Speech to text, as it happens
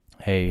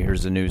Hey,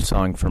 here's a new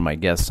song from my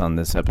guests on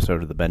this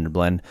episode of the Bender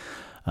Blend.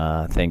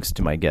 Thanks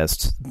to my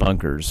guests,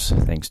 Bunkers.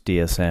 Thanks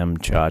DSM,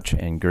 Chotch,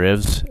 and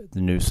Grivs. The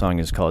new song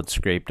is called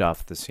Scraped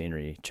Off the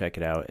Scenery. Check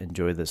it out.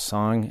 Enjoy this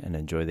song and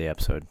enjoy the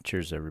episode.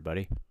 Cheers,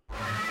 everybody.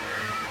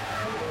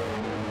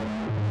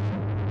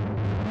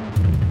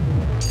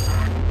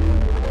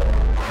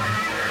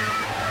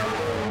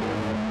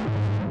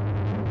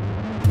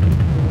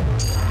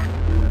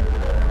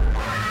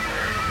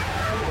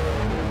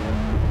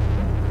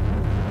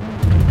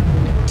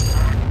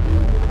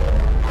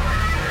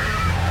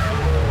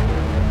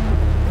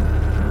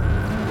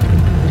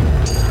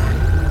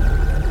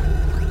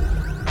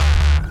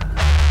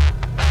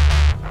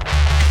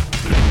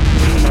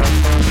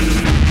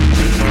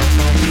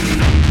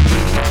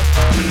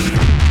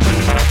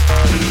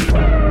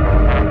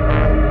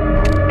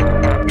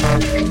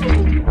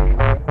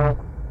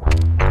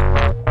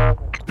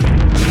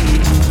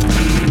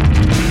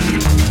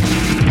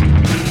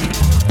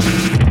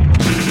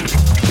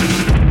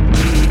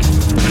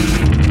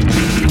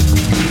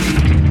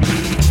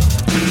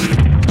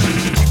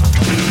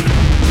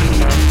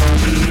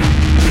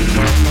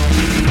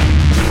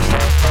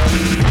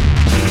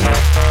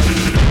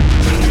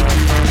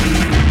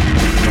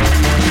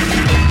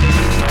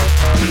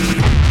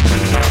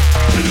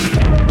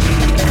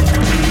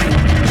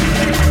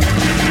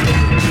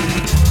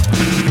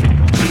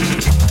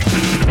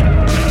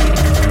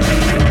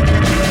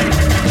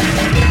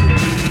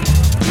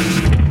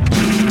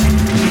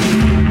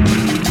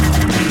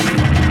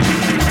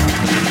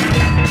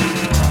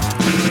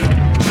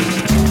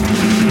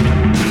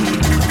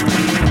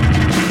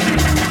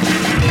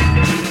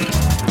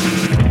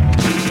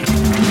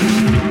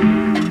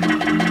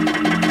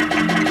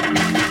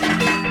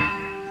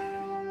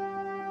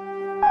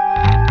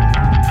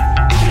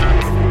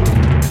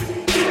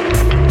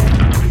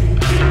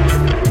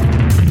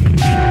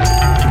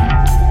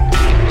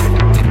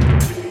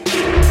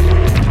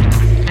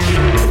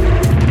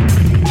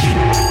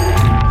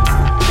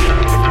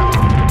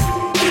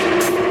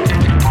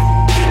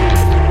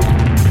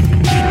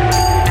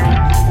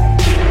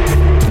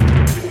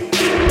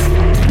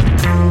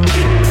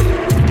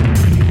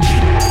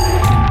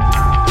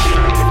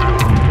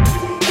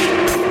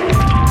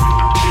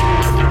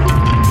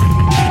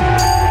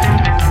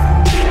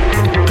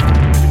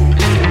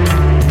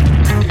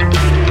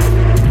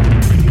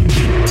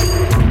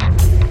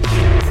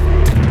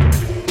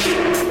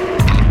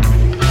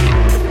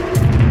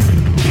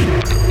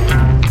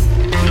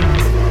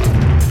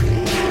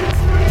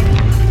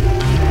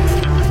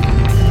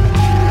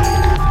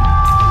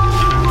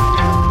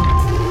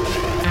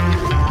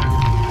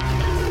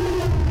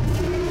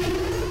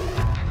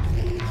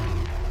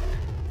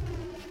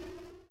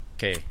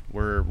 Okay,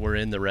 we're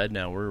in the red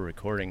now. We're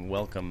recording.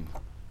 Welcome,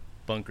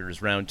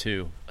 Bunkers, round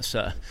two.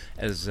 So,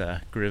 as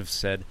Griv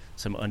said,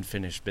 some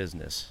unfinished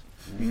business.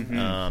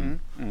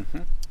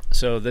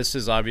 So this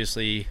is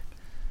obviously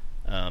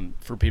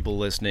for people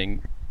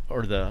listening,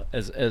 or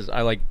as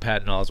I like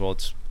Pat and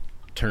Oswald's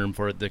term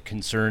for it, the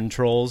concern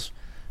trolls.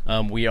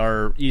 We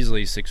are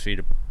easily 6 feet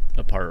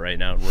apart right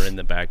now. We're in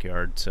the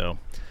backyard, so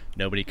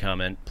nobody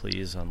comment,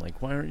 please, on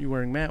like, why aren't you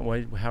wearing a mat?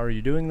 How are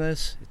you doing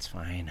this? It's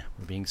fine.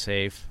 We're being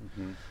safe.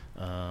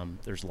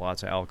 There's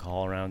lots of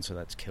alcohol around, so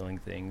that's killing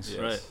things.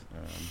 Right.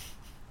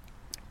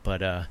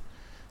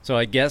 So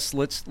I guess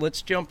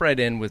let's jump right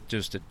in with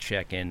just a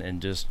check-in and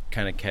just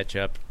kind of catch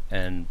up.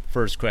 And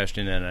first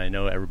question, and I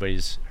know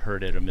everybody's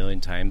heard it a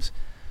million times,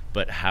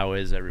 but how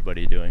is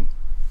everybody doing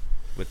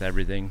with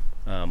everything?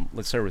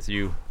 Let's start with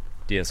you,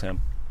 DSM.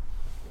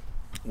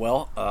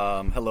 Well,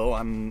 hello.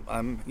 I'm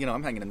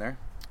hanging in there.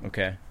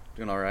 Okay.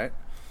 Doing all right.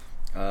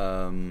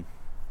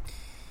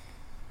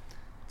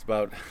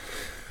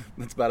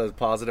 It's about as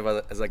positive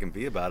as I can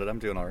be about it. I'm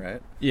doing all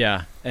right.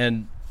 Yeah,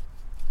 and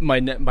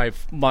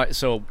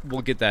so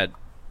we'll get that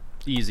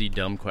easy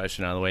dumb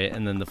question out of the way,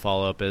 and then the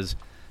follow-up is,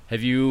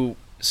 have you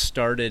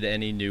started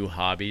any new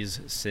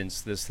hobbies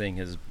since this thing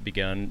has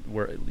begun?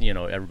 Where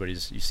you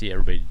see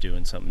everybody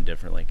doing something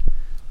different. Like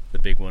the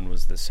big one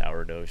was the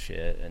sourdough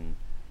shit, and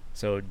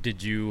so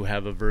did you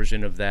have a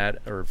version of that,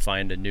 or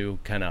find a new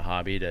kind of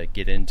hobby to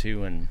get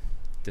into and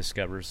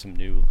discover some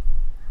new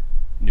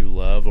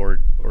love, or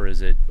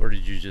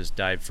did you just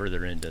dive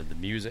further into the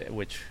music?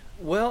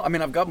 Well, I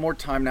mean, I've got more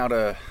time now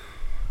to,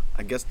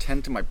 I guess,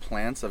 tend to my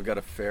plants. I've got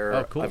a fair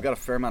amount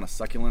of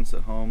succulents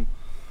at home,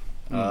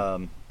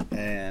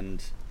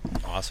 and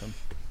awesome.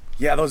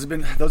 Yeah, those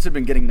have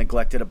been getting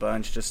neglected a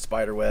bunch. Just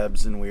spider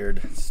webs and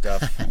weird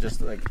stuff,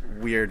 just like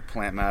weird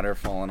plant matter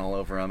falling all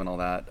over them and all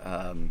that.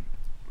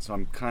 So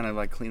I'm kind of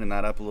like cleaning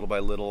that up little by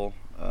little,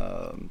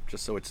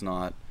 just so it's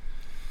not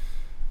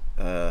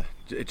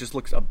It just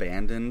looks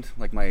abandoned.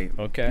 Like my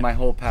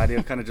whole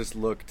patio kind of just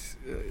looked.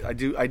 I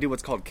do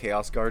what's called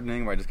chaos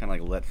gardening, where I just kind of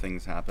like let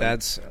things happen.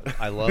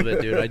 I love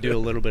it, dude. I do a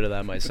little bit of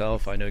that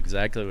myself. I know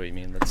exactly what you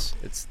mean.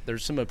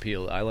 There's some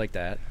appeal. I like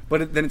that.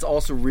 But then it's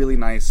also really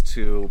nice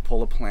to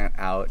pull a plant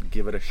out,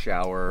 give it a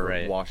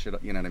shower, wash it.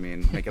 You know what I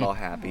mean? Make it all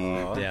happy.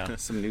 Yeah.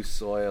 Some new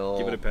soil.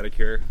 Give it a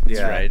pedicure.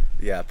 That's right.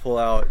 Yeah. Pull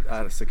out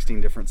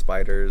 16 different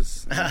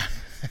spiders.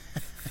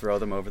 Throw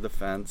them over the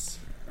fence.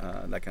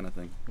 That kind of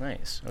thing.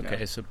 Nice. Okay,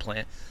 yeah. So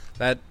plant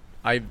that.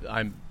 I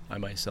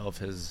myself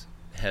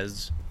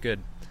has good.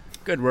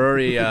 We're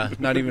already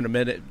not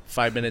even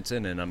 5 minutes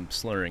in, and I'm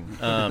slurring.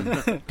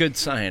 Good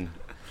sign.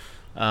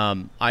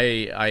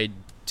 I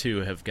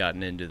too have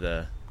gotten into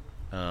the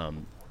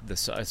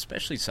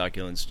especially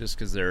succulents, just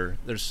because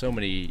there's so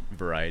many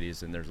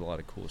varieties and there's a lot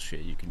of cool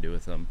shit you can do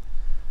with them.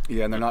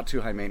 Yeah, and they're not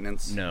too high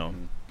maintenance. No.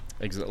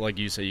 Like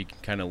you say, you can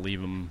kind of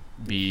leave them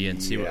be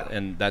and see what,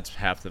 and that's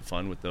half the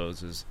fun with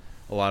those is.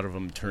 A lot of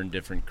them turn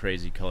different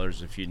crazy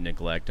colors if you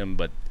neglect them,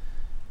 but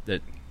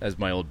that, as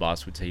my old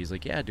boss would say, he's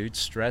like, yeah, dude,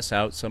 stress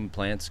out some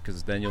plants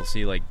because then you'll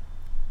see like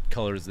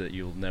colors that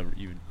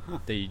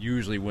they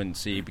usually wouldn't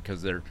see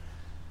because they're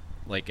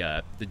like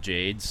the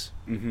jades,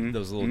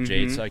 those little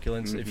jade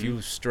succulents. Mm-hmm. If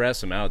you stress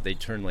them out, they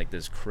turn like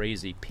this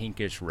crazy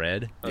pinkish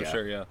red. Oh,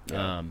 sure,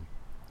 yeah.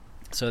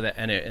 So that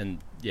and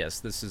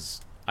yes,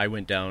 I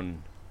went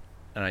down,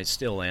 and I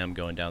still am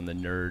going down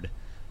the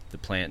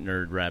plant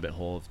nerd rabbit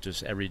hole of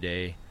just every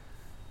day.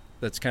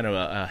 That's kind of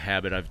a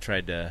habit I've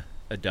tried to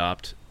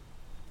adopt,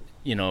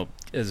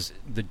 as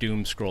the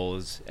doom scroll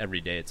is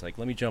every day. It's like,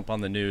 let me jump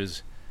on the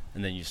news,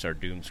 and then you start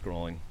doom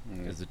scrolling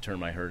is the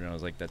term I heard, and I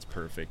was like, that's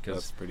perfect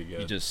because that's pretty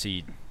good. You just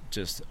see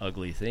just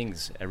ugly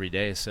things every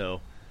day.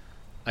 So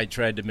I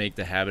tried to make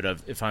the habit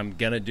of, if I'm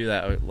going to do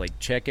that, I would, like,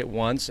 check it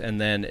once,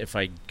 and then if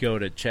I go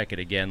to check it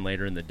again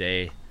later in the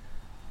day,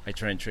 I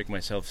try and trick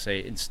myself,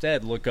 say,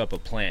 instead look up a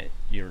plant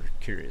you're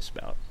curious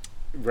about.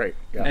 Right.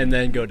 Yeah. And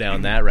then go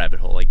down that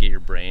rabbit hole, like get your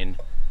brain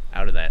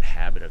out of that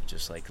habit of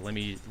just like let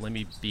me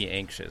be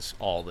anxious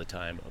all the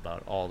time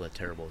about all the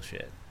terrible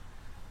shit.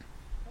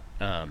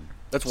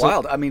 That's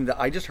wild. I mean,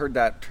 I just heard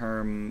that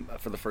term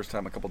for the first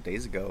time a couple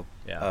days ago.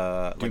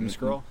 Yeah. Doom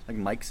scroll? Like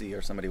Mikesy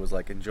or somebody was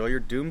like, enjoy your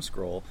doom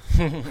scroll.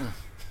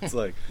 It's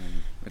like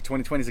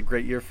 2020 is a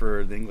great year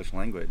for the English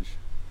language.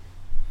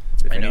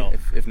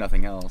 If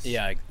nothing else.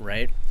 Yeah,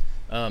 right.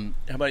 How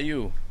about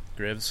you,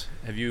 Grivs?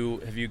 Have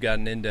you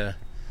gotten into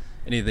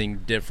anything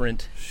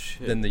different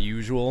than the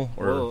usual?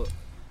 Or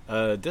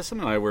Disson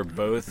and I were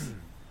both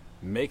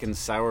making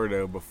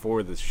sourdough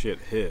before this shit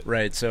hit.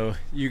 Right, so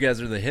you guys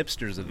are the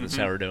hipsters of the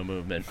sourdough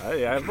movement.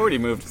 I've already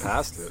moved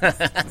past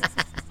it.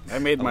 I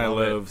made my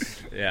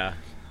loaves. Yeah.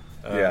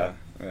 Yeah.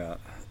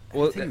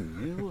 Well,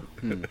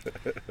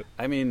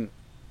 I mean,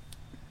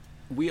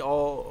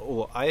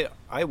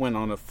 I went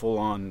on a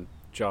full-on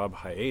job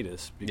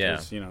hiatus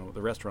because,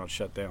 the restaurant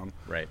shut down.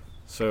 Right.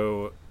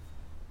 So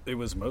it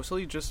was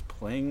mostly just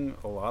playing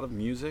a lot of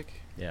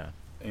music. Yeah.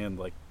 And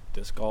like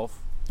disc golf,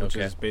 which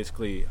is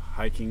basically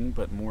hiking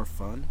but more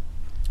fun.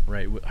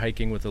 Right,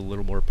 hiking with a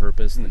little more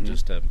purpose than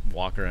just to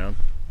walk around.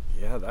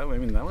 Yeah, that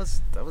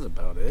was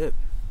about it.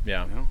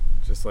 Yeah.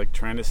 Just like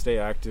trying to stay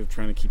active,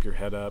 trying to keep your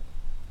head up,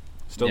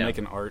 still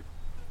making art.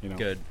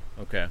 Good.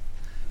 Okay.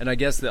 And I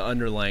guess the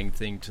underlying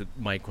thing to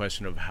my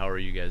question of how are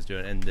you guys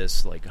doing and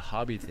this like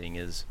hobby thing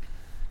is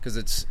because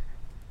it's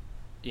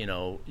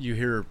you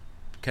hear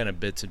kind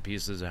of bits and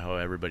pieces of how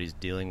everybody's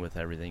dealing with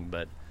everything,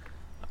 but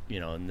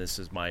and this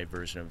is my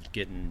version of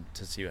getting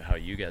to see how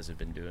you guys have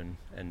been doing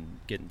and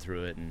getting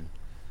through it and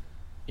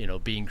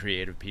being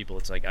creative people.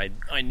 It's like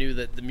I knew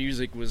that the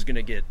music was going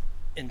to get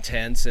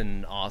intense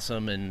and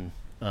awesome, and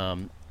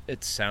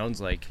it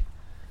sounds like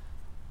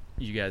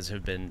you guys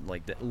have been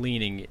like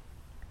leaning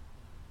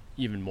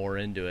even more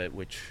into it,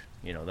 which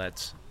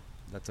that's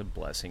a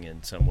blessing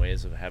in some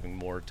ways of having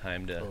more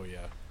time to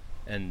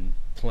and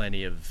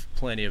plenty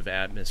of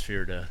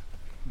atmosphere to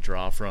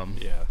draw from.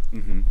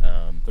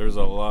 There's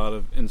a lot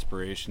of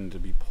inspiration to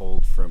be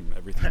pulled from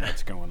everything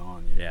that's going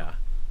on.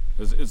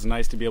 It's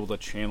nice to be able to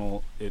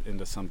channel it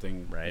into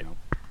something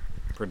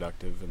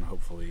productive and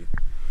hopefully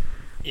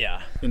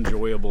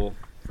enjoyable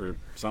for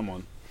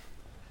someone.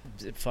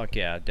 Fuck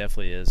yeah, it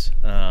definitely is.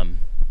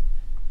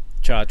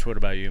 Chotch, what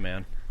about you,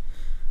 man?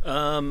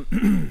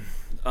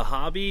 A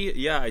hobby?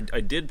 Yeah, I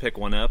did pick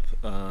one up.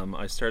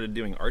 I started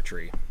doing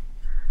archery.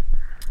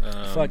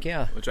 Fuck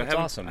yeah, which that's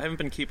awesome. I haven't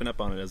been keeping up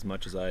on it as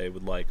much as I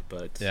would like,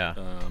 but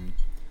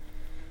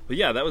but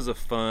yeah, that was a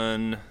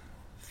fun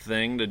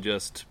thing to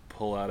just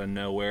pull out of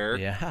nowhere.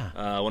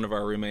 Yeah. One of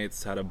our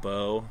roommates had a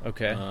bow.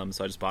 Okay.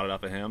 So I just bought it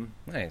off of him.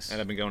 Nice. And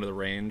I've been going to the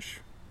range.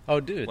 Oh,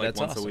 dude, like that's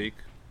once awesome. a week.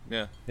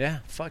 Yeah. Yeah.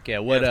 Fuck yeah.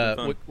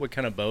 What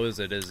kind of bow is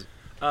it? It's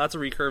a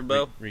recurve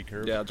bow.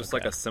 Recurve. Yeah, just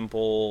like a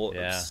simple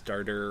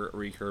starter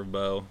recurve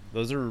bow.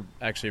 Those are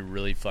actually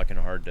really fucking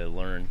hard to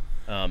learn.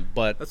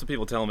 But that's what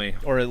people tell me.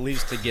 Or at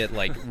least to get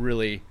like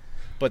really,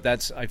 but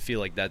I feel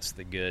like that's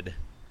the good.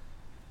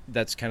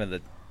 That's kind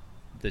of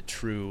the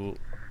true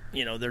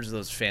there's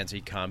those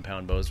fancy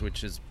compound bows,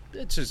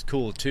 it's just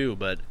cool too,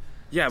 but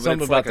yeah, but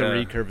something about the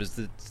recurve is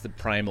the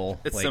primal.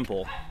 It's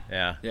simple.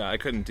 Yeah. Yeah, I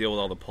couldn't deal with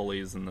all the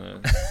pulleys and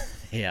the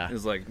yeah. It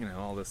was like,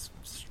 all this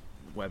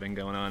webbing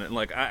going on, and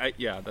like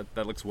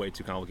that looks way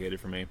too complicated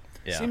for me.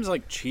 Yeah. Seems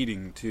like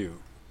cheating too.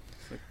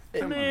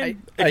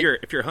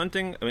 If you're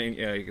hunting,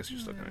 I guess you're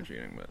still kind of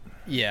cheating, but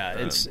yeah,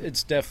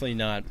 it's definitely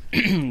not.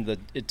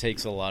 It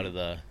takes a lot of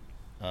the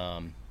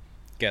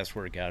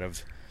guesswork out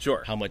of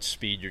how much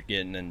speed you're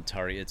getting and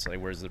target. It's like,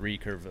 where's the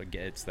recurve?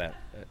 It's that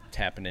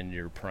tapping into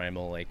your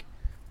primal. Like,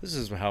 this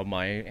is how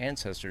my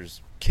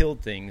ancestors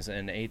killed things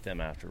and ate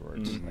them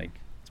afterwards. Mm-hmm. Like,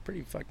 it's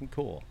pretty fucking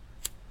cool.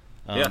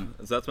 So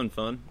that's been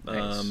fun.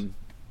 Nice.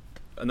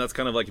 And that's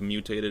kind of like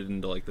mutated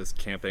into like this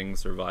camping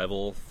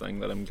survival thing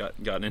that I'm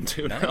gotten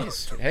into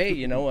nice. now. Hey,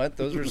 you know what?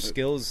 Those are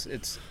skills.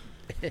 It's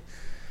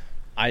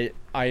I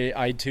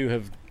too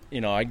have,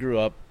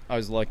 I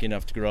was lucky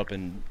enough to grow up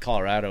in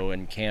Colorado,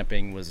 and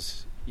camping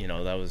was,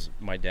 that was,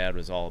 my dad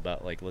was all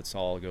about like, let's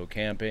all go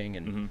camping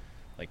and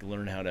like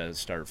learn how to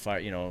start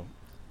fire,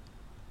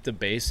 the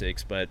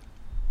basics.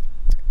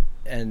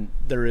 And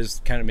there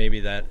is kind of maybe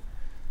that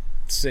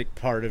sick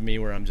part of me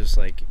where I'm just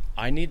like,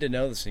 I need to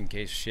know this in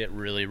case shit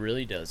really,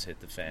 really does hit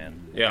the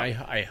fan. Yeah.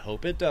 I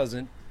hope it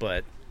doesn't,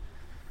 but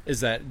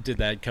did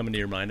that come into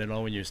your mind at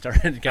all when you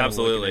started kind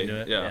Absolutely. of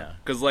looking into it? Yeah.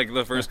 Because like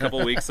the first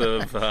couple weeks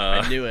of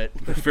I knew it.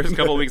 The first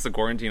couple weeks of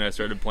quarantine, I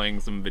started playing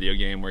some video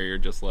game where you're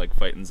just like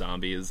fighting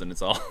zombies, and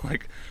it's all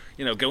like,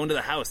 go into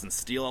the house and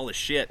steal all the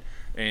shit,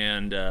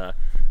 and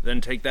then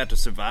take that to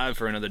survive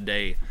for another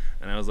day.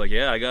 And I was like,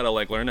 I gotta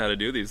like learn how to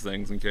do these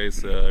things in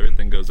case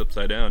everything goes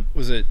upside down.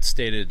 Was it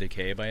State of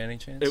Decay by any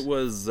chance? It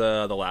was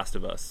The Last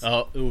of Us.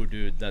 Oh, ooh,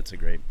 dude, that's a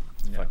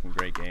fucking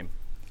great game.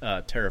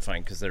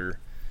 Terrifying because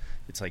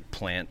it's like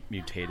plant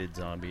mutated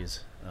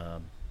zombies.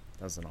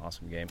 That's an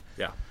awesome game.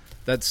 Yeah,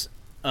 that's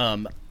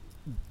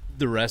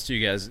the rest of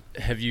you guys.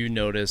 Have you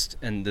noticed?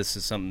 And this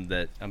is something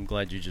that I'm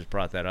glad you just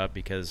brought that up,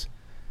 because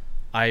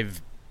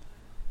I've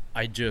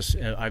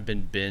been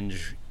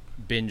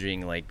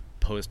binging like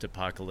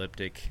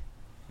post-apocalyptic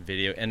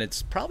video, and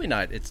it's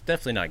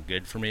definitely not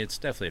good for me. It's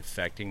definitely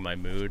affecting my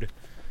mood,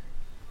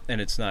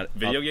 and it's not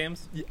video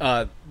games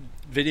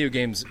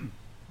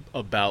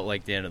about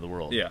like the end of the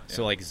world.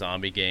 So like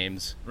zombie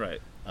games, right?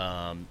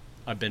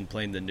 I've been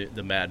playing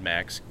the Mad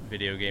Max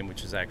video game,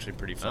 which is actually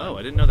pretty fun. Oh,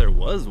 I didn't know there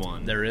was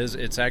one. There is.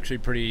 It's actually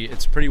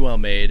pretty well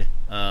made.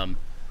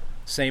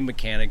 Same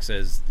mechanics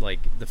as, like,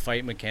 the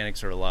fight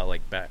mechanics are a lot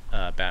like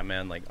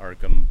Batman, like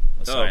Arkham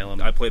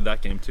Asylum. I played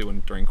that game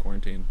too during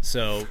quarantine.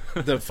 So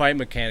the fight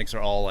mechanics are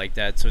all like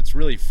that, so it's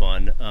really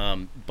fun.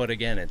 But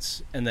again,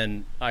 and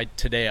then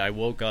today I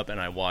woke up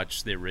and I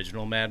watched the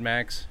original Mad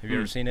Max. Have you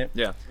ever seen it?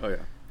 Yeah. Oh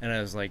yeah. And I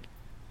was like,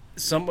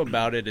 something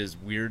about it is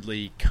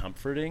weirdly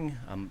comforting.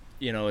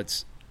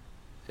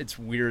 It's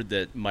weird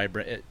that my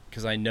brain,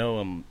 because I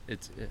know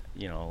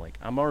like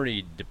I'm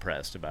already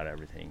depressed about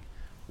everything.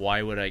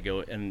 Why would I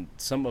go? And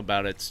something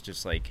about it's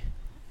just like,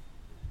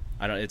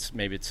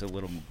 maybe it's a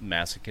little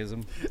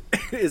masochism.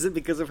 Is it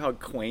because of how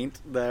quaint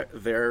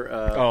their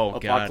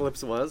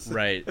apocalypse was?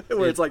 Right.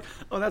 Where it's like,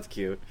 oh, that's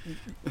cute.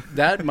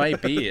 That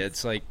might be.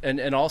 It's like,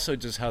 and also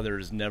just how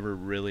there's never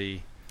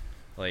really,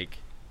 like,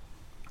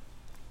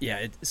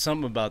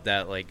 something about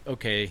that, like,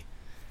 okay,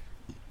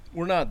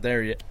 we're not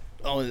there yet.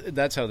 Oh,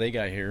 that's how they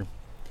got here.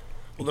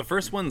 Well, the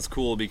first one's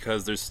cool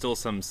because there's still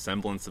some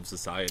semblance of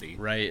society.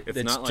 Right.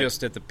 It's not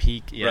just at the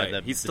peak. Yeah,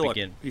 right. He's still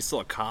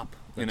a cop.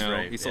 That's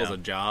right, he still has a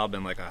job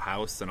and like a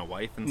house and a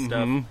wife and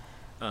stuff.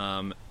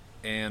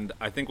 And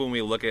I think when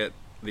we look at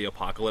the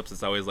apocalypse,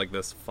 it's always like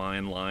this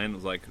fine line.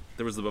 It's like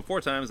there was the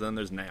before times, and then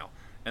there's now.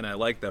 And I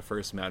like that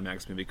first Mad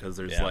Max movie because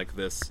there's like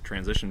this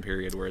transition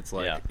period where it's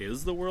like,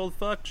 is the world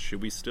fucked?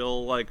 Should we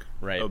still like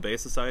obey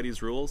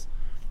society's rules?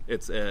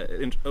 It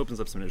opens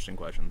up some interesting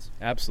questions.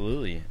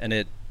 Absolutely, and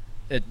it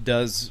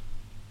does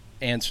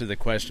answer the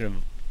question of,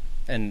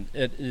 and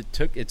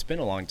it's been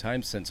a long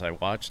time since I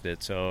watched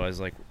it, so I was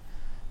like,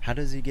 how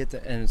does he get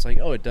that? And it's like,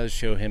 oh, it does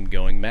show him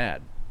going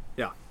mad.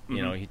 Yeah.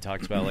 Mm-hmm. He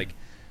talks about, like,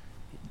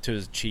 to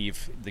his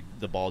chief,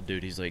 the bald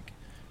dude, he's like,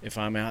 if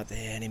I'm out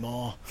there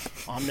anymore,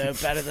 I'm no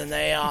better than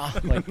they are.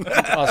 Like,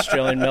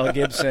 Australian Mel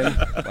Gibson.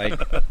 Like,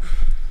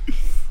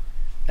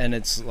 and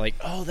it's like,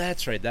 oh,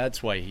 that's right.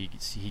 That's why he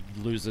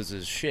loses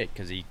his shit,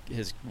 because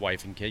his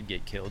wife and kid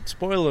get killed.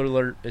 Spoiler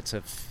alert, it's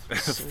a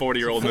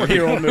 40-year-old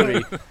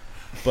movie.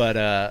 But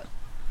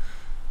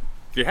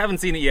if you haven't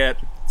seen it yet,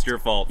 it's your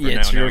fault.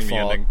 It's your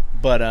fault.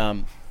 But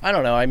I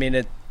don't know. I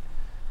mean,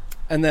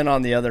 and then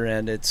on the other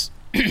end, it's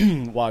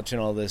watching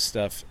all this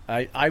stuff.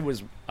 I've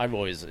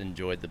always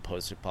enjoyed the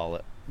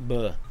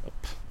post-apocalyptic.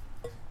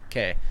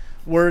 Okay,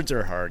 words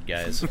are hard,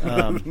 guys.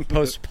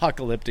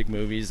 Post-apocalyptic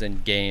movies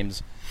and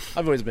games.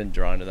 I've always been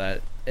drawn to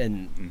that,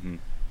 and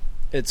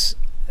it's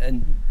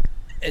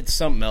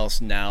something else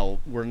now.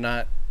 We're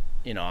not,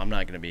 I'm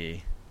not going to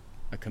be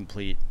a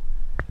complete,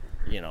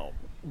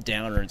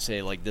 downer and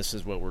say like this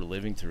is what we're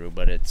living through,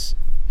 but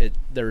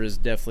there is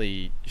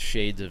definitely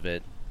shades of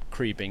it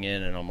creeping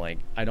in, and I'm like,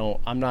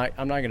 I'm not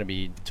going to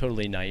be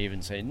totally naive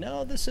and say,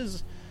 no, this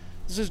is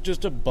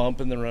just a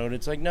bump in the road.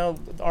 It's like, no,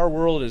 our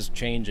world is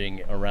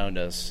changing around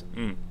us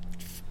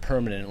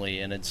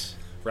permanently, and it's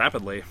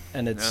rapidly,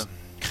 and it's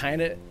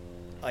kind of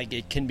like,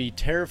 it can be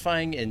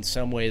terrifying in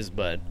some ways,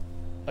 but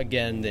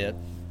again,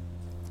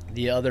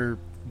 the other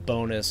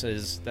bonus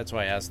is, that's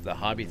why I asked the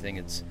hobby thing.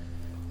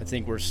 I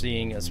think we're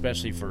seeing,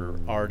 especially for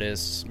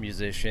artists,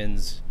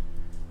 musicians,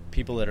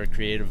 people that are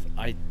creative,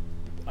 I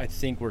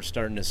think we're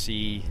starting to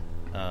see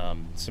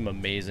some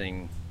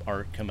amazing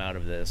art come out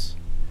of this,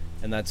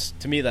 and that's,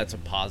 to me, that's a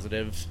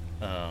positive.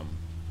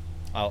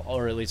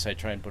 Or at least I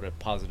try and put a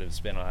positive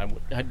spin on it.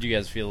 How do you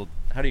guys feel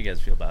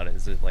about it?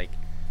 Is it like,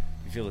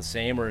 you feel the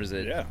same, or is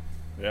it?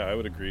 Yeah, I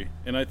would agree.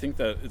 And I think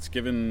that it's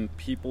given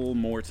people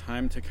more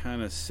time to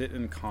kind of sit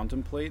and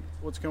contemplate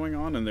what's going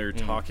on, and they're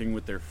talking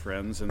with their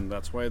friends, and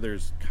that's why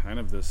there's kind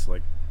of this,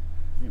 like,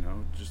 you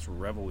know, just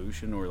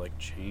revolution or like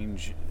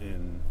change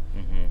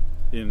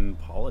in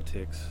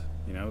politics.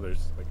 You know,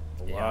 there's like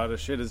a lot of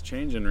shit is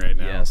changing right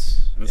now.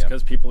 Yes. And it's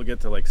because people get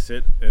to like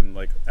sit and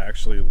like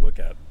actually look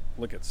at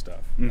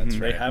stuff. That's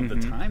right. They have the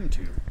time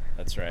to.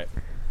 That's right.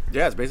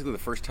 Yeah, it's basically the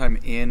first time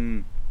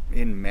in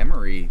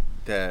memory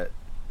that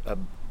a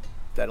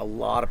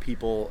lot of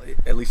people,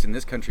 at least in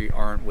this country,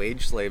 aren't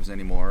wage slaves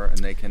anymore, and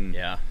they can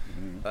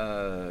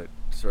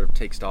sort of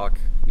take stock,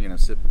 you know,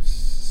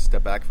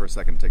 step back for a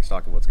second and take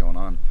stock of what's going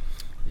on.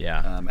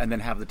 Yeah. And then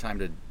have the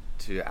time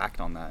to act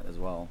on that as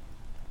well.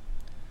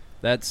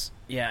 That's,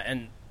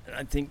 and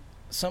I think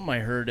something I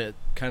heard at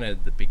kind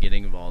of the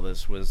beginning of all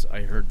this was,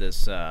 I heard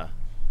this, I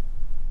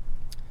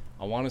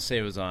want to say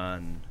it was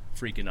on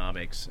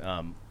Freakonomics,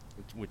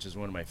 which is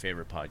one of my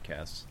favorite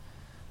podcasts,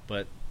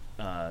 but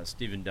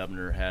Stephen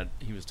Dubner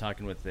he was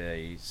talking with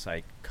a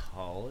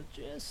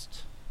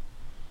psychologist,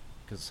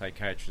 because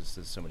psychiatrist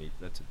is somebody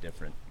that's a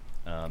different.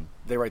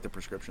 They write the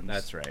prescriptions.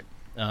 That's right.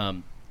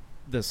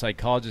 The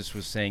psychologist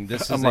was saying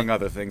this is among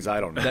other things. I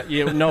don't know.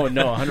 No,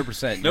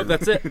 100%. Nope,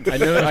 that's it.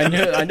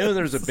 I know.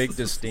 There's a big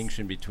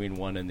distinction between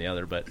one and the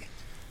other, but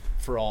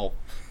for all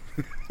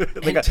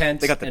they got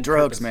the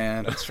drugs, purpose,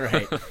 man. That's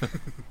right.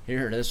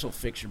 Here, this will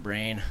fix your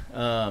brain.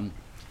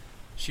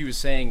 She was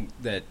saying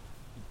that,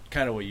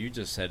 kind of what you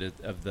just said,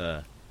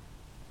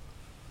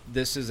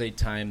 this is a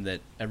time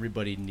that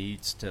everybody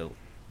needs to,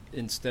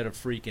 instead of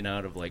freaking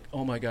out of like,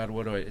 oh my God,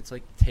 what do it's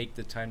like, take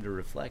the time to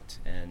reflect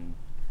and,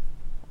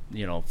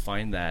 you know,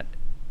 find a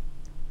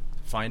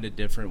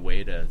different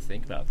way to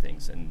think about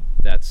things, and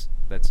that's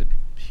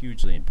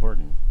hugely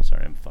important.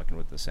 Sorry, I'm fucking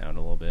with the sound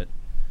a little bit.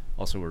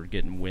 Also, we're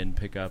getting wind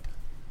pickup.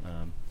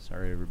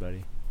 Sorry,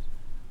 everybody.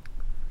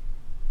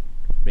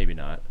 Maybe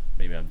not.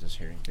 Maybe I'm just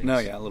hearing things. No,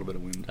 a little bit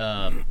of wind.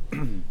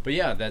 But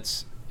yeah,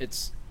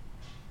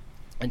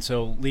 and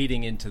so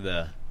leading into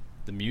the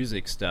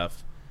music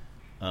stuff,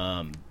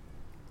 the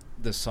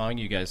song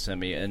you guys sent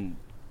me, and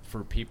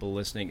for people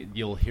listening,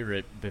 you'll hear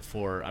it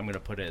before. I'm going to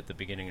put it at the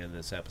beginning of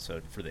this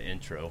episode for the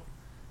intro,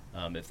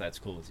 if that's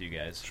cool with you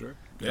guys. Sure.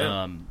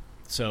 Yeah.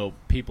 So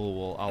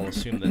people I'll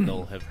assume that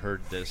they'll have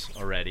heard this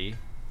already,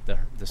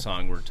 the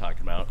song we're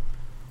talking about.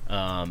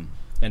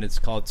 And it's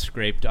called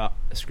Scraped Off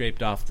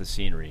the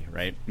Scenery,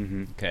 right?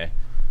 Mm-hmm. Okay.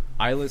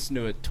 I listened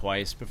to it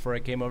twice before I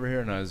came over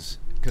here, and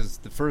because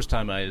the first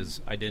time I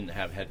didn't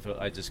have headphones.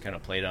 I just kind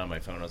of played it on my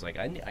phone. I was like,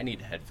 I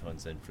need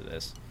headphones in for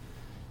this.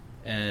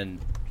 And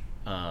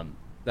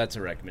that's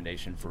a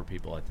recommendation for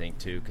people, I think,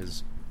 too,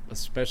 because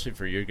especially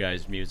for your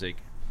guys' music,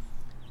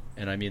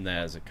 and I mean that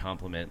as a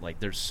compliment, like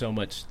there's so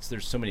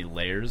many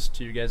layers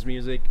to your guys'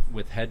 music.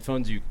 With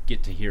headphones, you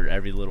get to hear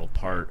every little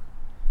part.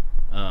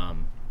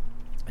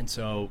 And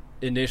so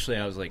initially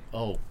I was like,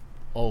 oh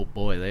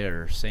boy, they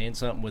are saying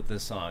something with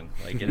this song.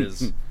 Like it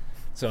is.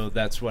 So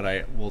that's what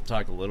we'll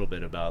talk a little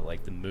bit about,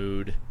 like the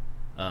mood.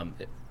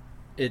 It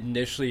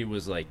initially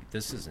was like,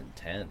 this is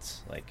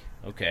intense. Like,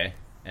 okay.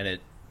 And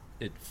it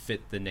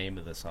fit the name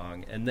of the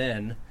song. And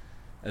then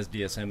as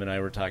DSM and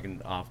I were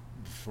talking off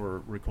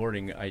before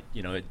recording, it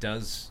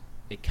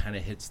kind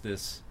of hits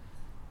this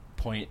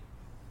point.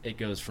 It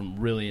goes from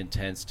really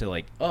intense to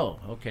like, oh,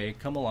 okay,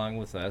 come along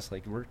with us.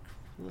 Like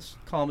let's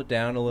calm it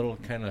down a little,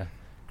 kind of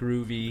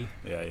groovy.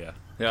 Yeah,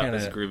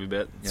 that's a groovy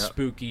bit. Yep.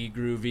 Spooky,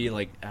 groovy.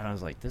 Like, and I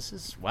was like, this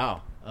is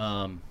wow.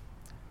 And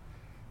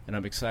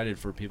I'm excited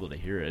for people to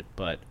hear it.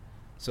 But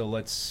so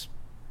let's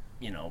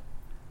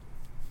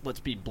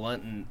be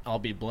blunt, and I'll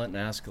be blunt and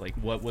ask, like,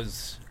 what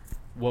was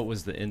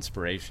the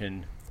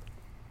inspiration?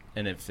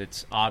 And if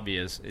it's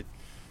obvious,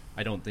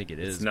 I don't think it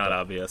is. It's not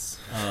obvious.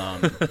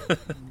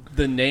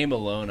 The name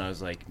alone, I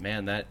was like,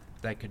 man, that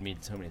could mean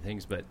so many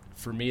things. But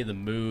for me, the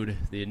mood,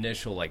 the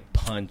initial like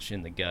punch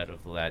in the gut of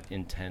that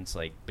intense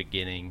like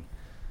beginning,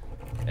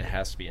 it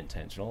has to be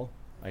intentional.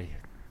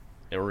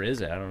 Or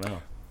is it? I don't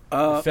know.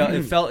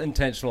 It felt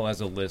intentional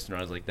as a listener.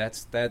 I was like,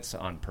 that's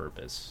on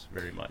purpose,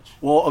 very much.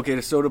 Well,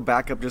 okay, so to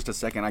back up just a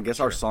second, I guess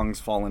Sure. Our songs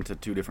fall into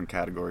two different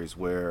categories,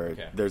 where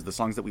there's the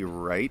songs that we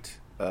write,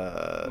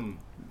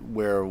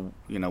 where,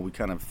 we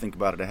kind of think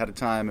about it ahead of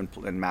time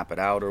and map it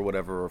out or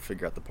whatever, or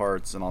figure out the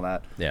parts and all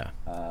that. Yeah.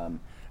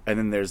 And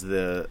then there's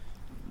the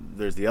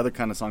there's the other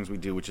kind of songs we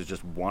do, which is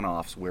just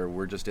one-offs, where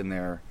we're just in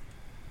there,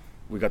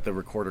 we got the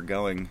recorder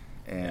going,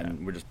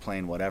 and we're just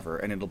playing whatever.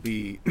 And it'll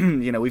be,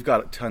 we've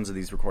got tons of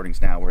these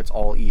recordings now where it's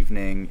all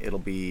evening. It'll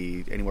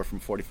be anywhere from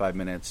 45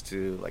 minutes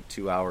to like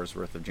 2 hours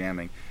worth of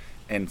jamming.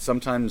 And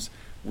sometimes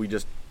we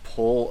just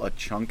pull a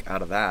chunk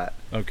out of that.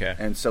 Okay.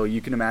 And so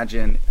you can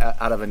imagine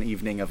out of an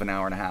evening of an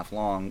hour and a half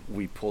long,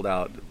 we pulled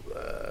out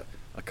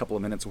a couple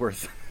of minutes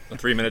worth. A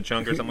 3-minute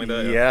chunk or something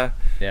like that?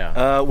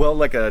 Yeah. Well,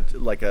 like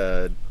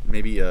a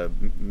maybe a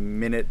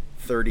minute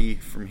 30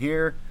 from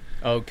here.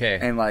 Okay.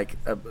 And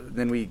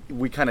then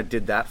we kind of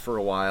did that for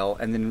a while,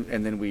 and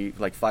then we,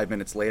 like 5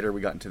 minutes later,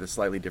 we got into the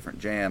slightly different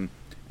jam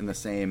in the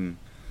same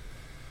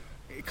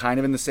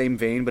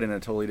vein, but in a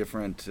totally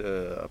different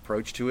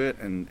approach to it,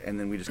 and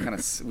then we just kind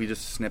of we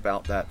just snip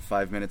out that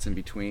 5 minutes in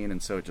between,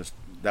 and so it just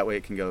that way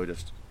it can go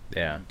just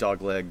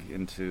dogleg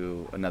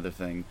into another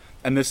thing.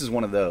 And this is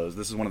one of those.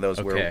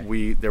 Where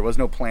there was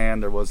no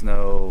plan, there was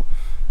no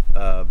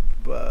it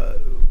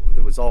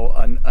was all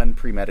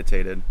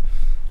unpremeditated.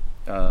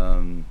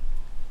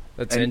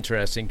 That's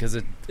interesting because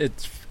it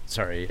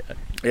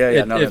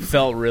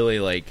felt really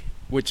like,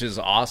 which is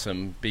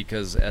awesome,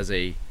 because as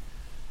a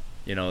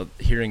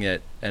hearing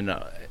it, and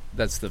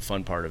that's the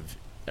fun part of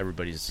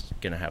everybody's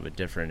gonna have a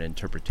different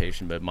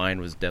interpretation, but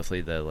mine was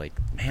definitely the like,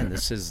 man,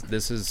 this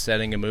is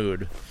setting a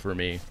mood for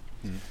me.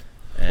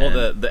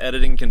 Well, the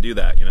editing can do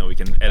that. We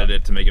can edit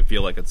it to make it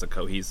feel like it's a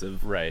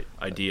cohesive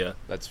idea.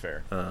 That's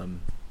fair.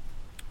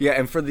 Yeah,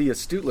 and for the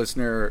astute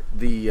listener,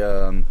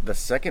 the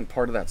second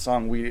part of that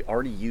song we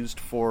already used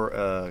for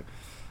a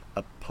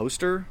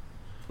poster.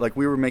 Like,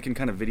 we were making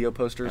kind of video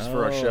posters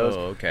for our shows.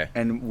 Oh, okay.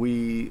 And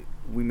we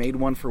made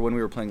one for when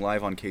we were playing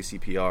live on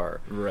KCPR.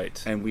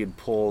 Right. And we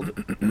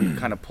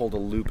kind of pulled a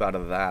loop out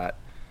of that.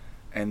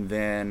 And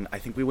then I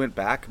think we went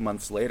back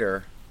months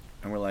later,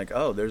 and we're like,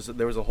 oh, there was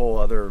a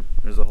whole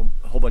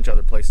bunch of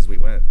other places we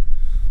went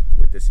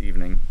with this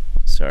evening.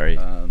 Sorry.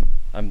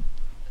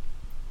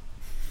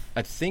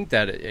 I think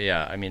that,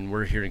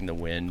 we're hearing the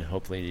wind.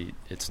 Hopefully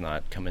it's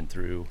not coming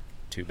through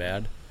too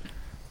bad.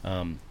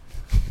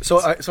 So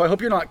I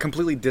hope you're not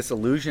completely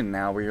disillusioned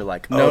now, where you're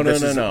like, no.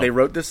 They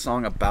wrote this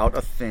song about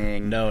a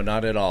thing. No,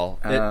 not at all.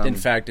 In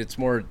fact, it's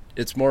more.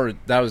 That's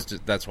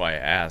why I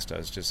asked. I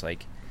was just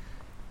like,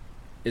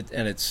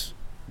 it's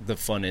the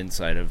fun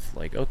insight of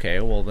like, okay,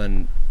 well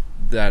then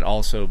that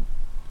also,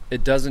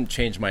 it doesn't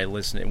change my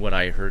listening, what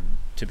I heard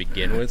to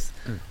begin with.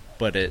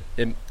 But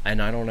and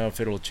I don't know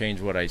if it'll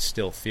change what I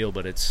still feel,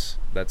 but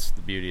that's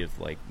the beauty of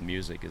like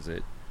music, is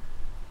it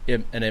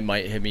and it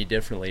might hit me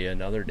differently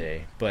another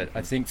day. But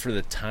I think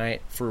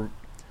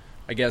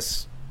I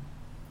guess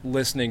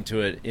listening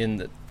to it in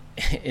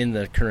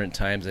the current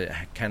times, it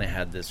kind of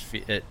had this.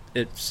 It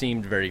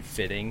seemed very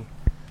fitting,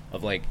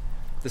 of like,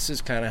 this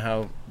is kind of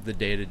how the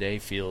day to day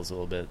feels a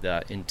little bit.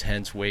 That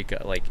intense wake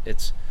up, like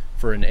it's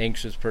for an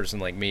anxious person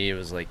like me. It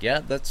was like,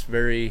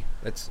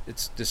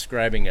 it's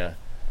describing a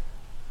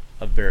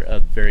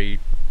very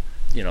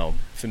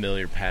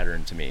familiar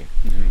pattern to me.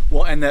 Mm-hmm.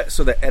 Well, and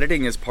so the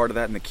editing is part of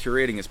that, and the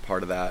curating is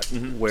part of that.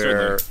 Mm-hmm.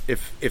 Where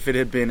if it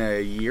had been a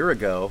year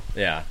ago,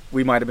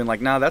 we might have been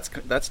like, nah,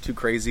 that's too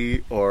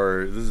crazy,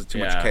 or this is too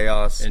much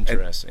chaos.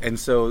 Interesting. And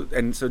so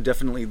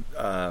definitely,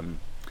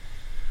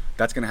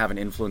 that's going to have an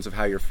influence of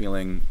how you're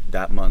feeling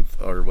that month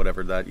or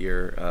whatever that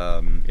year.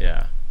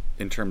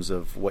 In terms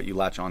of what you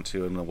latch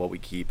onto and what we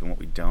keep and what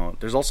we don't.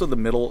 There's also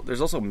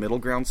middle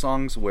ground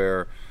songs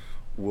where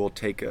we'll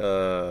take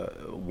a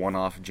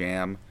one-off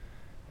jam,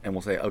 and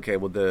we'll say, okay,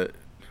 well,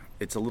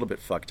 it's a little bit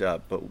fucked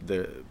up,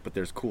 but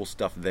there's cool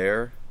stuff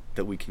there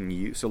that we can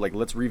use. So like,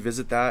 let's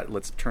revisit that.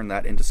 Let's turn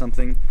that into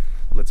something.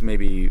 Let's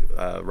maybe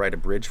write a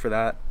bridge for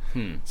that.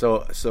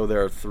 So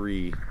there are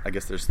three. I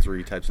guess there's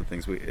three types of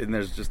things. And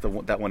there's just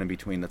that one in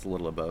between that's a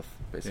little of both,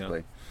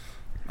 basically.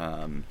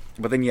 Yeah.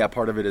 But then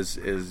part of it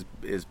is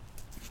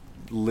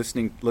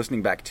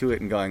listening back to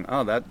it and going,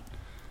 oh,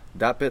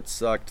 that bit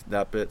sucked.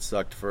 That bit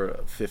sucked for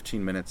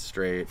 15 minutes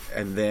straight,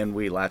 and then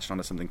we latched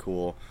onto something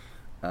cool,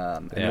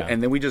 and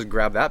then we just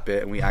grab that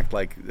bit and we act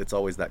like it's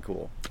always that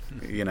cool,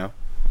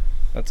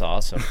 That's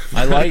awesome.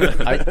 I like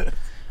it.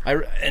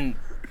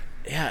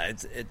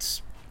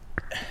 It's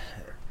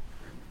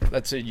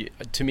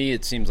to me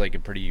it seems like a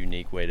pretty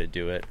unique way to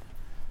do it.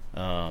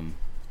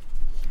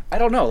 I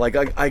don't know. Like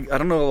I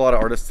don't know a lot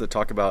of artists that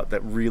talk about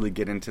that really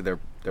get into their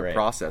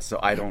process. So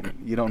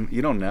you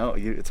don't know.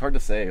 It's hard to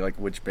say like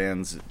which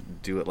bands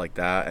do it like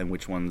that and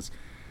which ones.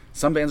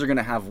 Some bands are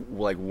gonna have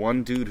like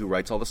one dude who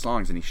writes all the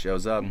songs and he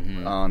shows up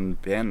on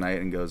band night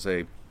and goes,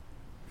 "Hey,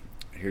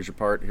 here's your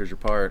part. Here's your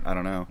part." I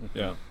don't know.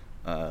 Yeah.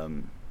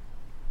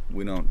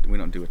 We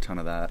don't do a ton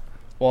of that.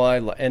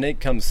 Well, and it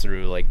comes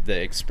through like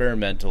the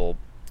experimental,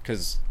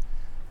 because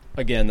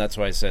again, that's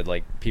why I said,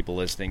 like, people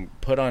listening,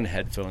 put on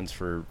headphones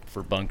for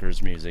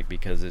bunkers music,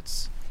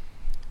 because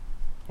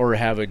or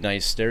have a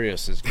nice stereo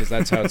system, because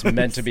that's how it's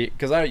meant to be.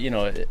 Because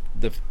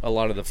a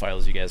lot of the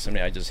files you guys send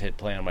me, I just hit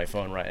play on my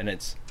phone, right, and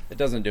it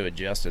doesn't do it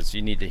justice.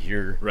 You need to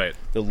hear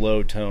the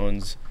low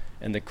tones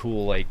and the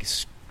cool like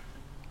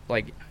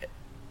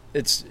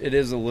it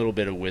is a little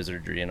bit of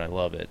wizardry, and I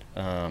love it.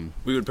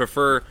 We would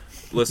prefer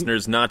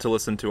listeners not to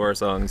listen to our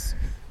songs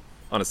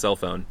on a cell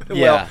phone.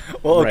 Yeah.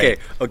 Well, okay,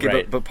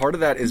 right. but part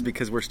of that is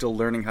because we're still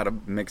learning how to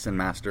mix and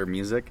master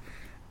music.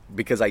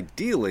 Because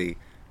ideally,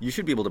 you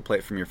should be able to play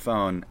it from your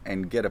phone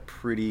and get a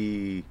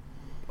pretty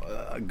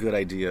good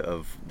idea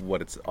of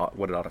what it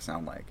ought to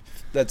sound like.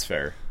 That's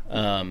fair.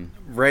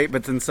 Right,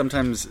 but then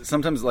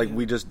sometimes like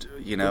we just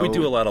we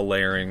do a lot of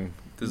layering.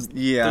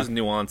 There's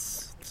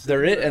nuance.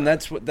 There is, and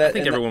that's what that. I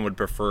think everyone would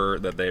prefer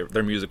that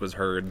their music was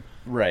heard,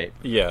 right?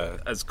 Yeah,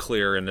 as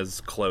clear and as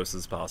close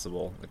as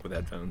possible, like with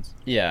headphones.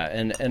 Yeah,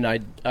 and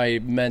I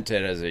meant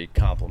it as a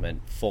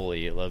compliment,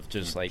 fully, of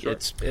just like sure.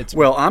 it's.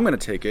 Well, I'm going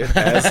to take it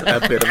as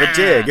a bit of a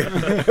dig.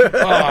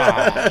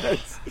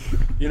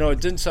 It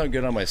didn't sound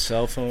good on my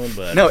cell phone,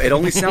 but no, it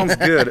only sounds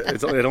good.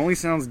 It only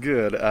sounds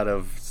good out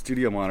of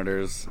studio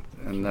monitors,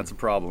 and that's a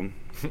problem.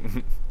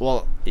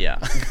 Well, yeah.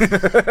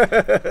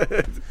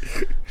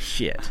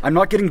 Shit. I'm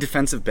not getting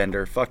defensive,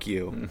 Bender. Fuck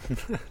you.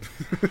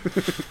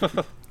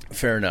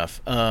 Fair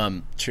enough.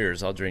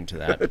 Cheers. I'll drink to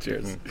that.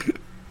 Cheers.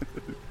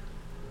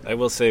 I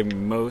would say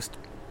most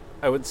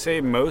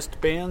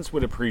bands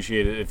would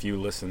appreciate it if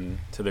you listen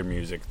to their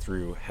music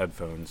through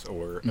headphones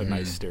or a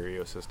nice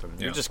stereo system.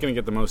 You're just going to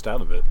get the most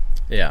out of it.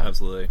 Yeah.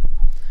 Absolutely.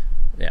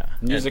 Yeah.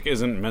 Music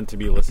isn't meant to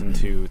be listened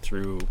to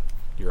through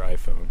your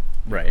iPhone.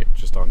 Right.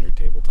 Just on your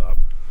tabletop.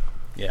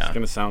 Yeah. It's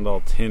going to sound all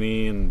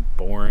tinny and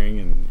boring,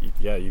 and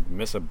you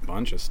miss a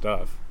bunch of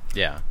stuff.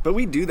 Yeah. But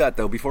we do that,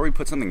 though. Before we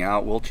put something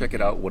out, we'll check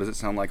it out. What does it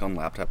sound like on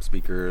laptop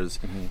speakers?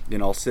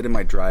 I'll sit in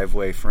my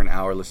driveway for an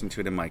hour, listen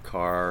to it in my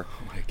car.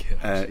 Oh, my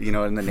gosh.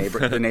 And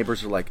the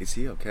neighbors are like, is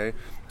he okay?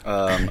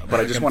 But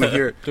I just want to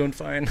hear... Doing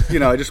fine.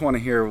 I just want to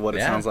hear what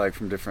it sounds like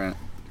from different...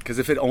 Because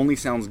if it only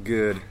sounds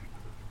good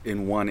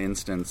in one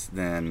instance,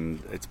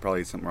 then it's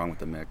probably something wrong with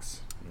the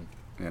mix.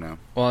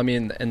 Well, I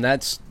mean, and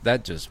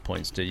that just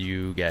points to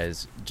you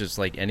guys, just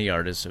like any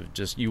artist, of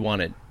just you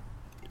want it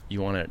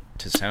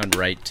to sound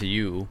right to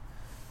you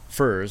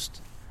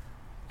first,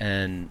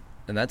 and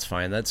that's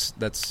fine. That's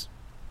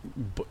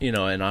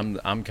and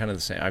I'm kind of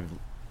the same.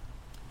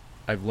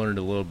 I've learned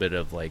a little bit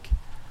of like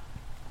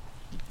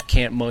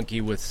can't monkey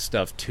with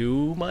stuff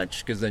too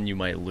much, because then you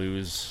might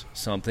lose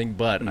something.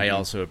 But I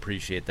also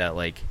appreciate that,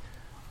 like,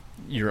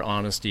 your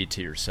honesty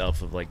to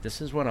yourself of like, this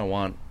is what I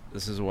want.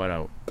 This is what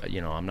I'm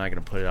not going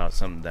to put out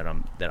something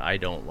that I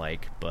don't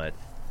like, but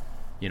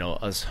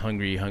us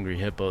hungry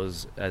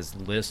hippos as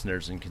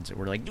listeners and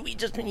we're like, we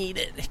just need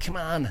it. Come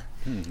on.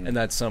 And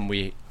that's something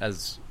we,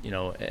 as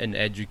an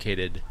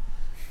educated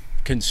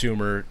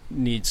consumer,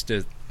 needs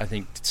to, I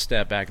think,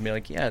 step back and be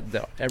like,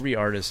 every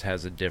artist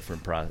has a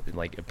different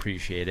like,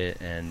 appreciate it,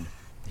 and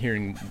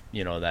hearing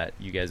that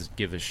you guys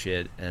give a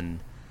shit and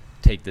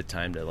take the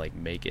time to like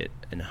make it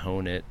and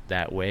hone it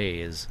that way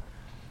is,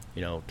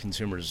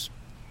 consumers.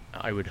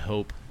 I would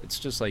hope it's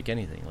just like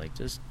anything, like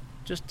just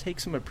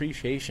take some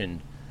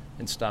appreciation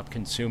and stop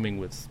consuming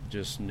with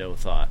just no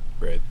thought.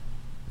 Right.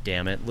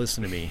 Damn it,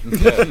 listen to me.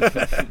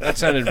 That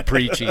sounded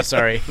preachy,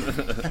 sorry.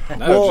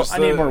 No, I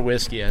need more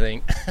whiskey, I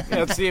think.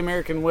 It's the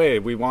American way.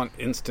 We want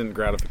instant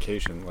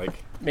gratification.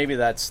 Like, maybe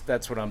that's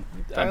what I'm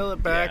dial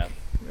it back.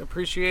 Yeah.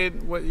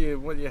 Appreciate what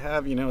you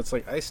have. It's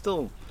like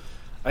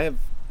I have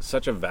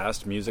such a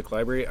vast music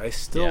library. I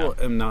still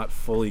am not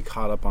fully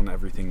caught up on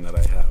everything that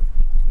I have.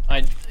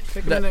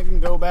 Take a minute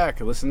and go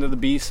back. Listen to the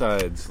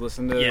B-sides.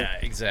 Listen to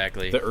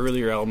exactly the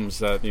earlier albums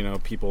that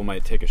people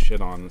might take a shit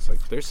on. It's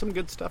like there's some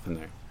good stuff in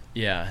there.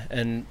 Yeah,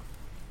 and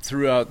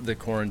throughout the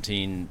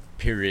quarantine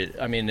period,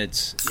 I mean,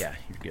 it's you're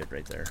good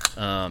right there.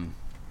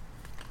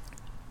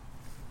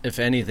 If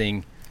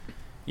anything,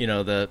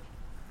 the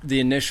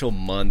initial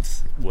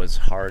month was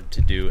hard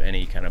to do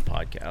any kind of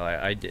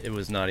podcast. It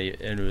was not.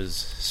 It was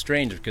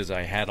strange because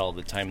I had all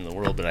the time in the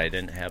world, but I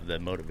didn't have the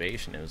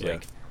motivation. It was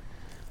like,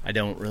 I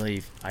don't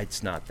really,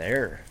 it's not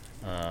there.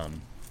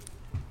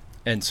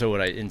 And so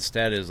what I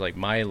instead is like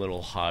my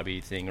little hobby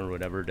thing or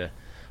whatever I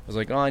was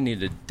like, I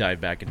need to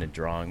dive back into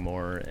drawing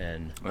more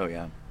and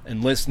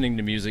listening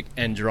to music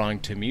and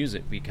drawing to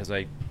music, because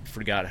I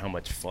forgot how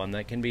much fun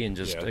that can be, and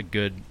just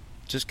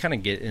just kind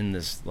of get in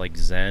this like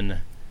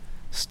Zen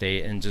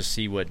state and just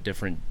see what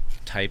different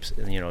types,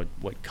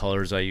 what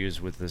colors I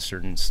use with a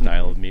certain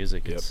style of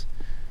music.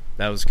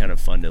 That was kind of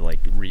fun to like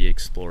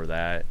re-explore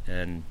that.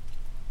 And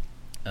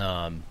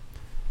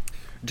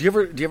do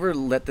you ever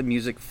let the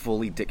music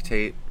fully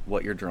dictate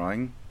what you're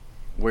drawing,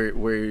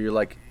 where you're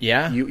like,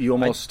 you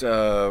almost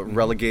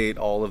relegate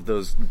all of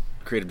those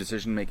creative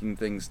decision making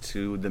things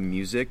to the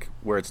music,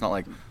 where it's not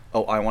like,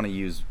 I want to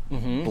use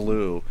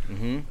blue,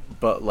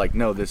 but like,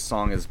 no, this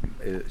song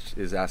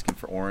is asking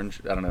for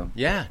orange. I don't know.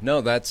 Yeah,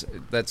 no, that's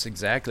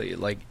exactly,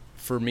 like,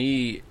 for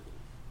me,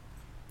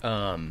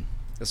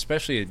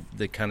 especially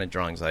the kind of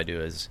drawings I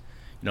do is,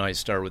 I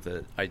start with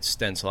I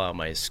stencil out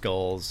my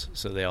skulls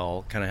so they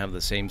all kind of have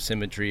the same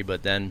symmetry,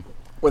 but then...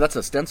 Well, that's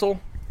a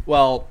stencil?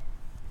 Well,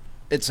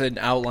 it's an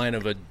outline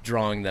of a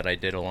drawing that I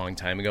did a long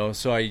time ago,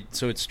 so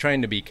it's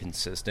trying to be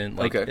consistent.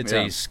 Like, it's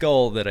a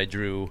skull that I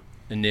drew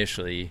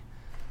initially,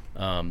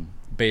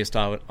 based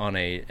on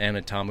a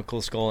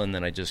anatomical skull, and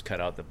then I just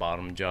cut out the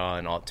bottom jaw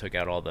and took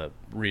out all the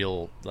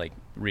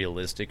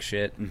realistic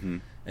shit. Mm-hmm.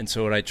 And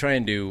so what I try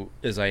and do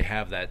is I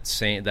have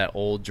that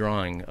old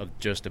drawing of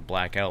just a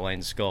black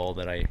outline skull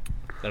that I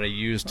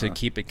use to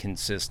keep it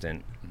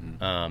consistent.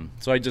 Mm-hmm.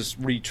 So I just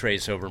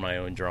retrace over my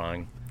own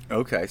drawing.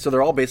 Okay, so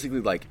they're all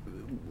basically like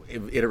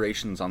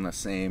iterations on the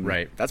same.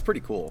 Right. That's pretty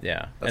cool.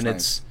 Yeah, That's and nice.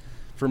 it's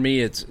for me,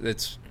 it's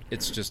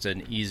just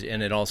an easy,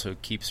 and it also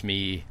keeps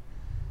me.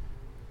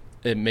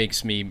 It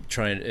makes me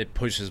it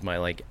pushes my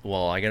I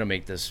got to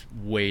make this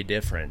way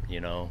different, you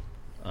know.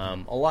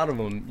 A lot of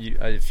them,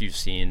 if you've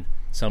seen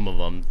some of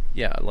them,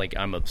 yeah, like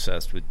I'm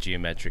obsessed with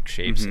geometric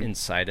shapes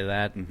inside of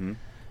that. Mm-hmm.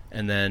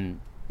 And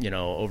then, you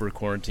know, over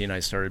quarantine I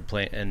started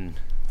playing, and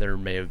there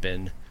may have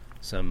been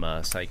some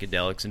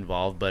psychedelics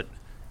involved, but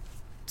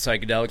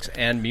psychedelics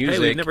and music.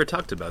 Hey, we've never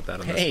talked about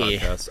that on this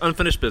podcast.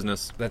 Unfinished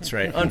business. That's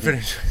right,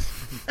 unfinished.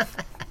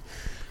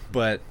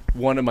 But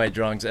one of my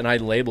drawings, and I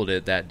labeled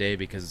it that day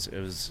because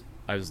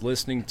I was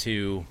listening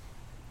to,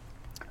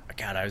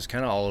 God, I was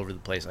kind of all over the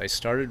place. I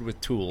started with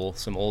Tool,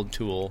 some old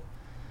Tool.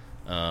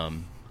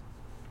 Some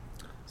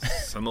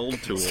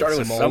old Tool. Started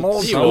with some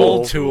old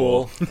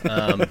Tool.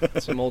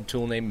 Some old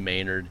Tool named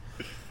Maynard.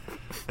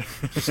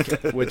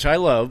 Which I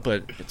love,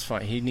 but it's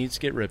fine. He needs to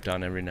get ripped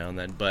on every now and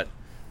then.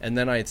 And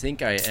then I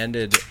think I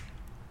ended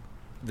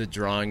the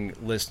drawing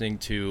listening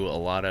to a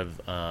lot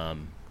of,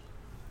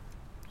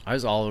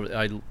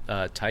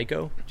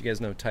 Tycho. Do you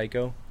guys know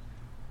Tycho?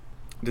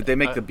 Did they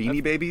make the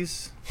Beanie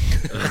Babies?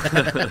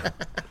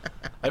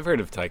 I've heard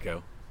of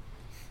Tycho.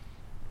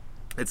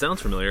 It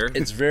sounds familiar.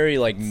 It's very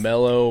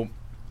mellow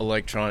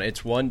electron.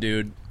 It's one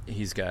dude.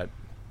 He's got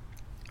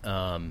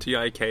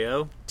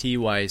Tycho.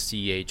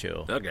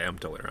 Tycho. Okay, I'm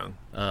totally wrong.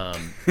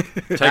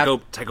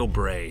 Tycho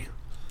Bray.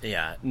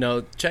 Yeah,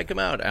 no, check him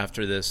out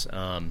after this.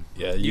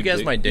 Yeah, you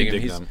guys might dig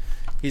him.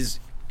 He's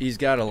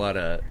got a lot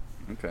of.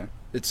 Okay.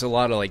 It's a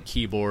lot of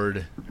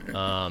keyboard.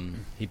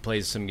 He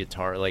plays some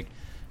guitar.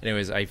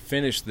 Anyways, I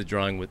finished the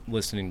drawing with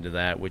listening to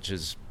that, which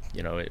is,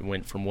 you know, it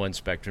went from one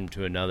spectrum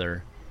to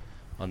another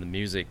on the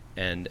music,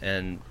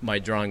 and my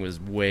drawing was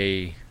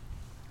way,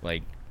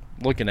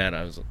 looking at it,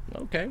 I was like,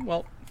 okay,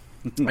 well,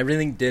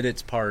 everything did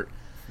its part,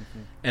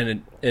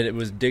 and it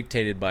was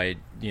dictated by,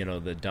 you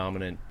know, the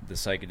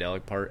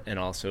psychedelic part, and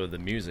also the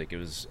music.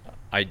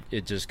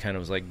 It just kind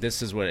of was like,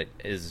 this is what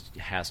it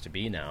has to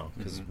be now,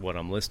 because what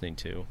I'm listening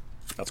to.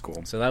 That's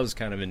cool. So that was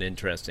kind of an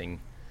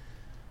interesting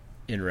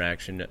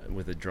interaction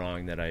with a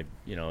drawing that it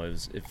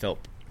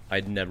felt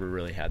I'd never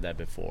really had that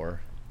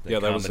before.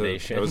 That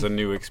was a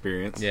new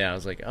experience. Yeah, I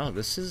was like, oh,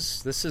 this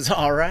is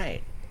all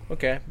right.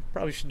 Okay,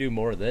 probably should do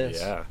more of this.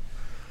 Yeah.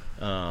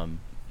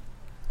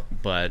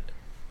 But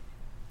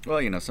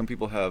well, you know, some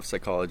people have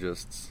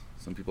psychologists,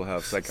 some people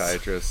have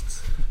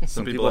psychiatrists,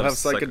 some people have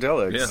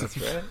psychedelics. Yeah, that's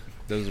right.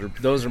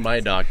 Those are my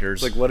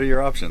doctors. It's what are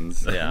your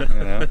options? Yeah,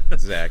 you know?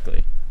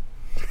 Exactly.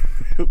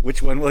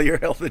 Which one will your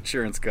health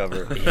insurance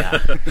cover? Yeah.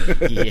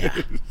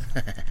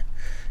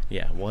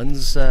 Yeah,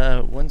 one's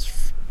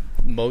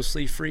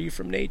mostly free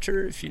from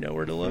nature, if you know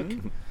where to look.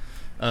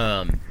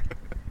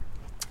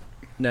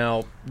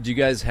 Now, do you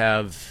guys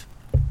have?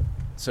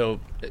 So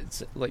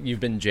it's you've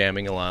been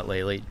jamming a lot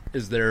lately.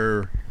 Is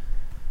there?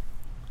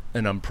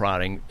 And I'm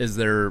prodding. Is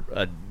there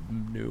a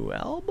new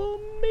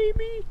album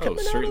maybe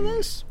coming out of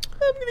this?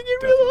 I'm gonna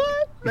get real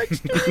hot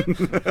next week.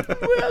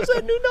 How's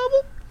that new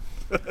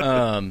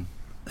novel?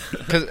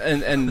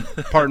 And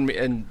pardon me,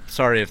 and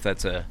sorry if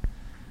that's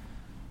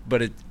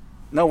but it.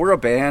 No, we're a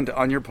band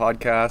on your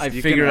podcast. I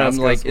you figure I'm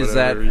like, is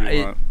that?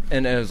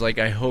 And I was like,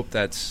 I hope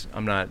that's.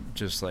 I'm not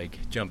just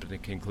jumping to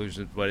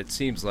conclusions, but it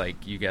seems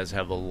like you guys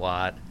have a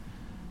lot.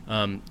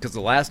 Because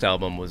the last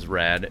album was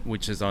rad,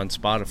 which is on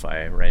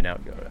Spotify right now,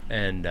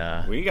 and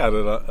we got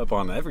it up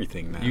on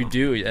everything now. You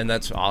do, and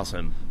that's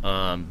awesome.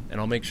 And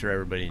I'll make sure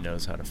everybody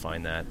knows how to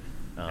find that.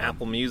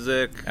 Apple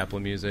Music,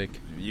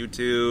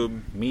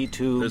 YouTube, Me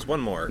Too. There's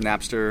one more.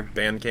 Napster,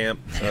 Bandcamp,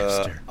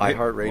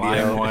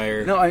 iHeartRadio.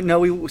 LimeWire. No, I know.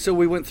 We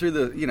went through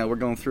we're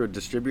going through a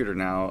distributor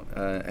now,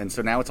 and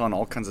so now it's on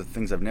all kinds of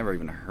things I've never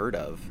even heard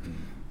of.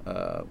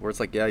 Where it's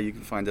like, yeah, you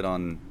can find it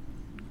on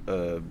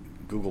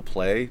Google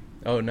Play.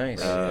 Oh,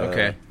 nice.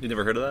 Okay. You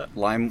never heard of that?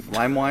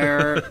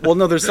 LimeWire. Well,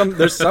 no,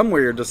 there's some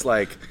where you're just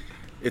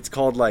it's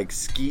called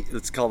skis.au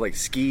or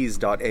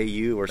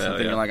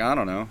something. Yeah. You're like, I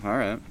don't know. All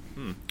right.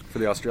 For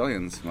the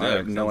Australians, I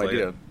have no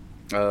idea.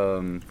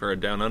 For our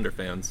Down Under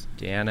fans.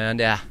 Down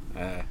Under.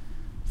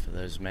 For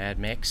those Mad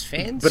Max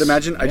fans. But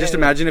I just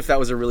imagine if that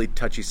was a really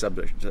touchy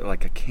subject. I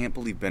can't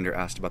believe Bender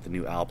asked about the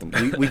new album.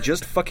 We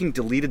just fucking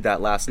deleted that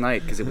last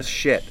night because it was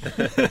shit.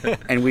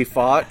 And we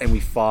fought and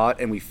we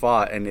fought and we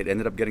fought, and it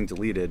ended up getting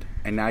deleted.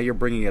 And now you're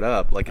bringing it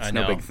up like it's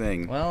no big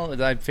thing.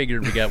 Well, I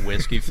figured we got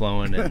whiskey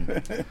flowing,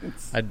 and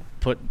I'd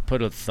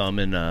put a thumb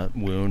in a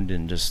wound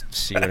and just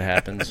see what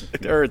happens.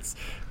 It hurts.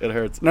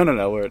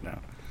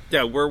 No.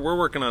 Yeah, we're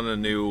working on a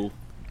new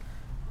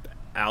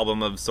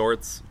album of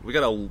sorts. We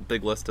got a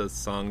big list of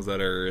songs that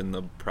are in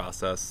the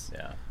process.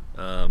 Yeah.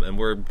 And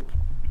we're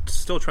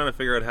still trying to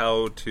figure out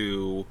how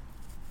to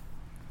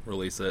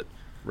release it.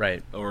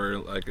 Right. Or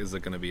like, is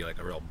it going to be like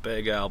a real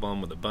big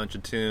album with a bunch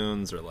of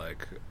tunes, or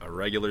like a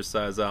regular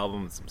size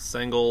album with some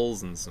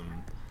singles and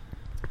some?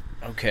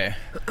 Okay.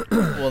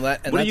 Well,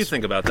 what do you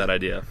think about that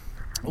idea?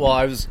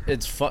 Well,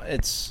 it's fun.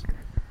 It's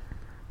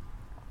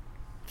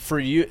for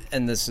you,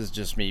 and this is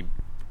just me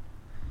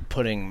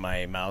putting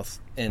my mouth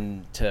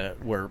into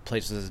where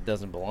places it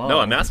doesn't belong. No,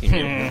 I'm asking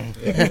you.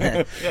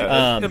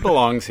 It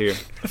belongs here.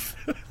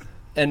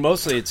 And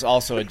mostly, it's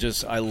also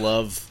I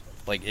love,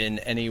 like, in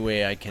any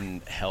way I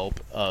can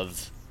help.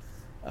 It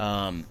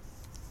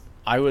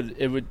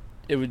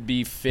would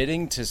be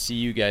fitting to see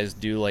you guys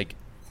do like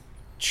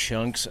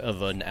chunks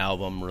of an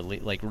album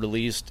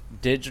released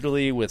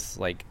digitally with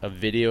like a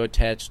video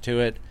attached to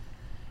it,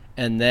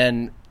 and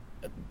then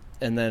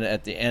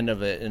at the end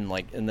of it,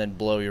 and then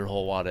blow your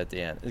whole wad at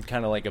the end. It's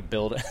kind of like a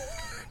build.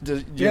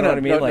 Do you know what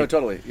I mean? No,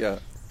 totally. Yeah.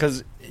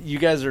 Because you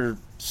guys are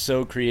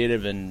so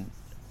creative, and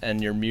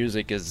your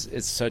music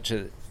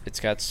it's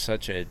got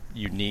such a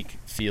unique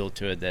feel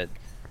to it that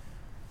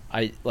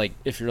I like.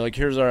 If you're like,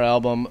 here's our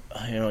album,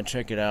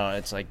 check it out.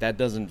 It's like that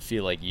doesn't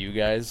feel like you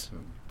guys.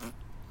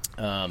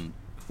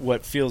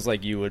 What feels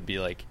like you would be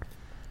like,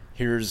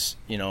 here's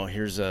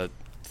a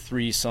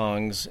 3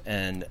 songs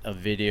and a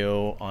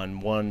video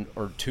on 1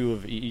 or 2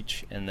 of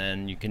each, and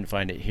then you can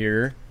find it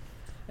here,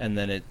 and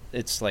then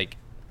it's like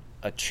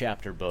a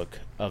chapter book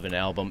of an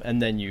album, and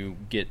then you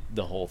get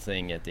the whole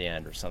thing at the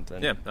end or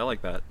something. Yeah, I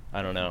like that.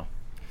 I don't know.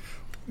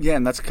 Yeah,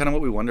 and that's kind of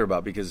what we wonder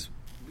about, because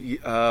we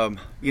don't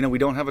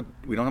have a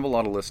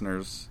lot of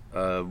listeners.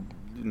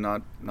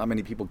 Not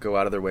many people go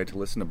out of their way to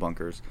listen to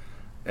Bunkers.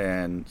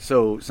 And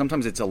so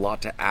sometimes it's a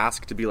lot to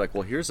ask to be like,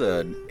 well, here's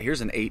an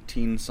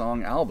 18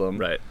 song album.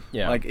 Right.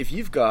 Yeah. Like if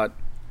you've got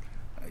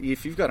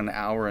an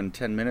hour and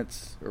 10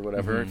 minutes or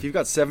whatever, if you've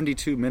got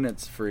 72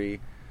 minutes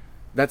free,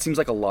 that seems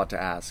like a lot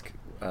to ask.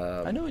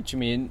 I know what you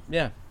mean.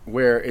 Yeah.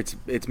 Where it's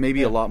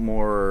maybe a lot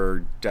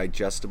more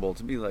digestible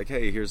to be like,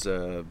 hey, here's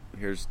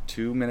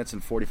 2 minutes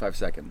and 45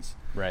 seconds.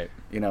 Right.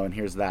 And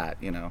here's that,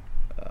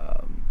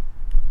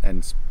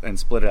 and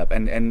split it up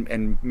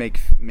and make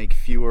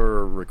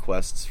fewer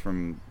requests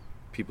from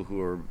people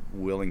who are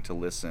willing to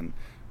listen,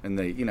 and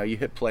they you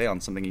hit play on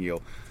something and you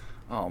go,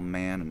 oh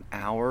man, an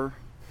hour,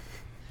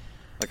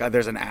 like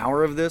there's an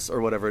hour of this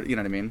or whatever, you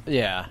know what I mean?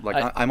 Yeah.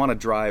 Like I'm on a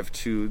drive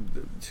to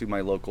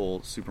my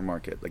local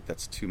supermarket, like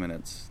that's 2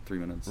 minutes, 3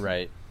 minutes.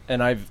 Right.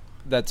 And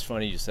that's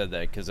funny you said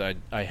that, because I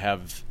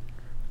have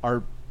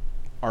our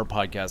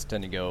podcasts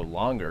tend to go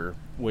longer,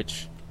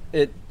 which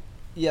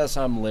yes,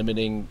 I'm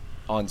limiting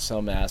on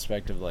some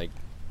aspect of like,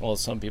 well,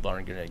 some people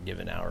aren't going to give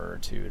an hour or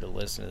 2 to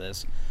listen to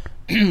this,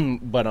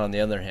 but on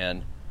the other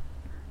hand,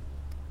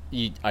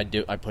 I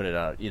put it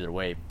out either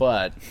way.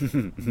 But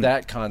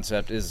that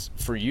concept is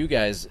for you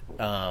guys.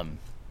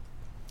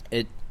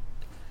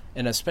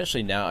 And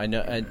especially now, I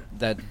know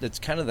that's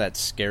kind of that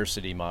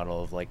scarcity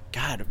model of like,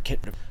 God,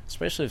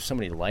 especially if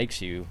somebody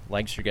likes your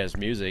guys'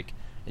 music,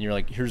 and you're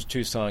like, here's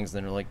 2 songs,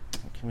 then they're like,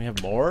 can we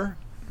have more?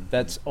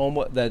 That's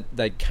almost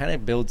that kind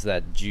of builds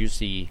that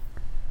juicy.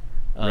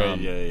 Right,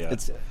 yeah.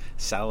 It's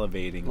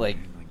salivating, like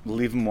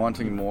leave them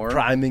wanting more,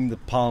 priming the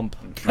pump.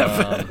 Give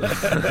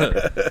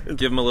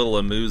them a little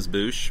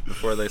amuse-bouche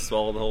before they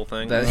swallow the whole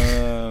thing.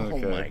 Okay. Oh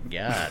my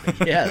God!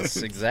 Yes,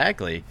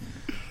 exactly.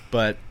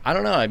 But I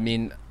don't know. I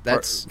mean,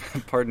 that's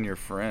pardon your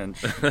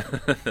French.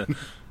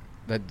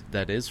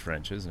 That is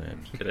French, isn't it?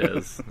 It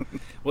is.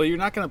 Well, you're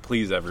not going to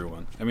please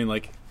everyone. I mean,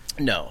 like,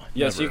 no.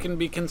 Yes, never. you can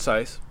be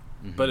concise,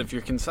 but if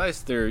you're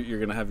concise, you're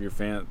going to have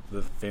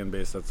the fan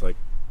base that's like,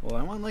 well,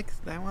 I want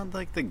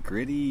the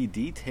gritty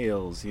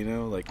details,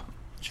 like.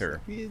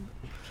 Sure. You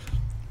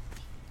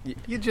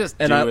just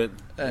do it.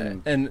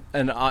 And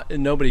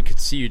nobody could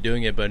see you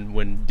doing it, but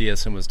when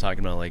DSM was talking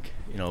about, like,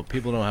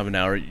 people don't have an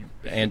hour.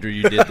 Andrew,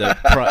 you did the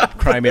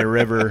Crimea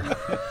River.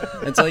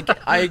 It's like,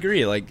 I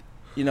agree. Like,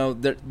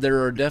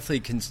 there are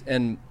definitely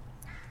and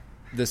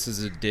this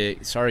is a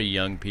dig. Sorry,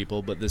 young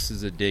people, but this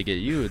is a dig at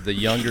you. The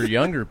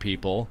younger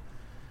people.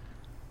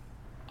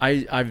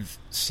 I've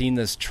seen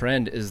this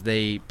trend is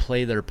they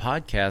play their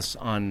podcasts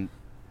on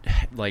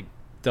like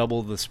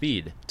double the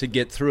speed to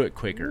get through it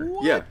quicker.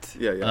 What?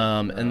 Yeah.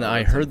 And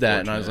I heard that,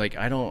 and I was like,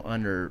 I don't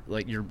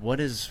what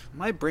is?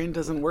 My brain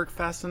doesn't work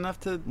fast enough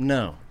to.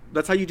 No.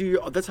 That's how you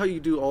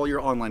do all your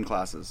online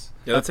classes.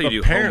 Yeah, that's how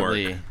you do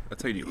homework.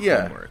 That's how you do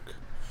homework.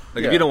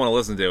 Like, if you don't want to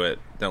listen to it,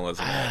 don't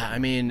listen to it. I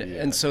mean,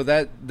 and so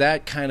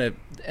that kind of,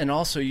 and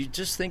also you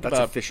just think that's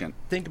about efficient.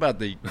 Think about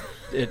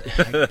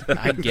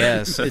I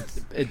guess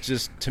it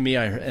just, to me,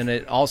 and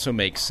it also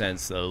makes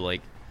sense though.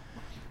 Like,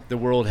 the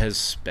world has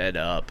sped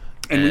up,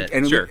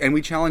 and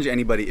we challenge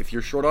anybody, if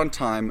you're short on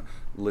time,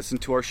 listen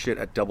to our shit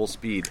at double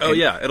speed. Oh,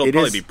 yeah, it'll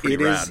probably be pretty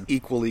rad. It is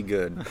equally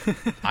good.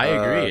 I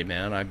agree,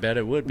 man. I bet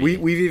it would be.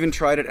 We've even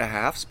tried it at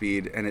half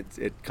speed, and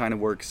it kind of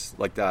works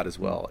like that as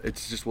well.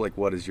 It's just like,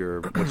 what's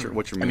your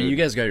mood? I mean, you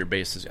guys got your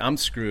bases. I'm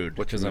screwed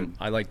because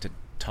I like to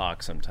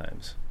talk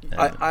sometimes.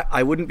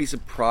 I wouldn't be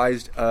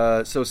surprised.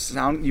 So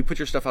you put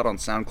your stuff out on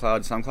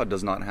SoundCloud. SoundCloud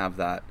does not have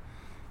that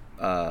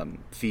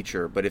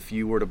feature. But if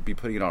you were to be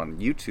putting it on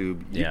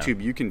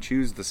YouTube, you can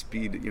choose the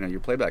speed, your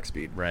playback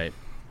speed. Right.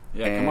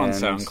 Yeah, come on,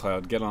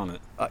 SoundCloud, get on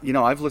it.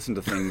 I've listened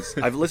to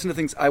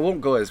things. I won't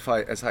go as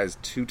high as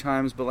 2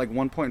 times, but like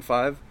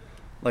 1.5.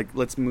 Like,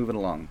 let's move it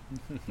along.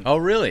 Oh,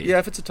 really? Yeah,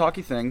 if it's a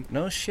talky thing.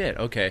 No shit.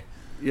 Okay.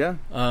 Yeah.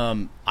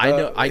 I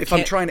know.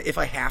 If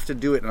I have to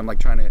do it, and I'm like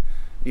trying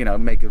to,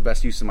 make the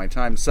best use of my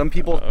time. Some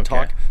people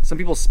talk. Some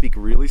people speak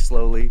really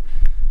slowly.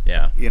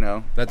 Yeah.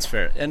 That's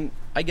fair. And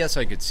I guess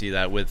I could see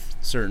that with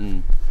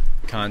certain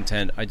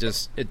content.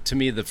 To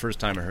me, the first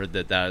time I heard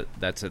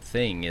that's a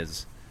thing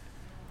is.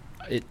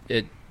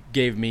 It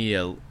gave me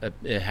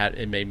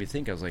it made me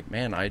think. I was like,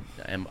 man,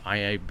 am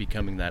I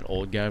becoming that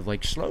old guy of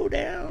like, slow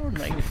down,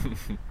 like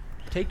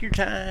take your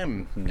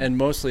time. And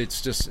mostly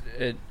it's just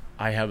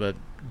I have a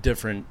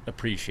different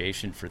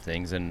appreciation for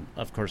things, and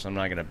of course I'm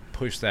not going to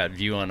push that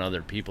view on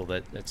other people.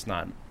 That's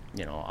not,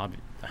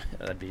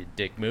 that'd be a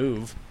dick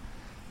move.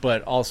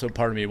 But also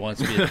part of me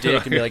wants to be a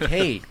dick and be like,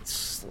 hey,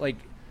 it's like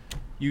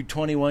you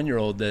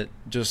 21-year-old that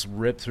just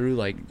ripped through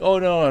like, oh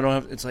no, I don't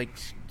have. It's like,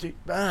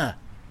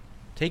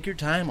 take your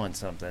time on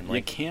something.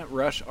 You can't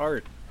rush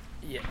art.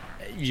 Yeah,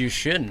 you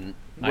shouldn't.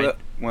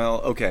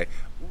 Well, okay.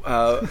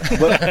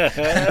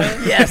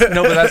 Yes,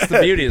 no, but that's the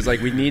beauty. Is like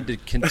we need to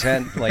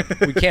contend. Like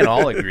we can't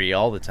all agree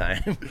all the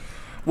time.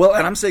 Well,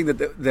 and I'm saying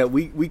that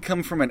we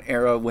come from an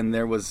era when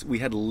we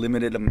had a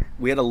limited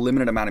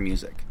amount of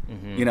music.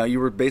 Mm-hmm. You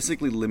were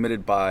basically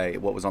limited by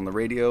what was on the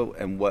radio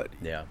and what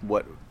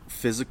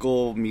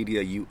physical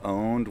media you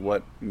owned,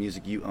 what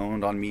music you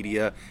owned on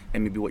media,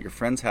 and maybe what your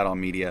friends had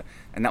on media,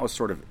 and that was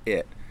sort of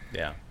it.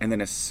 Yeah. And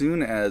then as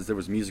soon as there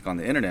was music on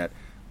the internet,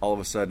 all of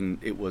a sudden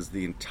it was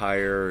the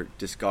entire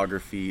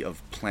discography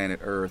of planet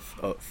Earth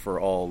for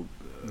all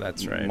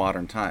that's right.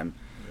 modern time.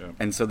 Yeah.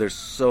 And so there's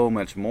so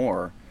much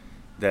more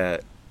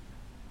that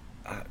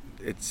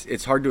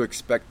it's hard to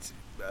expect.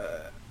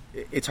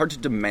 It's hard to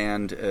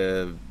demand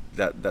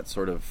that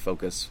sort of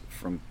focus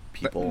from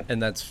people.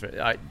 And that's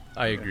I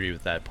agree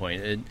with that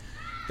point.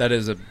 That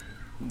is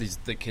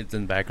the kids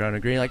in the background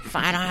agree like, if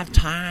I don't have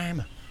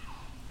time,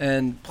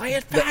 and play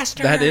it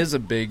faster. That is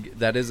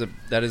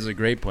a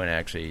great point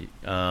actually.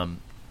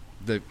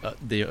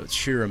 The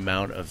sheer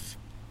amount of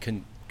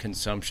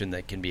consumption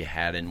that can be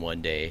had in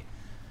one day.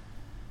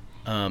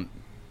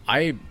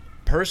 I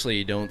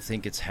personally don't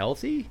think it's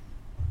healthy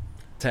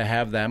to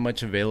have that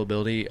much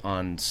availability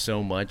on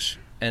so much.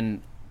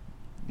 And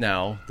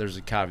now there's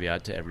a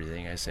caveat to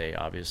everything I say.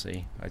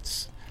 Obviously,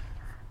 it's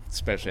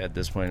especially at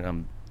this point.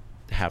 I'm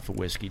half a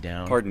whiskey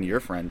down. Pardon your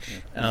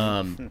French.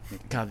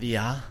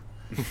 Caveat.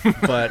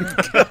 But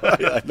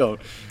I don't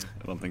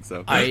think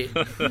so.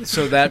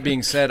 So that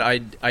being said,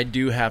 I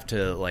do have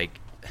to like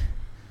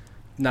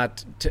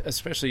not to,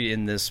 especially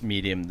in this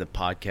medium, the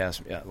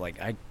podcast. Like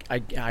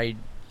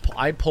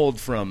I pulled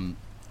from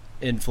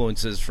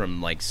influences from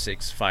like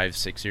 6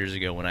 years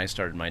ago when I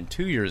started mine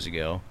 2 years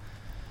ago.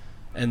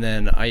 And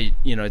then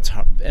it's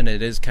hard, and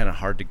it is kind of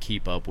hard to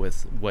keep up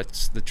with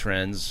what's the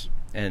trends.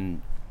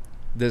 And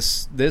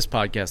this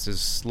podcast is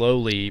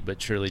slowly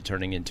but surely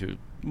turning into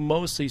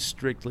mostly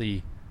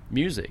strictly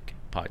music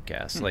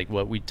podcast. Like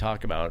what we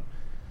talk about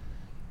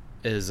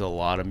is a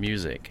lot of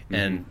music,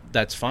 and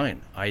that's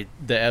fine.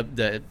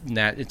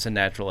 It's a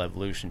natural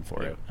evolution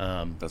for it.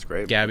 That's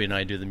great. Gabby and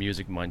I do the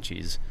Music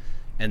Munchies,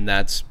 and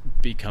that's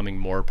becoming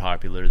more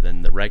popular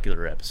than the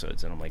regular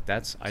episodes. And I'm like,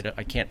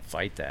 I can't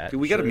fight that. Dude,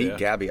 we got to meet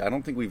Gabby. I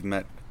don't think we've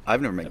met.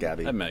 I've never met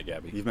Gabby. I've met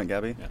Gabby. You've met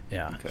Gabby?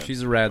 Yeah. Okay.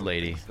 She's a rad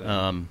lady.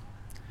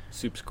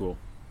 Soup's cool.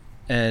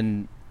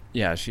 And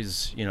yeah,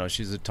 she's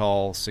a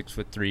tall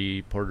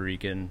 6'3" Puerto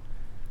Rican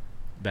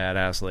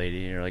badass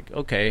lady. And you're like,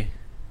 okay.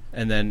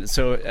 And then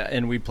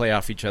and we play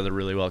off each other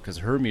really well because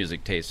her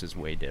music taste is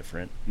way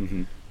different.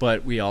 Mm-hmm.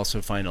 But we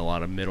also find a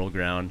lot of middle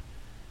ground,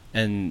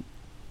 and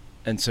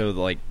so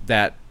like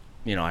that,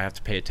 I have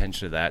to pay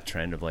attention to that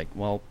trend of like,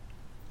 well,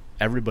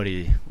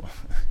 everybody.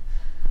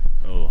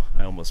 Oh,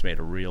 I almost made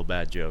a real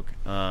bad joke.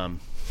 I'm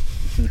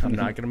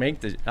not gonna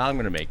make this. I'm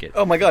gonna make it.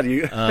 Oh my god,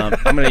 you! I'm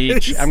gonna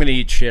eat. I'm gonna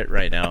eat shit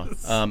right now.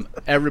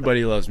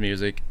 Everybody loves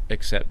music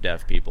except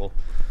deaf people.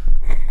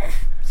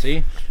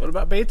 See? What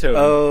about Beethoven?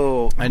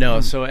 Oh, I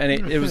know. So, and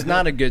it was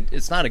not a good.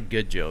 It's not a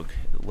good joke.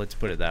 Let's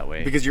put it that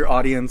way. Because your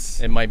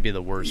audience, it might be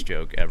the worst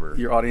joke ever.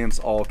 Your audience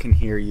all can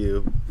hear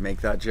you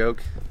make that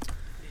joke.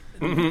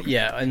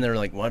 Yeah, and they're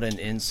like, "What an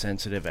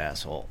insensitive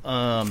asshole."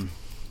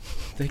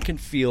 They can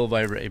feel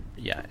vibrate.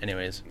 Yeah.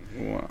 Anyways,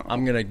 wow.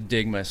 I'm gonna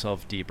dig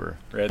myself deeper.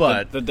 Right,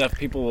 but the deaf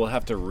people will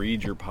have to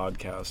read your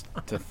podcast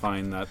to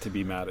find that to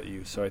be mad at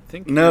you. So I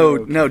think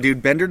no,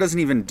 dude. Bender doesn't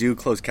even do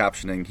closed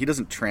captioning. He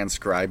doesn't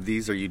transcribe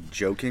these. Are you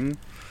joking?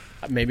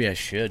 Maybe I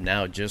should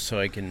now, just so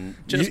I can.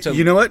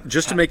 You know what?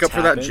 Just to make up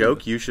for that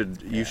joke, you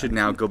should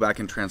now go back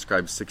and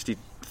transcribe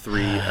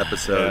 63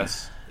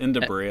 episodes. Into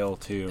Braille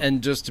too.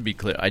 And just to be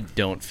clear, I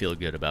don't feel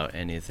good about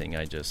anything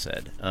I just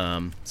said.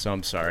 So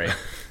I'm sorry.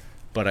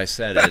 but I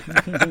said it.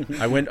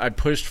 I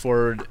pushed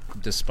forward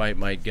despite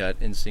my gut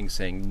instinct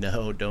saying,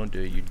 no, don't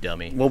do it, you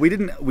dummy. Well, we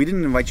didn't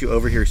invite you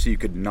over here so you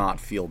could not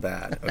feel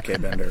bad. Okay,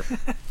 Bender.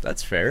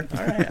 That's fair.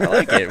 All right, I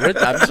like it.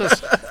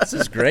 This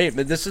is great,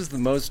 but this is the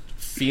most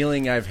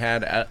feeling I've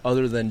had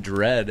other than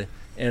dread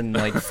in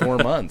like 4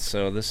 months,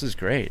 so this is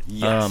great.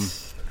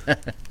 Yes.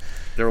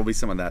 There will be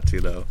some of that too,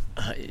 though.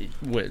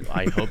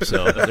 I hope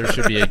so. There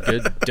should be a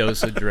good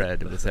dose of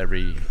dread with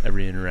every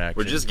interaction.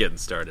 We're just getting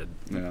started.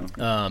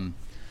 Yeah.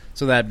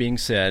 So that being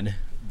said,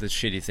 the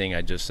shitty thing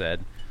I just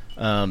said,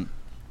 the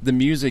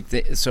music.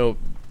 So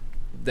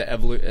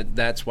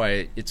that's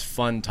why it's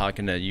fun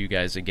talking to you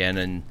guys again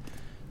and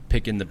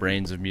picking the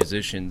brains of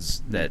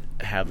musicians that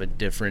have a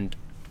different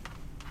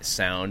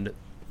sound,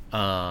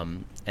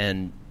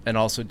 and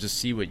also just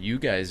see what you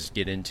guys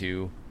get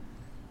into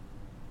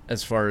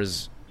as far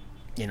as,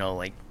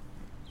 like,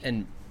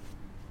 and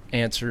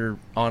answer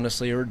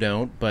honestly or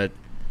don't. But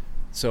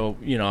so,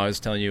 I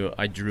was telling you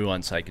I drew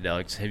on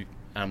psychedelics.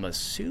 I'm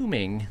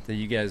assuming that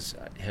you guys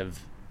have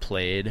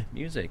played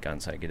music on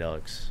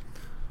psychedelics.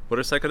 What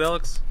are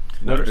psychedelics?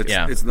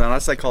 It's not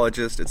a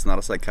psychologist. It's not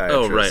a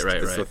psychiatrist. Oh, right.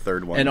 It's the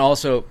third one. And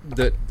also,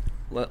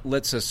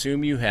 let's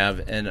assume you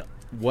have. And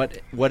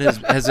what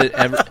has it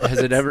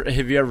ever?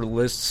 Have you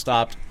ever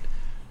stopped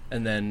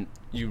and then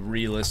you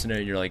re-listen to it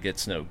and you're like,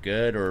 it's no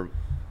good, or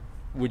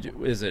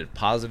is it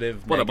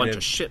positive? What negative? a bunch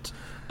of shit.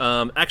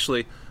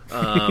 Actually,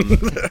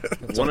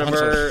 one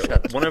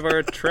of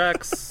our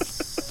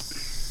tracks,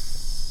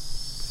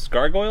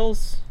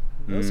 Gargoyles.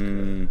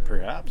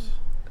 Perhaps.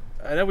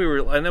 I know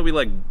we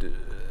like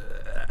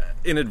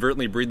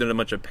inadvertently breathed in a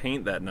bunch of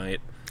paint that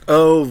night.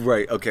 Oh,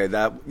 right. Okay.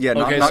 Not so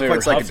quite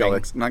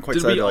psychedelics. Not quite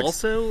Did psychedelics. we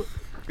also?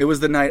 It was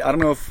the night. I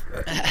don't know if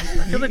I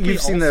feel like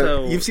you've seen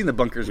the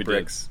Bunkers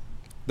bricks.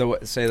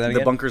 Say that again?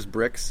 The Bunkers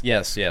bricks.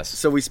 Yes.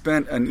 So we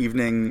spent an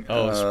evening.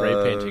 Spray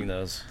painting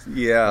those.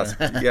 Yeah.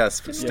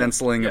 Yes.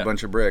 Stenciling a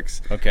bunch of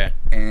bricks. Okay.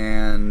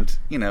 And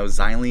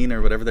xylene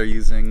or whatever they're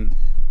using,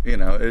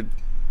 it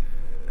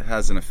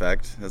has an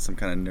effect. Has some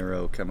kind of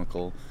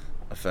neurochemical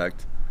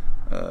effect.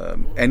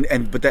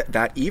 But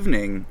that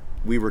evening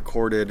we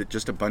recorded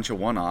just a bunch of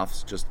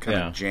one-offs, just kind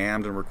of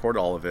jammed and recorded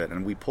all of it,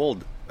 and we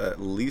pulled at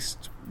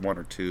least one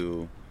or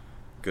two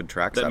good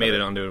tracks that out made of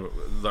it onto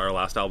our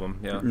last album.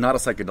 Yeah, not a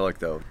psychedelic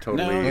though.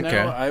 Totally. No, Okay.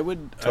 I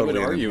would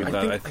argue with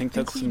that. I think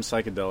that some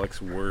psychedelics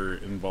were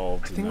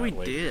involved. I think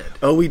we did.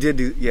 Oh, we did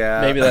do.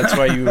 Yeah. Maybe that's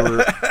why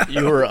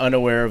you were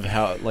unaware of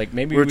how. Like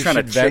maybe we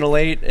should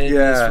ventilate in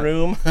this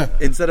room.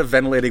 Instead of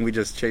ventilating, we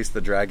just chased the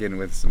dragon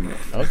with some.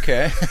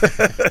 Okay.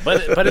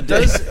 but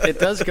it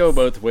does go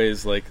both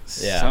ways. Like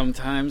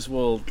sometimes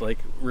we'll like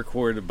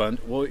record a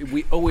bunch. Well,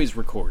 we always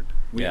record.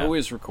 We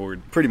always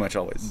record. Pretty much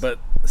always. But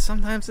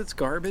sometimes it's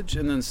garbage,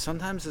 and then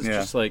sometimes it's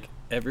just like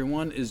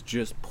everyone is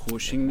just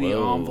pushing the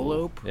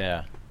envelope.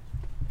 Yeah.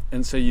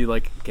 And so you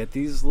like get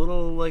these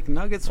little like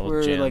nuggets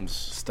where gems. like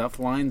stuff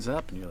lines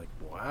up, and you're like,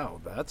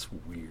 "Wow, that's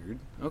weird."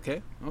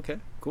 Okay,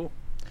 cool.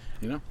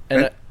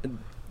 And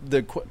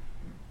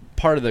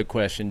part of the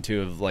question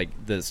too of like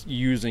this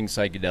using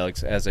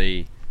psychedelics as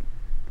a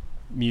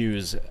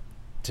muse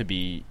to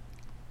be.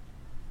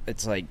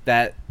 It's like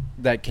that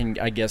can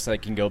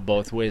go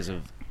both ways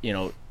of,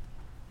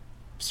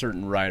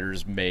 certain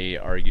writers may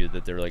argue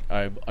that they're like,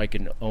 I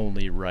can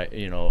only write,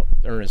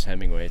 Ernest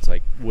Hemingway. It's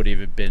like, would he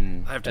have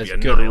been as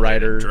good a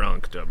writer?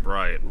 Drunk to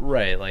write.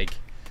 Right. Like,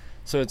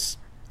 so it's,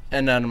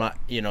 and then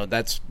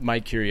that's my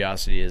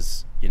curiosity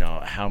is,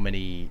 how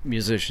many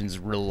musicians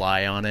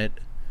rely on it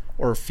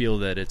or feel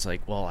that it's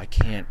like, well, I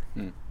can't,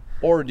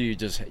 or do you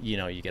just,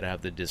 you gotta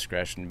have the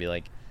discretion to be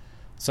like,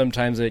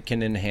 sometimes it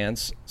can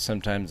enhance,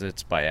 sometimes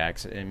it's by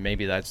accident, and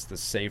maybe that's the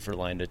safer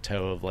line to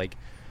toe of like,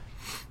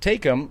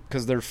 take them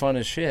because they're fun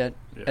as shit,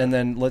 and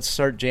then let's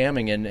start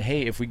jamming. And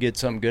hey, if we get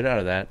something good out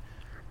of that,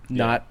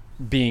 not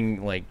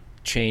being like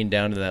chained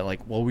down to that,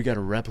 like, well, we got to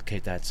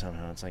replicate that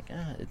somehow. It's like,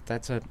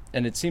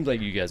 and it seems like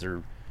you guys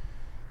are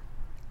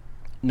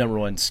number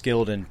one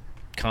skilled and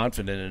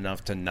confident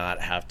enough to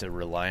not have to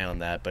rely on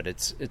that. But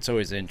it's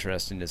always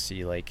interesting to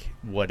see like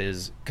what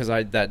is, because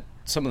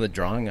some of the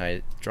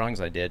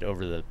drawings I did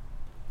over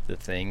the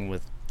thing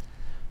with,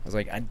 I was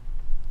like, I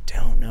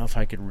don't know if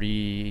I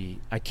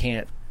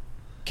can't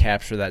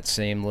capture that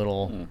same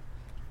little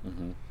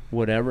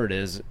whatever it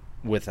is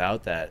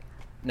without that.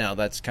 Now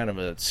that's kind of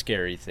a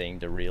scary thing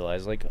to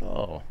realize, like,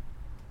 oh,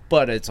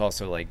 but it's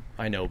also like,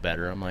 I know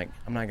better. I'm like,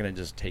 I'm not going to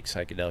just take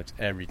psychedelics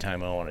every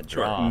time I want to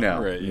draw.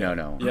 No. Yeah,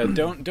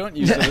 don't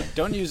use it.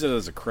 Don't use it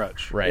as a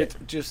crutch. Right.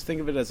 Just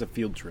think of it as a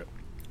field trip.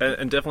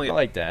 And definitely, I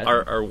like that.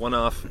 Our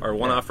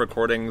one-off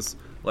recordings,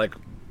 like,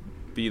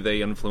 be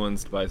they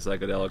influenced by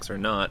psychedelics or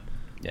not.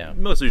 Yeah.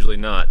 Most usually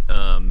not.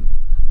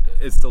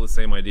 It's still the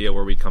same idea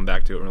where we come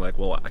back to it and we're like,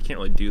 well, I can't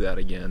really do that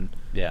again.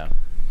 Yeah.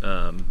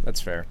 That's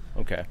fair.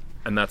 Okay.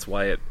 And that's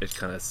why it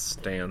kind of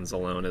stands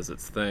alone as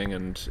its thing,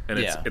 and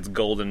it's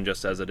golden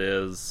just as it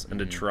is. And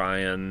to try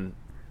and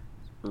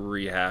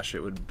rehash it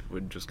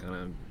would just kind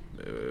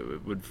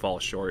of would fall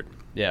short.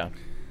 Yeah.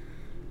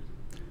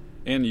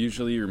 And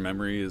usually your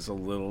memory is a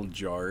little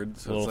jarred,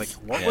 so it's like,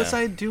 what was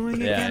I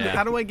doing again?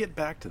 How do I get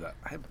back to that?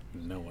 I have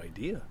no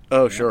idea.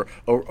 Oh, sure.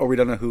 Or we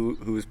don't know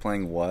who's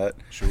playing what.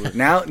 Sure.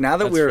 Now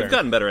that we've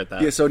gotten better at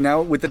that. Yeah. So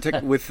now with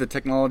the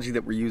technology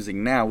that we're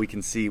using now, we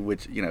can see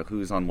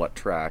who's on what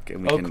track,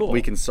 and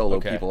we can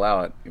solo people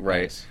out,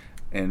 right? Nice.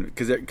 And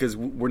because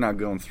we're not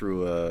going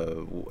through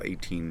a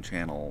 18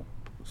 channel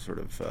sort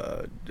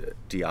of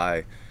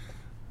DI.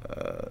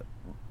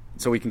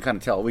 So we can kind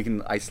of tell, we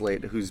can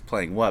isolate who's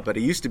playing what. But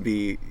it used to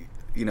be,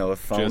 a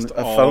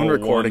phone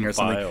recording or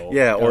something. File.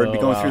 Yeah, or it'd be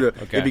going through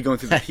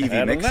the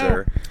PV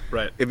mixer.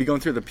 Right. It'd be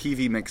going through the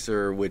PV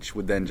mixer, which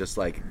would then just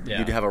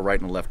you'd have a right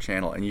and a left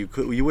channel, and you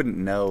wouldn't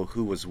know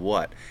who was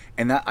what.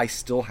 And that I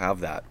still have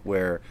that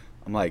where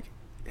I'm like,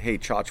 hey,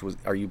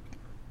 Chotch,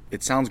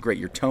 it sounds great.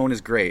 Your tone is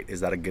great.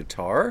 Is that a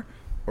guitar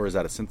or is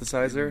that a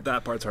synthesizer?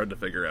 That part's hard to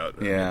figure out.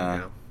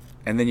 Yeah.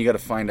 And then you got to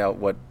find out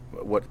what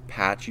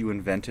patch you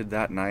invented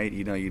that night.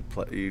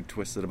 You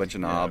twisted a bunch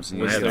of knobs.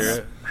 And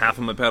half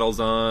of my pedals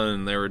on,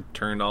 and they were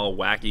turned all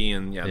wacky,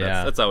 and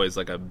that's always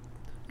like a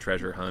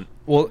treasure hunt.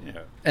 Well,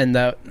 and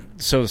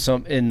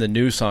in the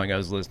new song I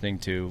was listening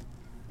to,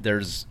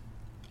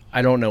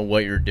 I don't know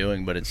what you're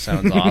doing, but it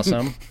sounds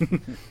awesome.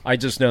 I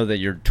just know that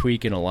you're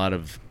tweaking a lot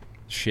of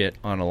shit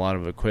on a lot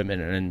of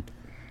equipment, and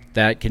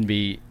that can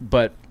be,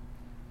 but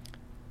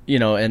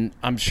and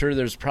I'm sure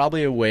there's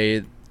probably a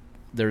way.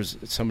 There's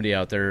somebody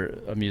out there,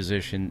 a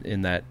musician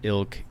in that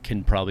ilk,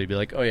 can probably be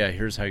like, oh yeah,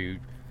 here's how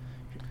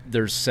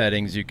there's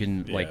settings you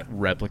can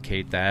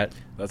replicate that.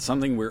 That's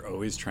something we're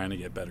always trying to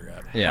get better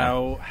at.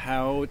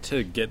 How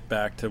to get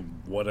back to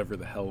whatever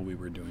the hell we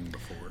were doing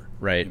before.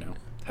 Right.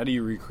 How do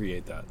you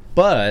recreate that?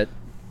 But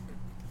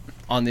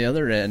on the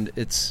other end,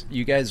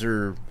 you guys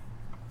are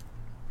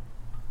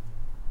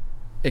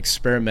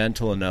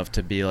experimental enough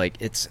to be like,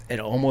 it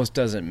almost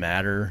doesn't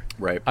matter.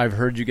 Right. I've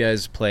heard you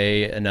guys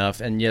play enough,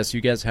 and yes,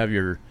 you guys have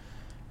your,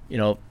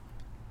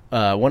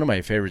 one of my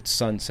favorites,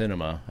 Sun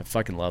Cinema. I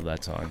fucking love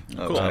that song.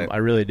 Oh, cool. I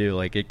really do.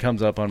 Like, it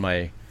comes up on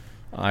I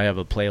have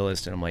a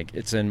playlist, and I'm like,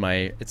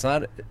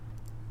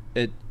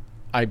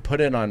 I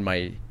put it on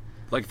my,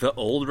 like, the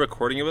old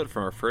recording of it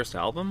from our first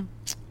album.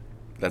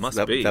 That must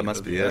be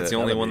That's it. That's the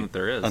only one that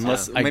there is.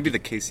 Unless maybe the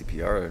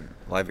KCPR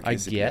live at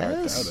KCPR.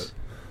 I guess.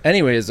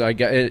 Anyways, I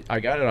got it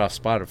off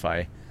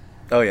Spotify.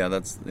 Oh yeah,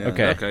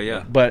 okay.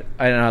 Yeah. But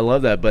I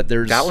love that. But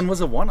that one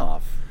was a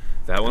one-off.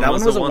 That one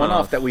was a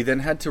one-off that we then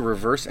had to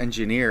reverse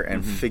engineer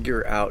and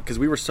figure out, because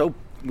we were so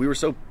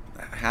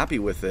happy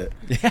with it.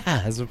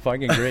 Yeah, it's a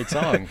fucking great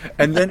song.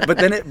 But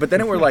then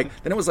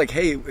it was like,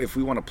 hey, if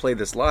we want to play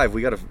this live,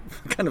 we got to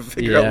kind of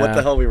figure out what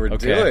the hell we were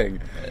doing.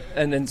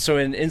 And then so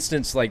in an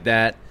instance like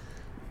that.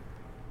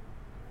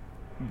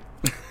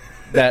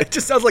 It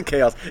just sounds like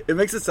chaos. It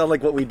makes it sound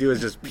like what we do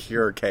is just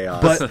pure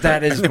chaos. But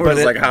that is.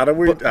 But how do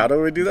we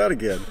do that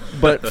again?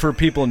 But for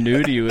people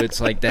new to you,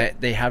 it's like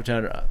that they have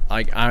to.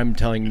 Like, I'm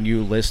telling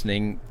you,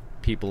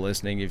 people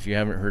listening, if you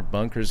haven't heard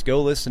Bunkers,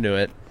 go listen to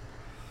it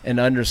and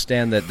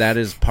understand that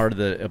is part of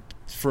the.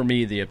 For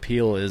me, the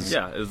appeal is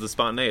the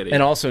spontaneity,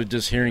 and also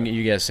just hearing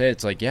you guys say,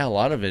 it's like, a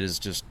lot of it is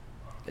just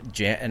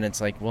jam, and it's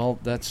like, well,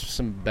 that's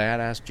some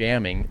badass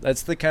jamming.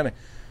 That's the kind of.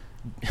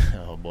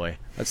 Oh boy,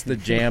 that's the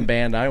jam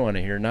band I want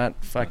to hear,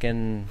 not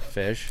fucking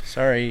Fish.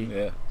 Sorry.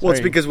 Yeah. Well,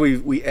 it's because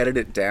we edit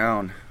it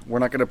down. We're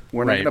not gonna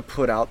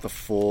put out the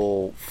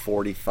full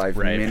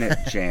 45-minute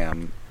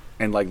jam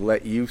and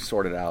let you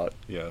sort it out.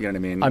 Yeah. You know what I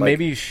mean?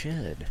 Maybe you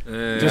should.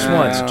 Just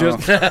once.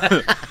 Just.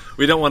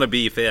 We don't want to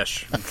be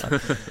Fish.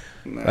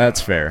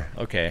 That's fair.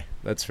 Okay,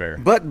 that's fair.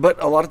 But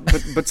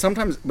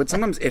sometimes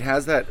it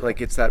has that,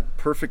 it's that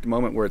perfect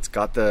moment where it's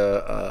got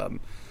the.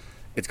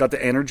 It's got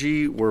the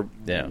energy. We're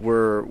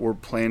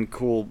playing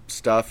cool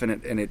stuff, and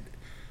it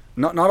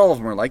not all of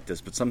them are like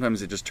this, but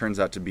sometimes it just turns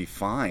out to be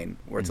fine.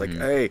 Where it's like,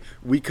 hey,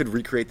 we could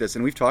recreate this,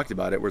 and we've talked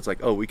about it. Where it's like,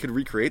 oh, we could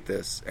recreate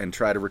this and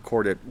try to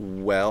record it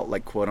well,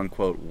 like quote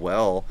unquote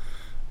well.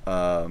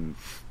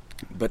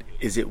 But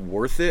is it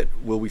worth it?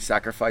 Will we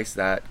sacrifice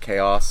that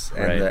chaos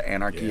and the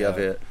anarchy of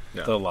it,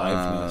 the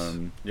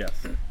liveness? Yes,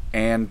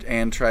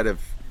 and try to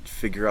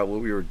figure out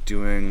what we were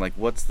doing, like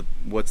what's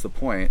the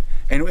point,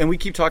 and we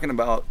keep talking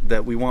about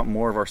that we want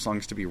more of our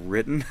songs to be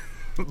written,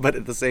 but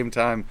at the same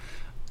time,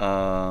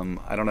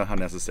 I don't know how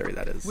necessary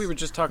that is. We were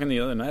just talking the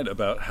other night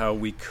about how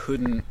we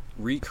couldn't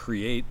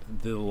recreate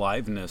the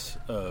liveness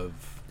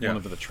of one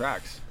of the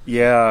tracks. It's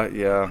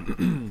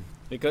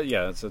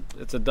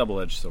a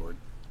double-edged sword.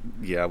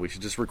 Yeah, we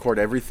should just record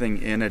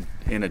everything in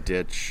a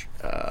ditch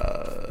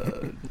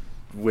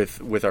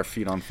with our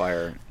feet on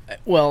fire.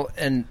 Well,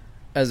 and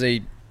as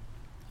a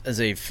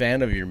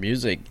fan of your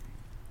music,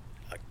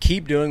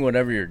 keep doing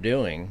whatever you're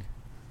doing,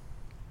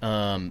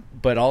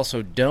 but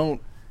also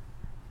don't,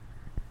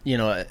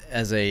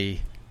 as a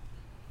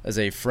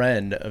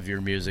friend of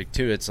your music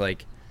too, it's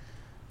like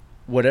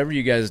whatever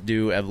you guys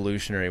do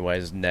evolutionary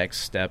wise, next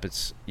step,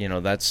 it's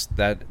that's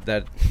that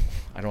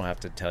I don't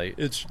have to tell you,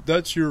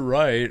 that's your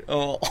right.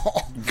 Oh,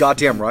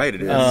 goddamn right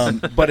it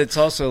is. But it's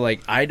also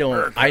like I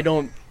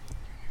don't.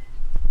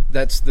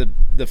 That's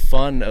the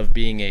fun of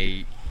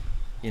being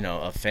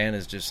a fan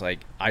is just like,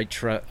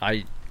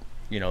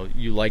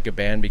 you like a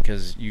band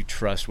because you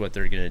trust what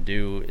they're going to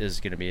do is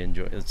going to be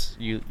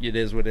it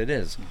is what it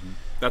is. Mm-hmm.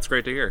 That's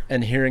great to hear.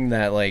 And hearing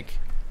that, like,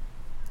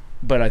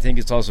 but I think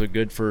it's also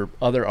good for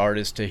other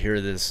artists to hear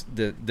this,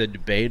 the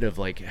debate of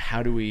like,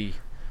 how do we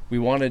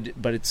wanted,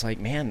 but it's like,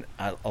 man,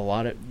 a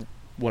lot of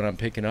what I'm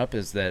picking up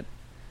is that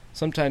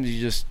sometimes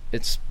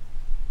it's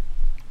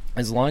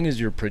as long as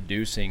you're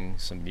producing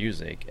some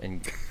music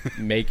and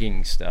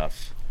making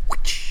stuff,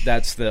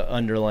 that's the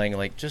underlying,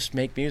 like, just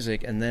make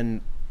music and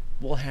then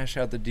we'll hash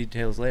out the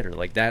details later,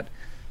 like that,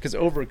 because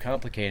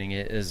overcomplicating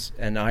it is,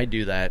 and I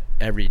do that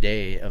every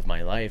day of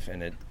my life,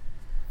 and it,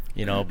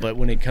 but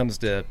when it comes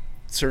to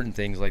certain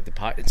things like the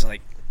pot, it's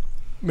like,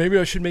 maybe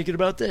I should make it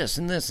about this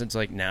and this. It's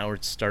like, now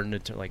it's starting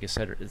to, like I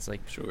said, it's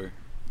like, sure,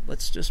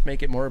 let's just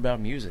make it more about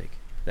music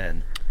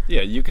then.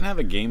 Yeah, you can have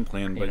a game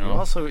plan, but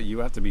you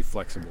have to be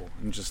flexible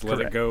and just let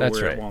it go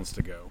where it wants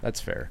to go.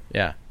 That's fair.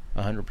 Yeah,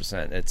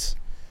 100%. It's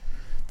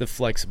the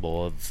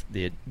flexible of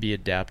be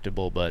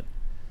adaptable, but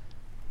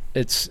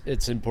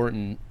it's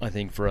important, I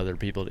think, for other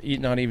people to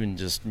not even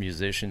just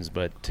musicians,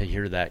 but to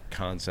hear that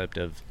concept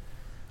of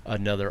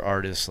another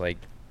artist, like,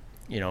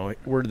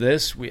 we're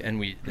this,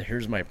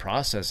 here's my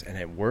process, and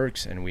it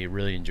works, and we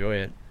really enjoy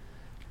it.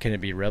 Can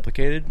it be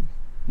replicated?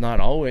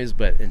 Not always,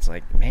 but it's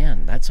like,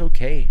 man, that's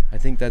okay. I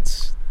think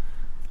it's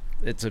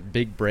a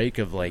big break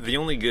of, like, the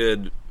only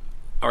good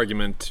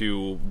argument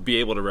to be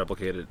able to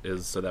replicate it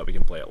is so that we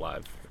can play it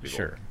live for people.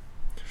 Sure.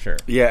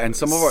 Yeah, and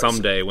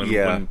someday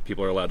when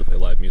people are allowed to play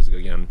live music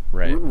again.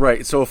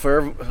 Right. So a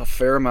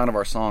fair amount of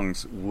our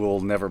songs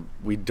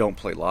we don't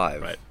play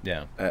live. Right.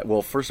 Yeah.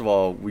 Well, first of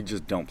all, we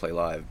just don't play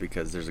live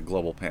because there's a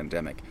global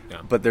pandemic.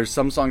 Yeah. But there's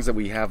some songs that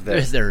we have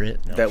that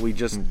that we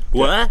just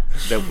what?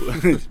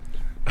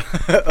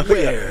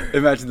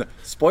 Imagine the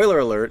spoiler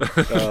alert.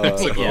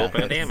 It's a global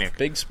pandemic.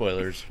 Big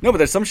spoilers. No, but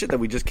there's some shit that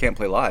we just can't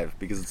play live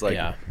because it's like,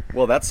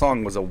 well, that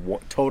song was a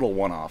total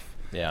one-off.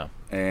 Yeah.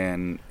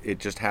 And it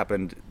just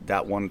happened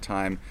that one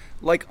time.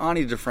 Like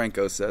Ani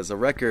DeFranco says, a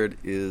record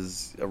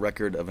is a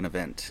record of an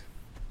event.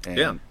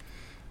 And,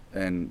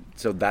 and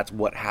so that's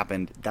what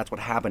happened. That's what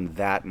happened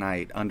that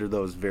night under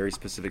those very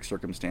specific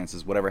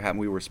circumstances. Whatever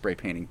happened, we were spray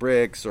painting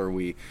bricks, or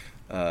we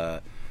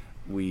ate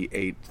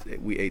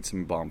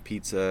some bomb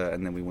pizza,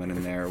 and then we went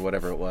in there, or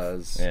whatever it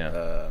was.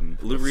 Yeah.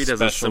 Lou Reed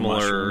has a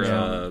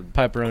similar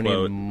pepperoni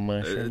quote.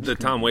 mushrooms. The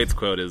Tom Waits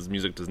quote is,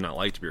 "Music does not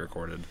like to be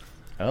recorded."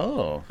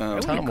 Oh,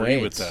 Tom agree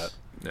Waits. with that.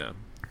 Yeah,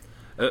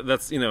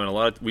 that's in a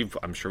lot of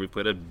I'm sure we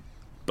played a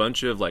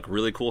bunch of like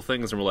really cool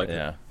things, and we're like,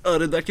 oh,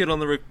 did that get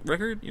on the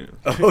record?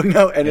 Oh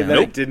no, and then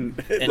it didn't.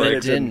 And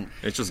it didn't.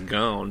 It's just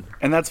gone,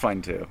 and that's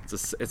fine too.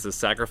 It's a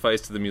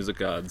sacrifice to the music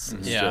gods.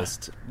 It's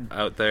just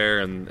out there,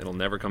 and it'll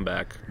never come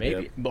back.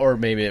 Maybe, or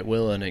maybe it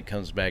will, and it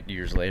comes back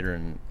years later,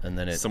 and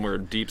then it somewhere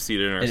deep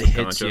seated in our it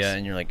subconscious. hits you,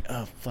 and you're like,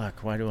 oh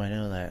fuck, why do I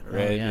know that?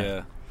 Right?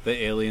 Yeah.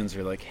 The aliens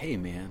are like, hey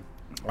man.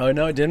 Oh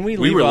no! Didn't we?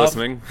 We were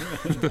listening.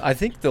 I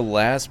think the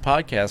last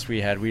podcast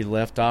we had, we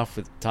left off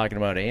with talking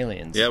about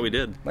aliens. Yeah, we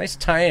did. Nice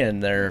tie-in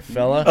there,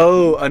 fella.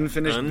 Oh,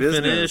 unfinished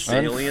business.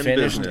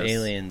 Unfinished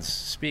aliens.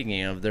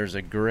 Speaking of, there's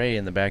a gray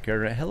in the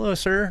backyard. Hello,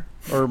 sir,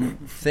 or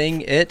thing,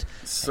 it,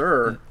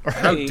 sir.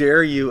 How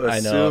dare you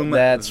assume? I know,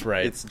 that's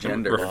right. It's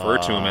gender. Refer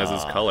to him as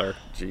his color.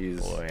 Jeez,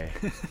 boy,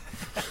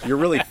 you're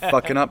really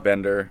fucking up,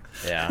 Bender.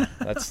 Yeah,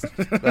 that's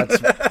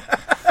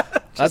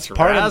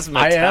part of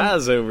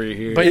Razzmatazz over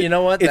here. But you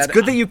know what? It's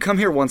good that you come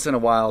here once in a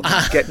while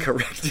to get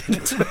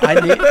corrected.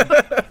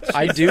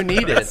 I do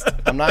need it.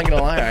 I'm not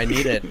gonna lie. I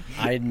need it.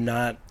 I'm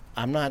not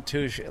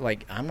too.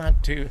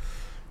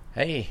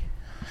 Hey.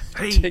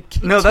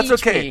 No, that's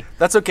okay. Me.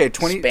 That's okay.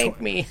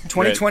 Spank me.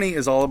 2020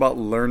 is all about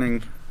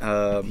learning.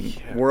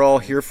 We're all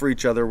here for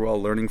each other. We're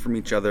all learning from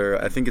each other.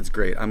 I think it's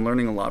great. I'm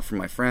learning a lot from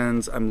my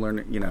friends. I'm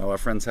learning. Our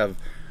friends have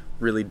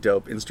really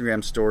dope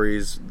Instagram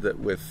stories that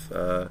with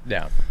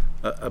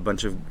a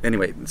bunch of...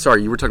 Anyway,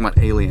 sorry, you were talking about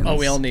aliens. Oh,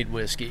 we all need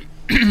whiskey.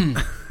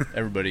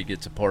 Everybody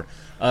gets a pour.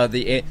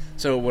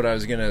 So what I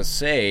was going to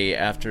say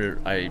after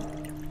I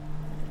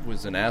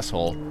was an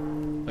asshole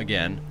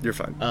again... You're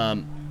fine.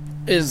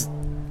 Is,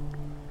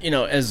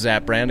 as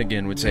Zap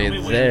Brannigan would say,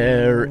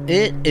 there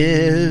it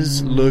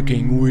is,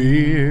 looking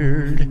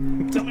weird.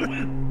 Tell me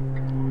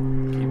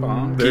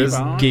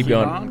when. Keep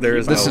going.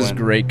 This is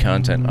great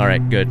content. All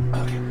right, good.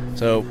 Okay.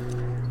 So...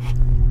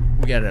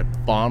 we got a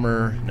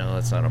bomber. No,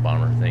 that's not a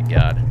bomber. Thank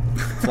God.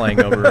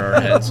 Flying over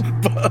our heads.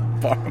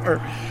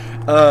 Bomber.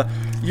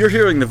 You're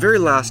hearing the very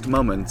last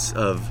moments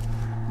of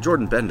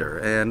Jordan Bender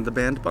and the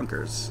band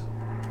Bunkers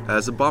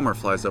as a bomber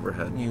flies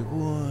overhead.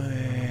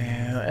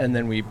 And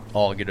then we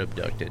all get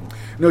abducted.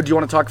 No, do you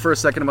want to talk for a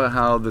second about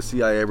how the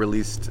CIA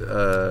released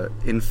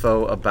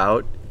info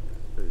about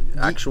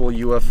actual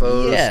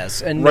UFOs?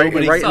 Yes, and right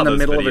nobody in the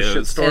middle videos. of a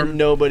shitstorm.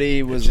 And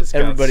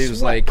everybody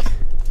was like,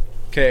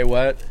 okay,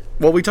 what?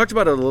 Well, we talked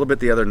about it a little bit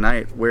the other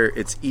night, where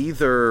it's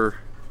either...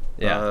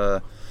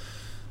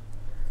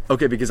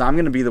 okay, because I'm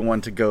going to be the one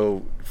to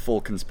go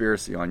full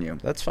conspiracy on you.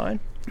 That's fine.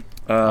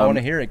 I want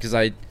to hear it,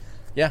 because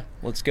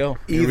let's go.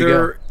 Here we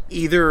Either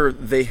either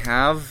they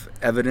have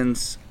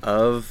evidence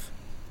of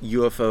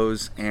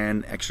UFOs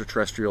and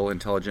extraterrestrial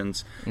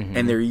intelligence,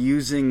 and they're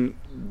using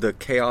the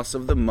chaos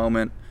of the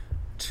moment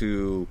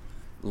to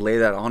lay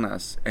that on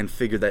us and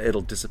figure that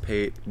it'll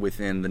dissipate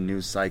within the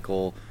news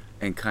cycle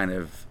and kind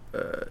of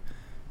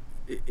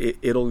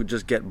it'll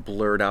just get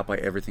blurred out by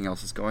everything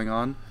else that's going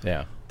on.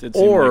 Yeah. Did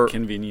seem like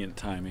convenient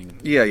timing.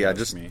 Yeah,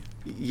 just me.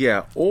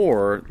 Yeah,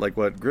 or like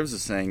what Grivs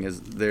is saying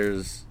is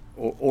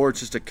or it's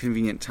just a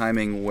convenient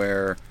timing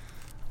where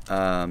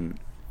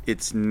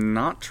it's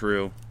not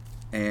true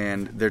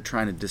and they're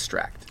trying to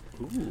distract.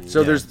 Ooh,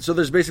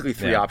 there's basically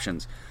three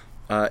options.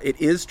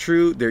 It is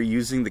true they're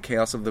using the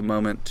chaos of the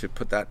moment to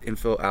put that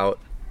info out,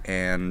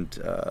 and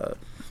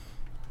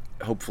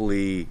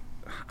hopefully,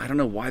 I don't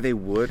know why they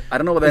would. I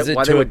don't know why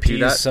they would do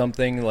that.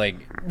 Something like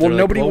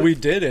we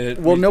did it.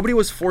 Well, nobody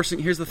was forcing.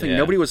 Here's the thing: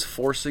 nobody was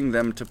forcing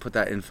them to put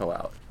that info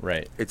out.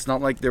 Right. It's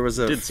not like there was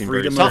a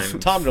freedom of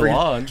Tom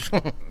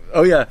DeLonge.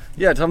 Oh yeah,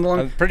 Tom DeLonge.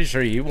 I'm pretty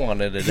sure he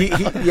wanted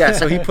it.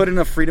 So he put in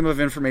a Freedom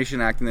of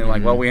Information Act, and they're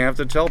like, well, we have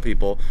to tell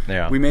people.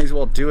 Yeah. We may as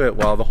well do it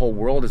while the whole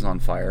world is on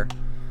fire.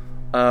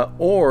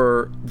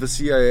 Or the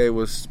CIA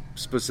was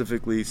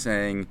specifically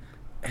saying,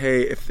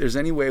 hey, if there's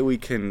any way we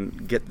can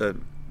get the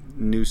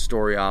news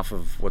story off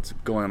of what's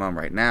going on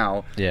right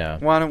now,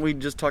 why don't we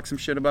just talk some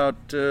shit about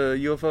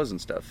UFOs and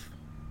stuff?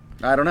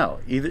 I don't know.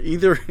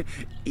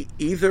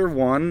 Either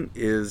one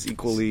is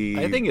equally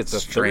I think it's a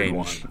strange.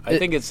 third one. I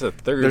think it's a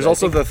third. There's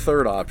also the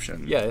third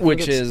option. Yeah,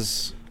 which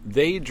is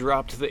they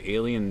dropped the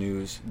alien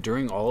news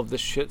during all of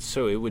this shit,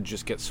 so it would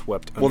just get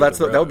swept. Well, that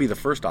would be the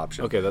first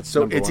option. Okay, that's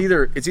so it's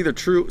either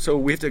true. So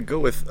we have to go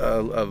with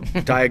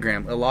a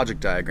diagram, a logic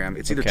diagram.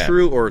 It's either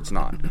true or it's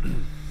not.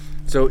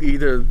 So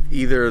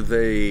either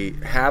they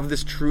have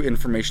this true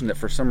information that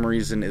for some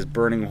reason is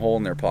burning a hole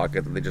in their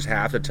pocket that they just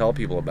have to tell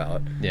people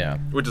about. Yeah.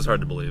 Which is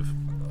hard to believe.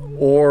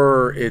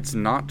 Or it's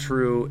not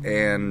true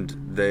and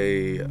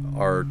they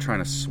are trying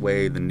to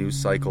sway the news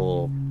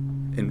cycle.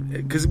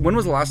 Because when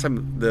was the last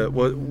time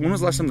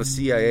the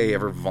CIA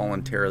ever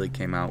voluntarily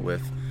came out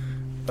with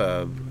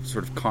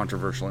sort of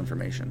controversial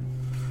information?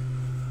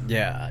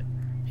 Yeah.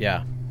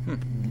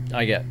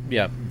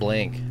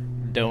 Blank.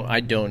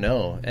 I don't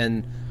know.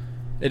 And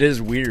it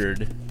is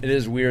weird. It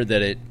is weird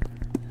that it...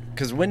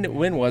 Because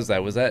when was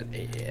that? Was that...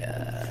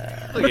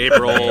 like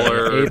April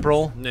or...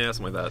 April? Yeah,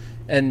 something like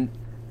that.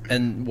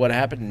 And what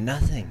happened?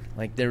 Nothing.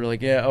 Like, they were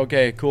like, yeah,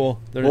 okay, cool.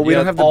 We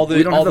don't have all the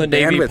Navy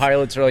bandwidth.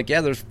 Pilots are like,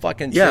 yeah, there's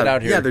fucking shit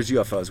out here. Yeah, there's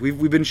UFOs.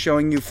 We've been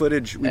showing you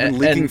footage. We've been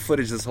leaking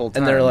footage this whole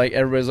time. And they're like,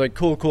 everybody's like,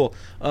 cool.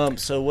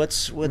 So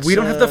what's... We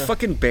don't have the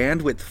fucking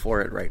bandwidth for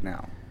it right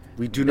now.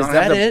 We do not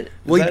have the... It?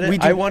 Well, is that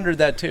it? I wondered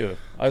that too.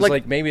 I was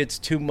like, maybe it's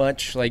too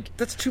much. Like,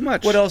 that's too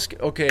much. What else?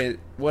 Okay,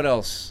 what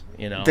else?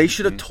 You know, they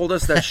should have told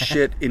us that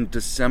shit in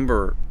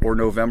December or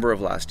November of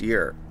last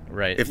year.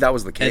 Right. If that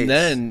was the case. And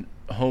then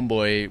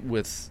homeboy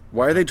with...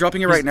 Why are they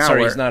dropping it right now?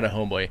 Sorry, he's not a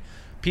homeboy.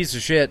 Piece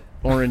of shit.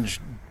 Orange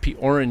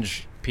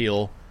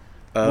peel.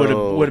 Would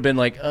have been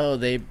like, oh,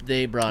 they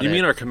brought it. You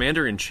mean our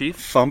commander-in-chief?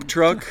 Thump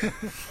truck?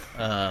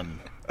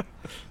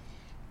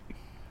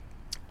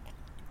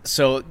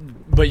 So,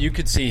 but you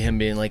could see him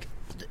being like,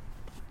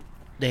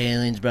 the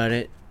aliens brought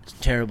it. It's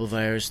a terrible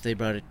virus. They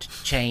brought it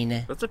to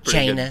China. That's a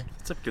pretty good.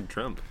 That's a good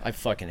Trump. I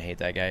fucking hate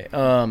that guy.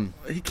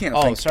 He can't.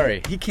 Oh, think,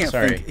 sorry. He can't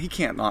sorry. think.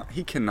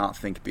 He cannot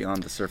think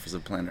beyond the surface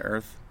of planet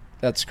Earth.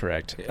 That's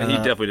correct. And he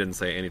definitely didn't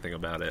say anything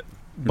about it.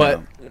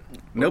 But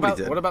nobody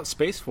did. What about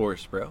Space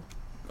Force, bro?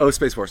 Oh,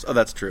 Space Force. Oh,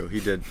 that's true. He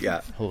did.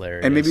 Yeah.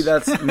 Hilarious. And maybe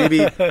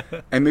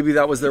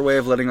that was their way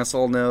of letting us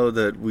all know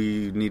that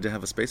we need to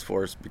have a Space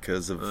Force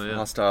because of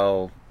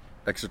hostile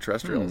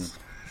extraterrestrials.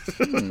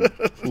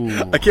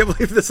 I can't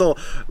believe this whole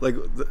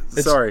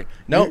sorry.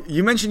 No,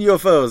 you mentioned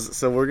UFOs,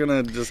 so we're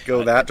gonna just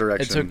go that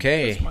direction. It's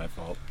okay. It's my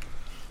fault.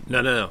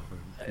 No,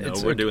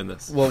 we're doing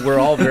this. Well, we're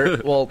all very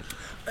well.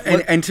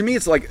 And to me,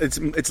 it's like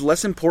it's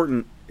less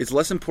important. It's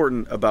less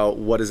important about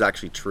what is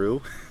actually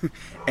true,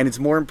 and it's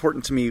more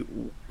important to me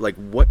like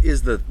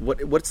what's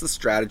the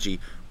strategy?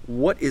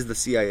 What is the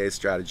CIA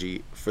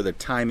strategy for the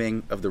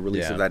timing of the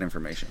release of that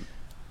information?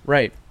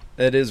 Right.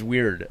 It is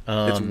weird.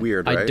 It's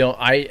weird, right?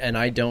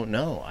 I don't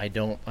know. I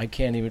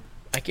can't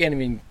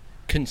even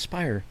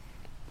conspire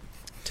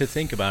to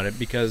think about it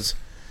because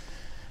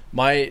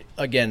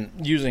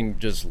using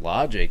just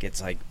logic,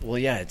 it's like, well,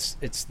 yeah,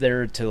 it's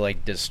there to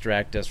like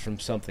distract us from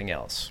something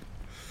else.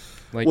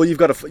 Like, well, you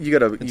got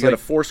a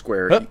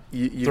foursquare.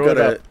 You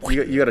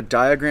got a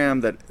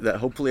diagram that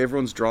hopefully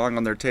everyone's drawing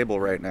on their table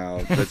right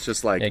now. That's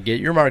just like get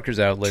your markers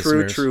out,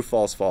 listeners. True,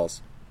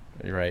 false.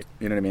 You're right.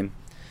 You know what I mean?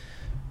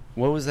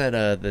 What was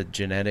that? The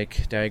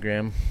genetic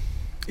diagram?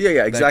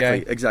 Yeah,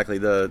 exactly.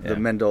 The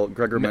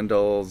Gregor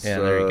Mendel's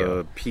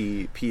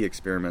P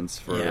experiments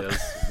for.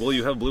 Yes. Will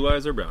you have blue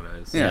eyes or brown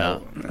eyes? Yeah.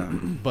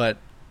 But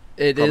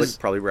it is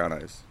probably brown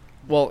eyes.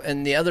 Well,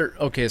 and the other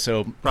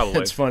so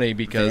probably. It's funny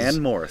because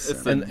Van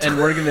Morrison and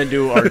we're gonna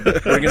do we're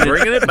gonna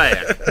bringing it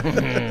back.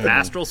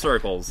 Astral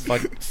circles.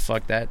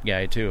 Fuck that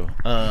guy too.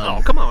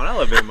 Oh come on, I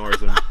love Van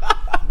Morrison.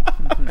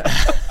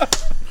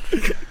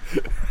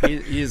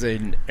 He's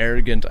an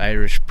arrogant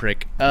Irish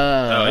prick.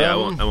 I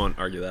won't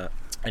argue that.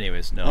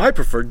 Anyways, no. I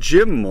prefer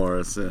Jim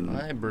Morrison.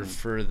 I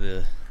prefer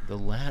the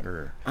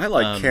latter. I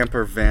like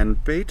Camper Van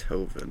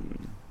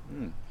Beethoven.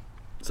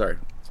 Sorry.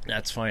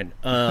 That's fine.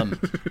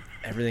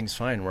 Everything's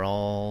fine.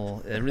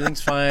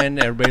 Everything's fine.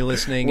 Everybody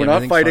listening. We're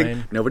not fighting.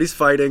 Fine. Nobody's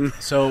fighting.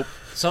 So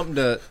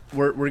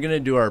we're gonna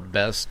do our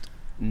best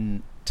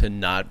to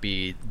not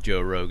be Joe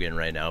Rogan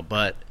right now.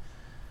 But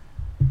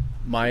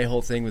my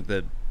whole thing with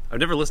I've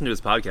never listened to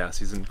his podcast.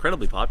 He's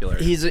incredibly popular.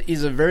 He's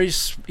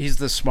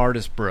the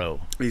smartest bro.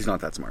 He's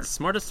not that smart.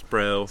 Smartest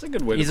bro. That's a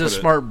good way He's to put a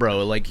smart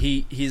bro. Like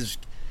he's.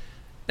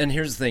 And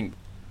here's the thing.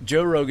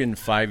 Joe Rogan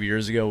 5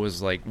 years ago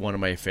was like one of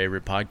my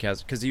favorite podcasts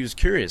because he was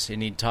curious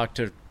and he'd talk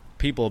to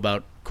people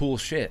about cool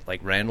shit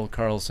like Randall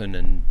Carlson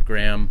and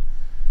Graham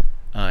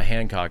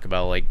Hancock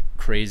about like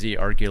crazy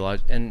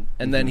archaeology and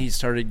then he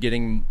started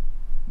getting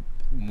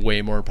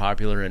way more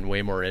popular and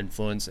way more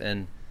influence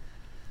and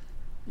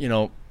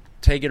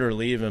take it or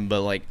leave him, but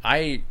like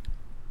I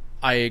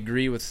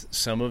agree with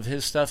some of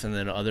his stuff and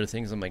then other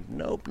things I'm like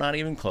nope, not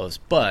even close,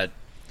 but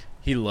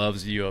he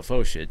loves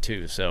UFO shit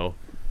too, so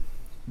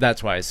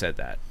that's why I said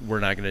that. We're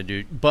not going to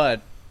do...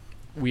 But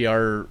we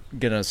are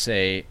going to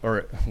say...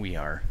 Or we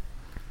are.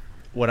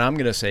 What I'm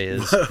going to say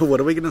is... What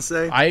are we going to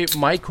say?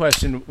 My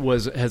question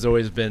has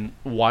always been,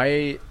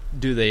 why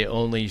do they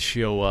only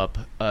show up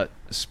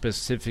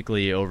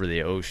specifically over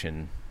the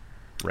ocean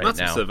right now? Not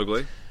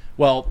specifically.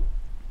 Well,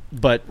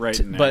 but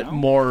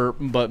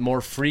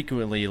more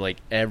frequently, like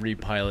every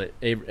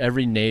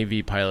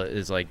Navy pilot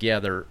is like, yeah,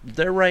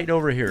 they're right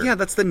over here. Yeah,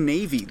 that's the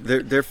Navy.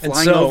 They're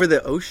flying over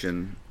the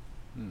ocean.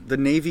 The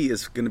Navy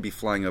is going to be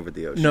flying over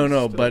the ocean.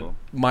 No, but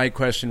my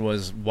question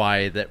was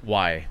why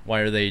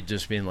are they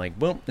just being like,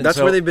 well... That's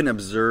where they've been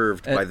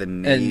observed by the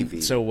Navy.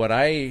 And so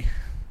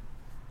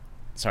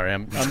sorry,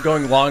 I'm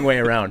going long way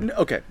around.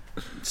 Okay,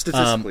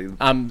 statistically.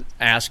 I'm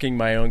asking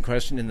my own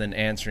question and then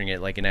answering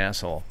it like an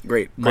asshole.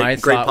 Great thought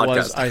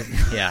podcast.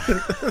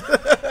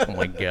 Oh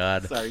my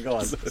God. Sorry, go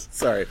on.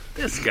 Sorry.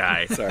 This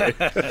guy. Sorry.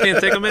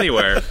 Can't take him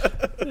anywhere.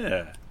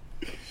 Yeah.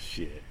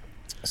 Shit.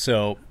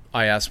 So...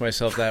 I asked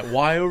myself that,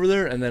 why over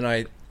there? And then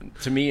I'm,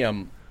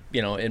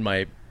 in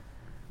my,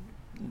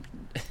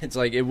 it's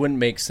like, it wouldn't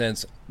make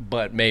sense,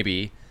 but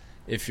maybe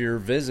if you're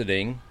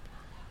visiting,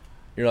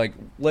 you're like,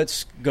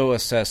 let's go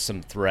assess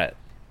some threat.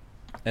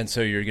 And so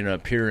you're going to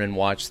appear and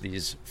watch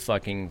these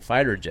fucking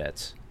fighter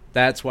jets.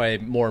 That's why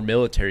more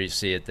militaries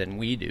see it than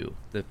we do,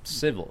 the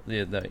civil,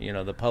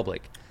 the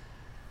public.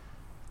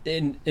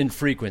 In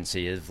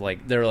frequency is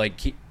like, they're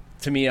like,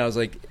 to me, I was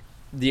like,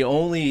 the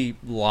only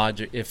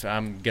logic, if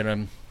I'm going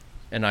to,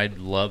 and I'd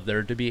love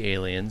there to be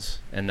aliens,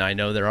 and I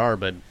know there are,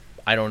 but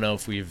I don't know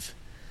if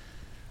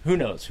who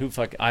knows?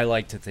 I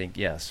like to think,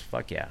 yes,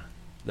 fuck yeah.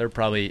 They're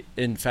probably,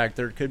 in fact,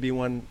 there could be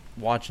one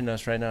watching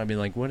us right now and be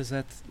like, what is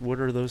that? What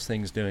are those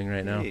things doing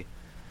right now?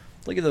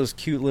 Look at those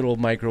cute little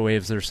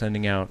microwaves they're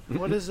sending out.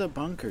 What is a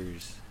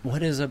bunkers?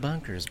 What is a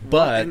bunkers?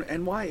 But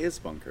and why is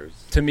bunkers?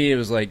 To me, it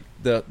was like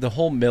the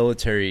whole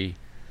military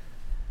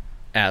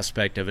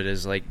aspect of it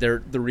is like the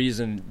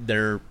reason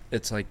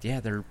it's like, yeah,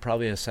 they're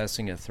probably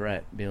assessing a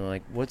threat, being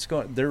like, what's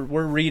going,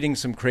 we're reading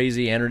some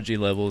crazy energy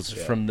levels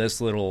from these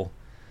little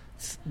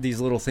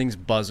things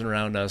buzzing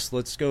around us.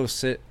 Let's go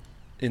sit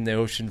in the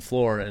ocean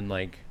floor and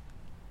like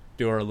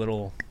do our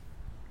little,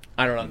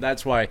 I don't know.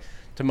 That's why,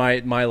 to my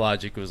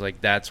logic was like,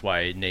 that's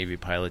why Navy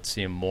pilots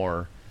see them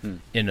more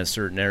in a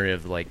certain area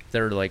of like,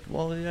 they're like,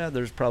 well, yeah,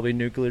 there's probably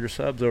nuclear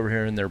subs over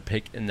here, and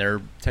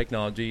their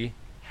technology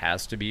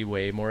has to be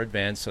way more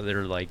advanced, so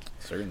they're like,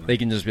 certainly, they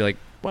can just be like,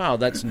 wow,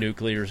 that's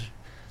nuclear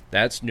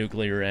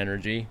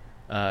energy.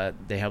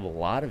 They have a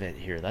lot of it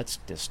here. That's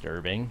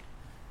disturbing.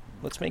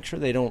 Let's make sure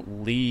they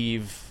don't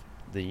leave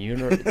leave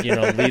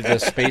the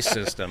space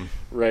system.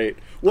 Right.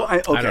 Well, I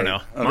don't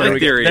know. My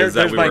theory is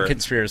that my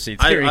conspiracy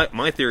theory.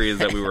 My theory is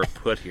that we were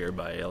put here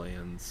by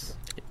aliens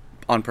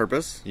on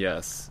purpose.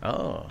 Yes.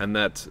 Oh. And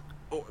that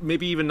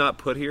maybe even not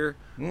put here,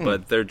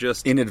 but they're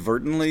just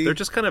inadvertently. They're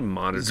just kind of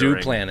monitoring. Zoo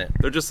planet.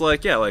 They're just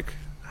like,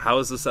 how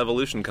is this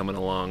evolution coming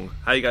along?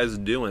 How you guys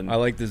doing? I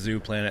like the zoo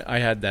planet.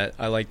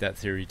 I like that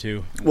theory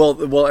too.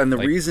 Well, and the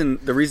reason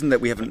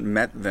that we haven't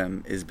met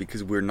them is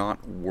because we're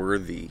not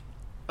worthy.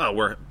 Oh,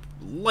 we're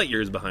light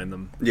years behind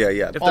them. Yeah.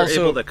 If they're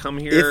able to come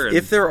here,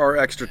 if there are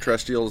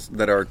extraterrestrials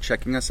that are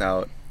checking us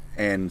out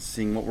and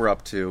seeing what we're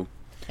up to,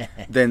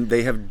 then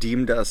they have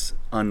deemed us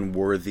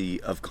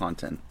unworthy of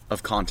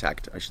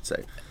contact, I should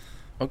say.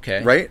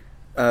 Okay. Right?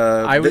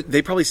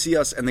 They probably see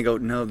us and they go,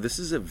 no, this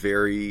is a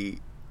very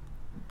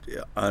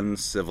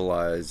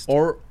uncivilized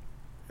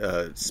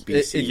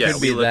species. It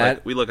could be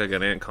that. We look like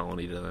an ant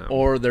colony to them.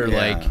 Or they're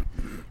like,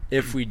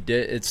 if we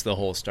did, it's the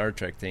whole Star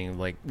Trek thing.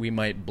 Like, we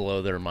might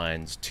blow their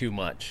minds too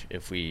much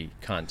if we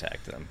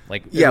contact them.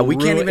 Like, we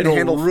can't even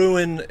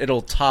handle.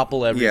 It'll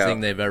topple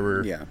everything they've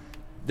ever. Yeah.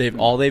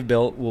 All they've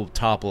built will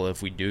topple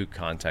if we do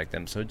contact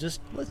them. So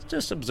let's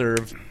just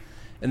observe,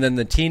 and then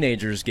the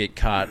teenagers get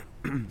caught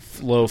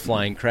low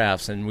flying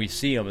crafts, and we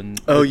see them.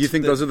 And you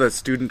think those are the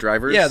student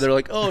drivers? Yeah, they're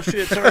like, oh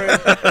shit, sorry,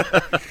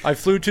 I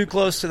flew too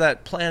close to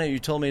that planet you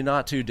told me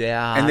not to,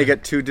 Dad. And they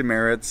get 2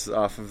 demerits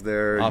off of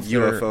their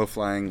UFO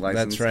flying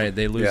license. That's right.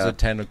 They lose a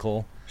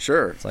tentacle.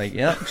 Sure. It's like,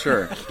 yeah,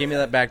 sure. Give me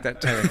that back,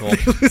 that tentacle.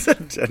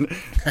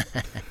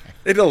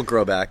 It'll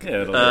grow back.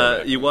 Yeah, it'll grow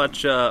back. You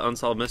watch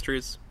Unsolved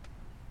Mysteries?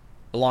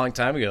 A long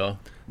time ago.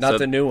 Not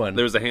the new one.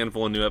 There was a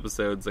handful of new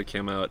episodes that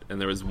came out,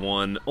 and there was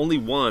only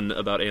one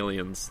about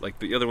aliens. Like,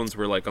 the other ones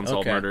were like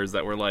unsolved murders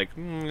that were like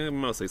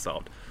mostly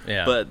solved.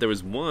 Yeah. But there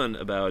was one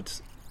about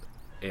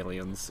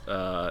aliens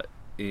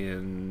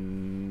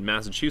in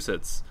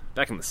Massachusetts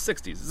back in the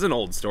 60s. It's an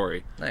old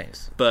story.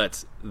 Nice.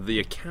 But the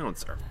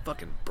accounts are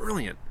fucking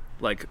brilliant.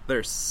 Like,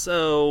 they're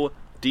so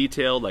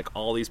detailed. Like,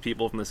 all these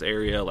people from this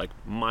area, like,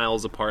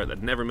 miles apart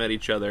that never met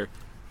each other.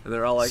 And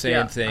they're all like,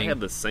 Same thing. I had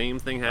the same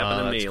thing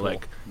happen to me. Cool.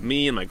 Like,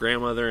 me and my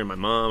grandmother and my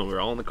mom, we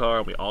were all in the car,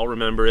 and we all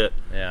remember it.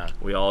 Yeah.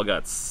 We all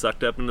got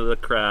sucked up into the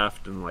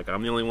craft, and, like,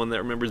 I'm the only one that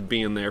remembers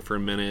being there for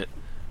a minute.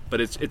 But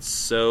it's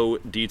so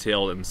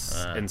detailed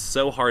and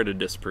so hard to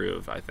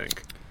disprove, I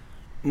think.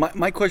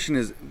 My question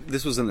is,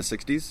 this was in the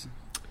 60s?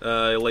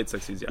 Late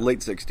 60s, yeah.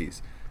 Late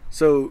 60s.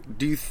 So,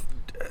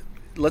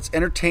 let's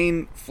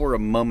entertain for a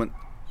moment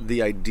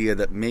the idea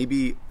that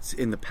maybe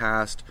in the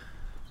past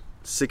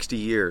 60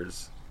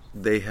 years...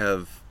 they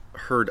have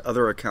heard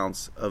other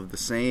accounts of the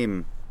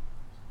same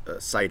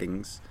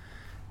sightings,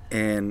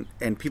 and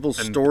people's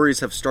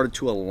stories have started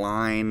to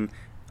align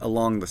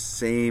along the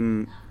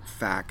same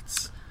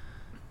facts,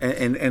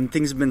 and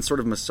things have been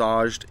sort of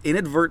massaged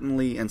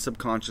inadvertently and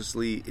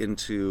subconsciously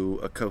into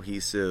a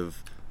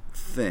cohesive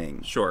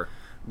thing. Sure.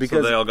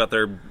 Because so they all got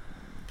their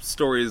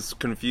stories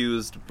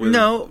confused with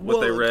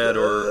what they read,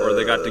 or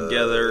they got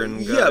together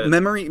and got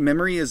it.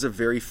 Memory is a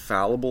very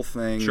fallible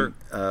thing. Sure.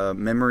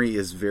 Memory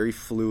is very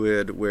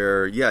fluid,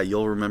 where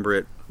you'll remember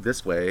it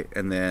this way,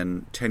 and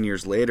then 10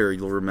 years later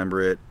you'll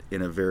remember it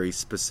in a very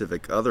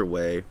specific other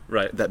way,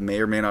 right, that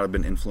may or may not have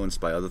been influenced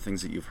by other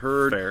things that you've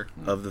heard Fair.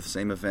 Of the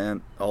same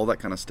event, all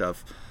that kind of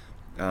stuff.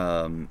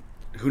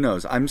 Who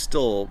knows? I'm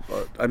still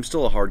a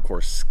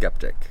hardcore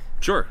skeptic.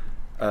 Sure.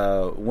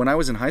 When I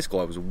was in high school,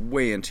 I was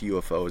way into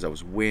UFOs. I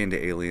was way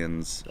into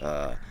aliens.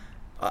 I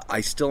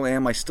still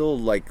am. I still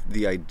like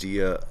the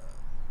idea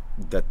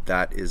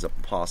that is a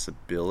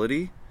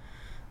possibility,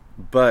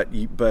 but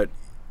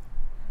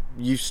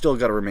you still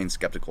got to remain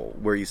skeptical.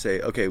 Where you say,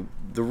 okay,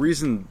 the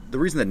reason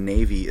the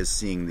Navy is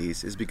seeing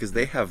these is because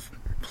they have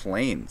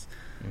planes.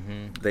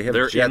 Mm-hmm.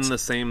 They're jets. in the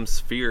same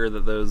sphere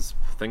that those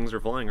things are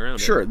flying around.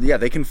 Sure, yeah,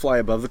 they can fly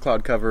above the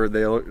cloud cover.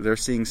 They're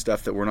seeing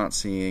stuff that we're not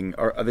seeing.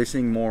 Are they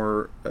seeing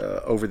more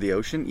over the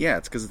ocean? Yeah,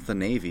 it's because it's the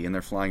Navy and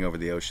they're flying over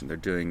the ocean. They're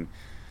doing,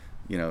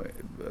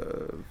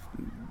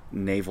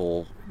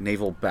 naval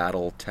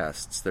battle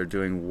tests. They're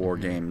doing war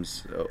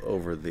games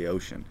over the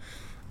ocean.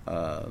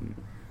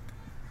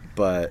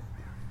 But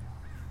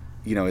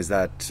is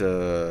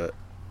that?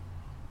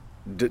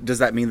 Does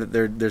that mean that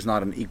there's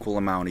not an equal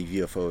amount of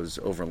UFOs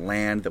over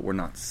land that we're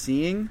not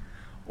seeing?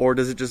 Or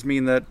does it just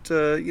mean that,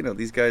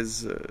 these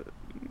guys,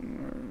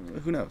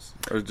 who knows,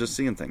 are just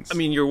seeing things? I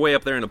mean, you're way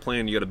up there in a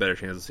plane, you got a better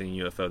chance of seeing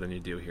a UFO than you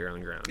do here on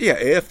the ground. Yeah,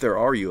 if there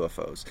are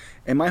UFOs.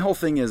 And my whole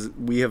thing is,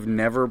 we have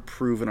never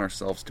proven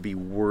ourselves to be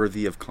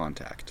worthy of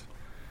contact.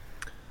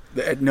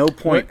 At no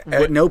point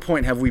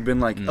have we been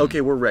like,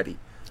 okay, we're ready.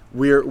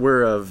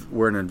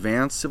 We're an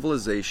advanced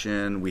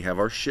civilization. We have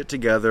our shit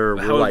together.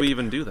 How would we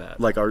even do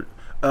that? Like our,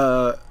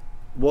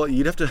 well,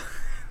 you'd have to.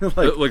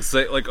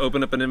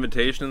 Open up an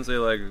invitation and say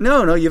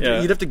no,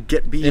 you'd have to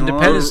get beyond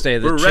Independence Day.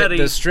 We're ready.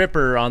 The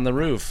stripper on the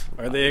roof.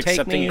 Are they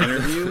accepting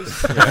interviews?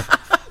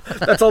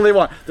 That's all they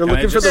want. They're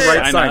looking for the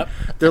right sign. Up?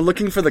 They're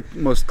looking for the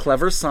most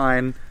clever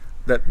sign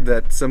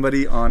that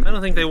somebody on. I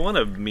don't think they want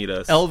to meet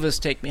us. Elvis,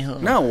 take me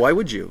home. No, why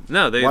would you?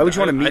 No, why would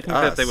you want to meet us?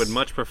 I think that they would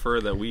much prefer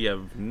that we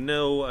have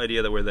no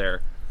idea that we're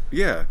there.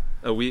 Yeah.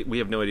 We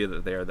have no idea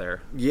that they are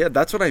there. Yeah,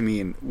 that's what I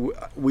mean.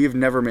 We've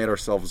never made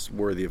ourselves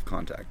worthy of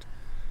contact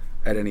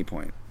at any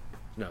point.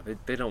 No,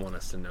 they don't want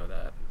us to know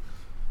that.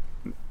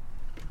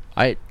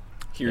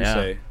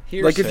 Hearsay.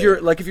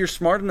 Like if you're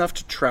smart enough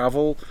to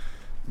travel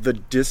the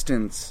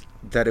distance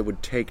that it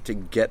would take to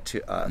get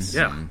to us,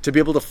 to be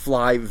able to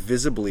fly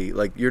visibly,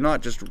 like you're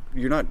not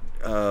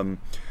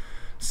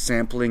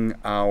sampling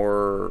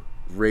our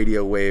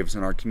radio waves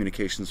and our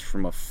communications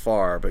from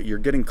afar, but you're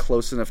getting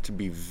close enough to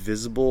be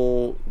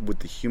visible with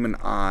the human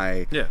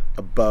eye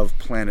above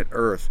planet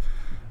Earth.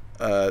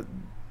 They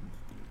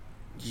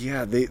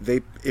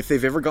if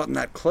they've ever gotten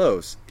that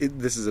close,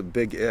 this is a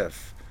big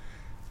if,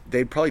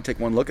 they'd probably take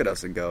one look at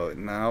us and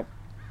go,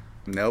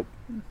 nope,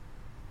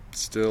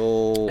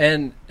 still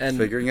and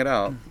figuring it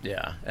out.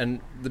 Yeah,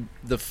 and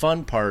the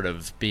fun part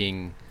of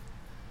being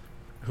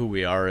who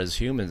we are as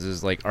humans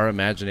is like our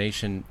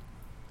imagination.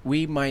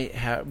 We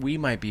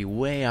might be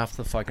way off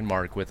the fucking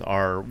mark with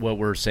what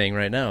we're saying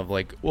right now. Of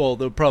like, well,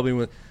 they'll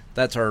probably.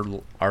 That's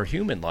our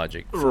human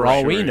logic. For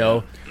all we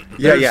know,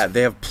 they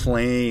have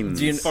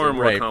planes. Far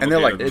more complicated, and they're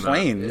like than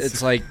planes.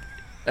 It's like,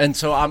 and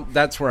so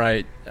that's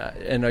where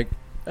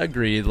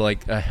agreed.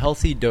 Like a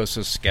healthy dose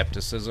of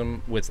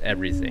skepticism with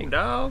everything.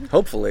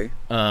 Hopefully.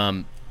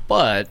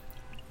 But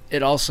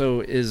it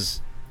also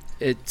is.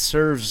 It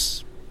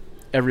serves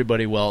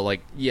everybody well.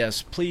 Like,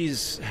 yes,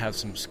 please have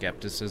some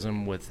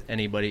skepticism with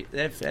anybody.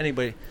 If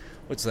anybody,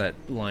 what's that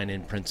line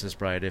in Princess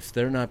Bride? If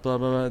they're not blah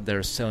blah blah,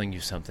 they're selling you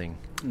something.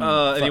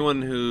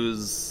 Anyone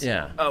who's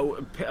yeah.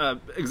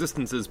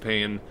 Existence is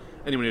pain.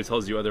 Anyone who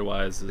tells you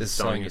otherwise is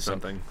selling you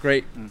something.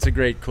 Great. It's a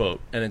great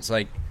quote, and it's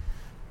like,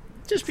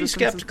 just be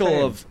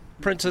skeptical of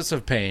Princess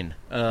of Pain.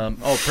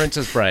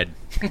 Princess Bride.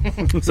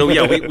 So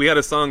yeah, we had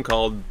a song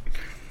called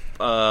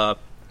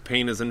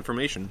 "Pain is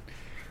Information,"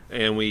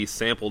 and we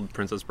sampled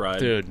Princess Bride.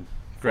 Dude,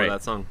 great. For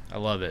that song. I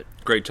love it.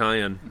 Great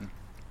tie-in.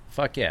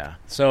 Fuck yeah.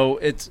 So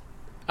it's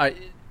check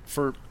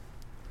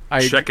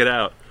it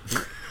out.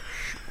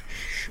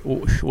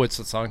 What's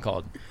the song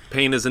called?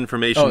 Pain is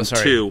Information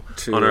 2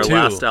 on our 2.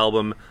 last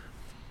album.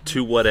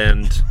 To What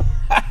End?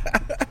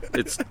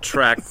 It's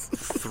track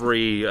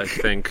 3, I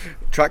think.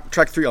 Track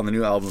 3 on the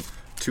new album.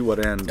 To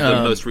What End?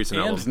 The most recent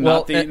album.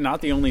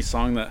 Not the only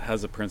song that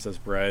has a Princess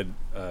Bride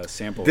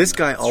sample. This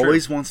guy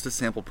always wants to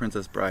sample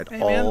Princess Bride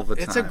all the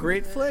time. It's a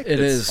great flick. It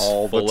is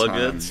all the full time.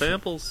 of good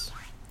samples.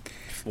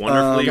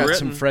 Wonderfully got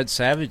written. some Fred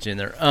Savage in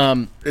there.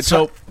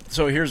 So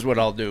here's what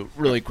I'll do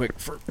really quick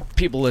for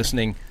people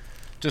listening,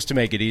 just to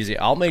make it easy.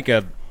 I'll make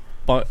a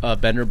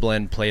Bender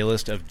Blend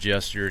playlist of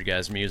just your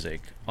guys'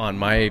 music on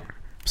my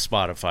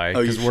Spotify,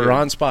 because we're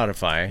on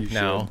Spotify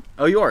now.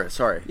 Oh, you are?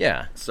 Sorry.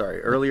 Yeah.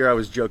 Sorry. Earlier I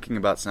was joking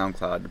about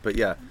SoundCloud, but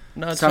yeah.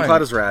 No, it's SoundCloud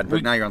fine. is rad,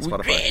 but now you're on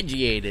Spotify. We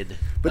graduated.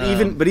 But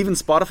even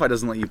Spotify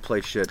doesn't let you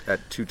play shit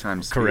at 2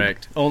 times speed.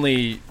 Correct.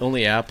 Only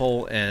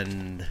Apple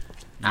and...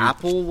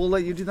 Apple will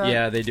let you do that?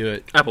 Yeah, they do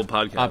it. Apple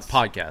Podcasts.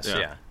 Podcasts,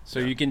 yeah. So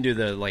you can do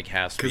the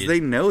half speed. Because they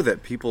know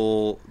that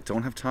people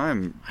don't have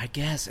time. I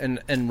guess.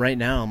 And right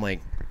now I'm like,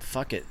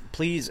 fuck it.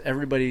 Please,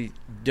 everybody,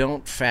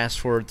 don't fast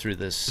forward through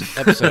this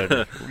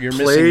episode. You're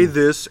Play missing,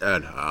 this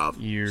at half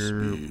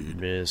You're speed.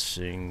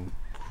 missing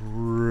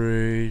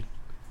great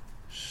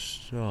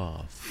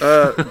stuff.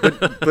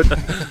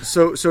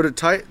 So to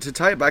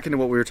tie it back into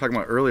what we were talking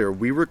about earlier,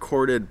 we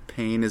recorded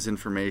Pain is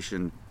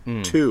Information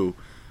 2.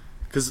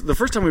 Because the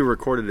first time we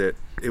recorded it,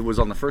 it was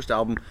on the first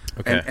album,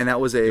 and that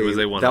was a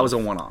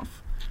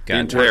one-off. The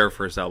entire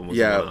first album was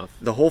a one-off.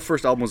 The whole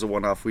first album was a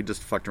one-off. We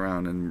just fucked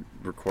around and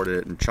recorded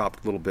it and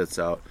chopped little bits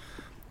out.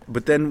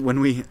 But then when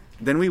we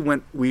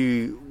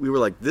were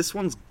like, this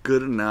one's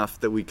good enough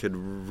that we could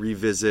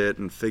revisit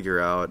and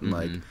figure out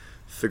and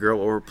figure out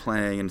what we're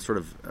playing and sort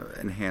of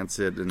enhance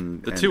it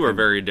and the two are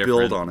very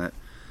different. Build on it.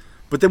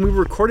 But then we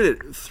recorded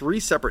it 3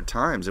 separate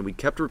times, and we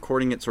kept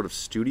recording it sort of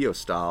studio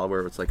style,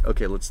 where it's like,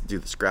 okay, let's do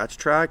the scratch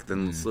track,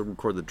 then let's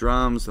record the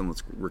drums, then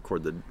let's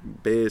record the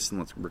bass, and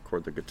let's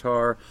record the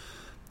guitar.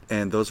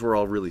 And those were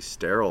all really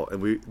sterile.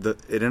 And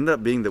it ended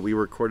up being that we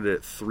recorded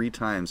it 3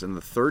 times, and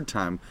the third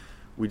time,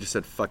 we just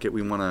said, fuck it,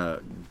 we want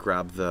to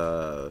grab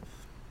the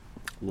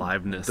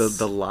liveness,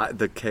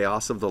 the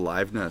chaos of the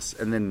liveness.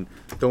 And then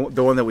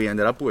the one that we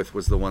ended up with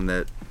was the one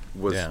that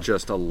was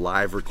just a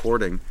live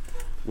recording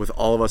with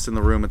all of us in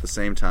the room at the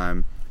same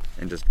time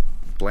and just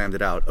blammed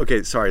it out.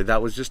 Okay, sorry,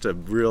 that was just a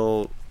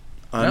real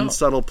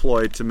unsubtle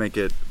ploy to make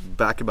it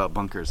back about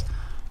bunkers.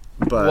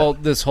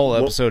 But this whole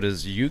episode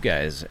is you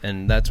guys,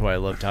 and that's why I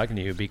love talking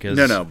to you, because...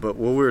 No, but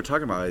what we were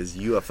talking about is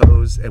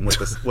UFOs and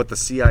what the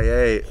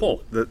CIA... Oh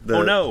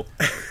no.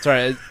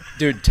 Sorry,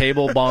 dude,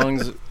 table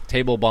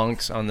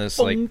bonks on this,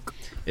 like,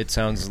 it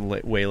sounds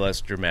way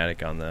less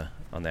dramatic on the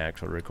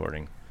actual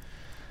recording.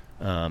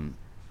 No,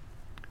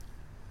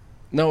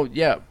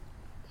 yeah.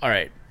 All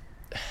right.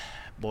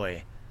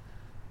 Boy.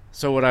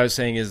 So what I was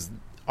saying is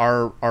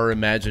our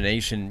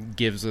imagination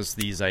gives us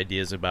these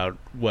ideas about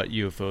what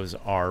UFOs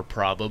are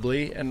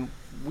probably, and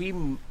we,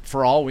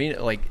 for all we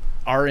like,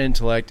 our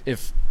intellect,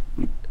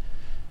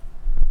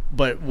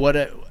 but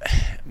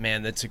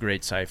man, that's a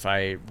great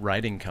sci-fi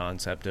writing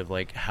concept of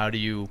like, how do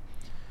you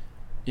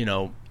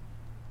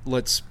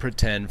let's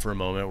pretend for a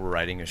moment we're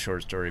writing a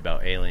short story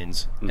about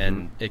aliens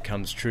and it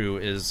comes true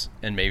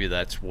and maybe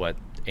that's what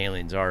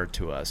aliens are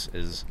to us,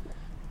 is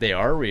they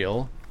are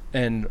real,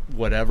 and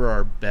whatever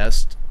our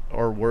best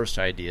or worst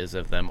ideas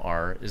of them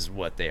is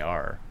what they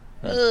are.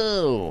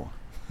 Oh.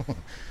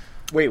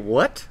 Wait,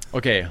 what?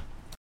 Okay.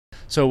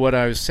 So what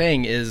I was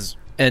saying is,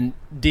 and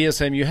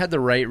DSM, you had the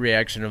right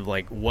reaction of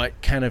like,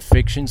 what kind of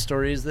fiction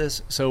story is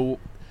this? So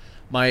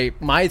my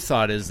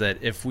thought is that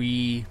if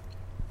we...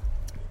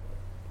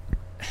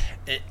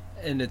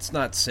 and it's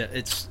not...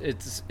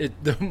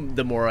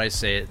 the more I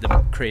say it,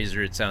 the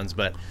crazier it sounds,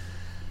 but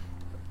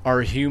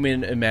our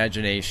human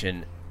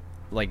imagination...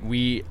 Like,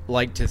 we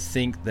like to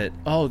think that,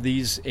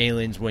 these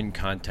aliens wouldn't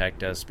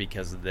contact us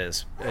because of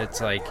this. It's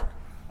like,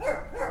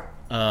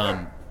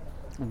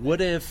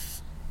 what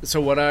if... So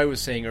what I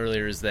was saying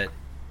earlier is that,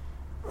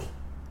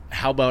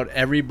 how about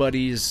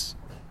everybody's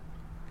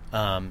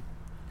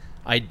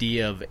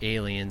idea of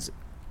aliens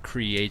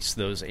creates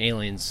those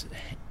aliens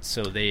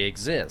so they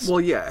exist? Well,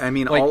 yeah, I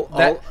mean, like,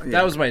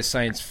 that was my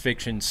science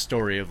fiction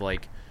story of,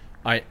 like,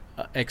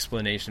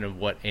 explanation of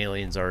what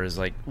aliens are is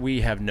like,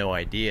 we have no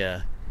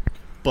idea,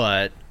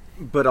 but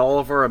all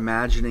of our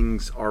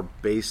imaginings are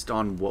based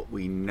on what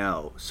we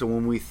know. So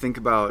when we think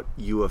about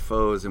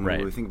UFOs and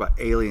when we think about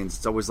aliens,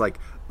 it's always like,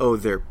 oh,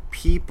 they're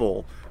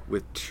people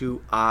with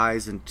 2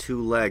 eyes and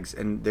 2 legs,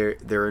 and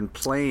they're in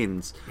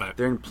planes. Right.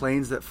 They're in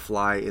planes that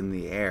fly in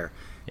the air.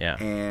 Yeah.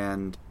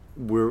 And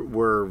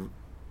we're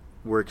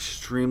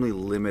extremely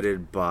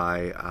limited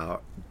by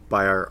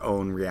our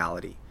own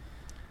reality.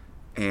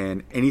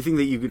 And anything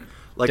that you could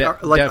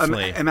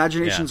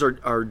imaginations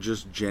are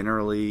just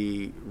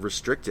generally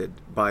restricted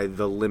by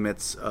the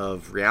limits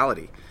of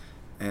reality.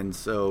 And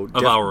so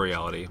of our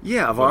reality.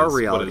 Yeah, of our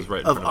reality.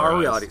 Right of our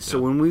reality. Eyes. So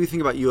when we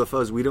think about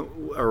UFOs,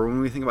 when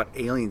we think about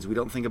aliens, we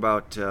don't think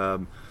about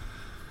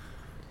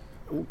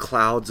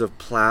clouds of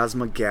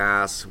plasma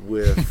gas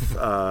with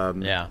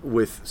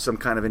with some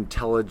kind of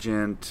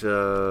intelligent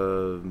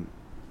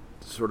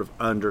sort of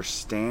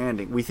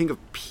understanding. We think of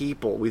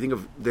people. We think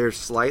of they're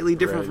slightly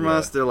different from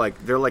us. They're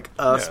like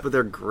us, but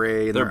they're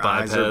gray and their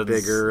eyes are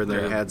bigger and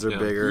their heads are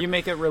bigger. You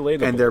make it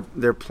relatable. And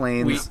their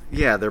planes,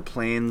 their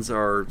planes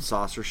are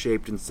saucer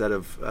shaped instead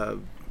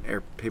of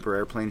paper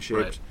airplane shaped.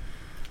 Right.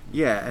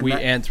 Yeah, and we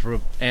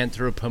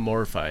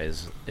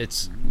anthropomorphize.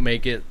 It's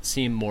make it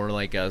seem more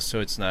like us,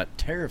 so it's not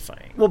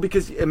terrifying. Well,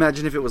 because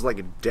imagine if it was like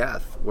a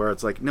death, where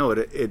it's like, no,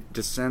 it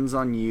descends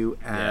on you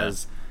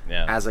as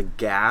a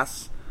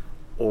gas,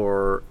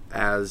 or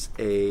as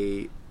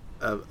a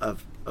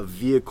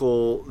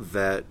vehicle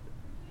that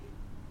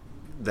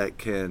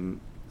can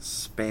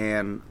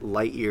span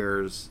light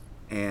years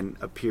and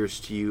appears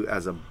to you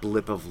as a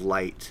blip of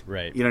light.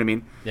 Right. You know what I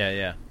mean? Yeah,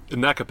 yeah.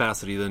 In that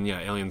capacity, then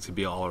aliens could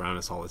be all around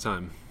us all the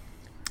time.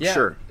 Yeah.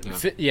 Sure.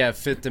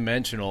 Fifth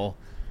dimensional.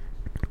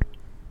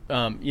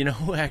 You know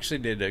who actually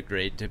did a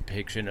great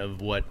depiction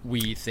of what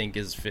we think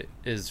is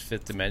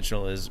fifth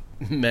dimensional is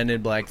Men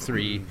in Black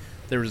 3.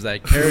 There was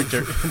that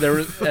character. There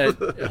was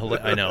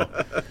I know,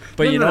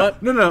 but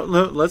what? No.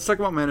 Let's talk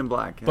about Men in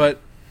Black. Yeah.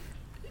 But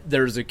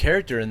there's a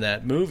character in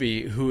that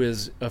movie who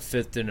is a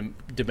fifth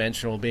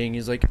dimensional being.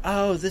 He's like,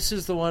 oh, this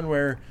is the one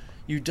where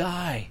you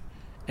die,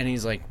 and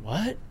he's like,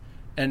 what?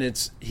 And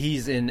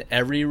he's in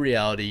every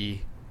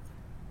reality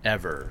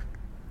ever.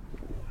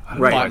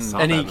 Right,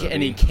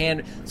 and he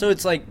can. So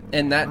it's like,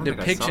 and that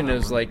depiction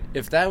is like,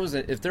 if there was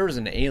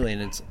an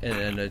alien,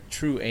 and a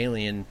true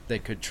alien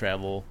that could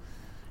travel,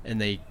 and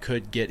they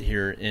could get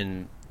here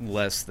in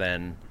less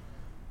than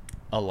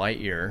a light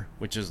year,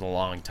 which is a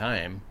long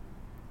time.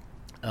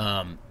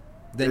 Then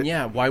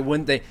why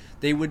wouldn't they?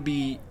 They would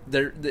be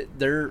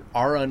their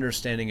our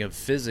understanding of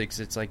physics.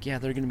 It's like, they're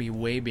going to be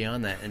way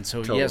beyond that, and so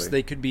totally. Yes,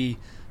 they could be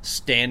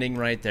standing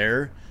right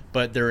there,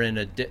 but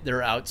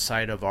they're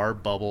outside of our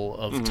bubble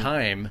of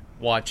time,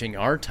 watching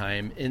our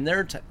time in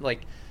their time.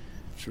 Like,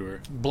 sure,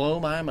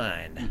 blow my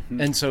mind. Mm-hmm.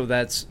 And so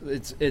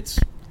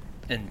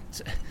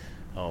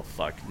oh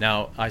fuck!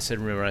 Now I said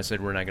we're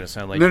not going to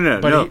sound like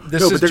no.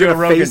 This is Joe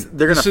Rogan.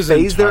 They're going to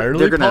phase They're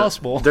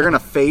going to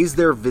phase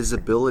their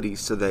visibility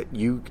so that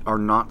you are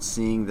not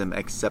seeing them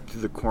except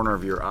through the corner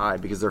of your eye,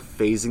 because they're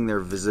phasing their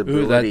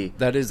visibility. Ooh,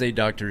 that is a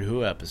Doctor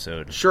Who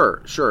episode.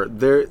 Sure.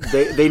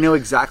 They know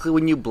exactly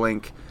when you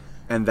blink,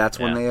 and that's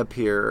when they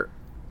appear.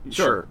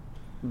 Sure.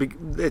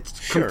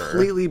 It's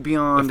completely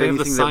beyond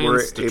anything that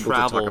we're able to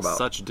talk about.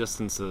 Such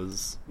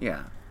distances.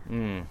 Yeah.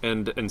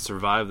 And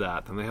survive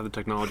that, then they have the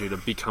technology to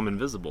become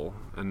invisible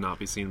and not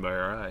be seen by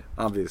our eye.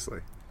 Obviously.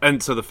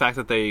 And so the fact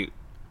that they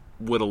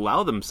would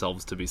allow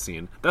themselves to be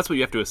seen, that's what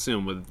you have to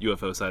assume with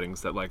UFO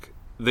sightings, that like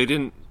we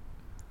didn't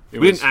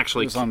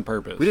on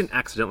purpose. We didn't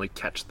accidentally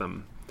catch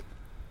them.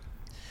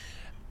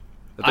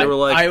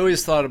 I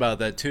always thought about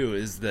that too.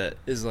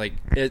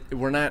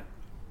 We're not.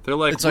 They're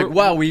like, it's like,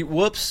 wow,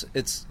 whoops.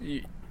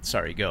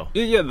 Sorry, go.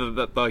 We're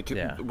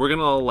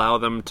gonna allow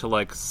them to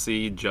like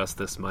see just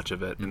this much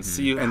of it and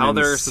see how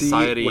their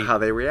society, how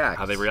they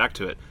react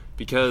to it.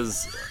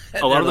 Because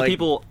a lot of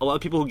people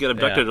who get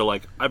abducted are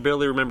like, I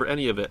barely remember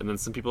any of it, and then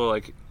some people are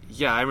like,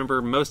 yeah, I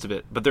remember most of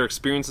it, but their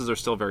experiences are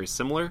still very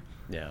similar.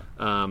 Yeah.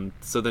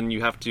 So then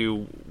you have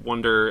to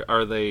wonder: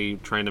 are they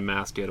trying to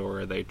mask it, or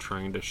are they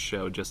trying to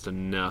show just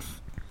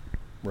enough,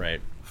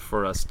 right,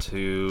 for us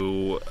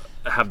to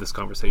have this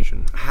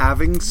conversation?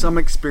 Having some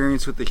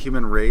experience with the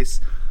human race,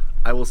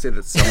 I will say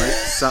that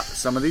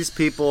some of these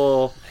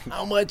people.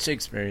 How much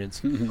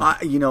experience?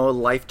 A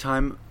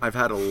lifetime. I've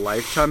had a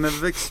lifetime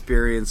of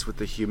experience with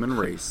the human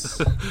race.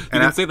 You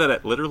can say that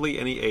at literally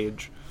any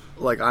age.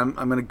 Like, I'm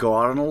going to go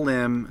out on a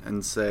limb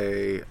and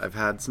say I've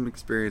had some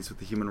experience with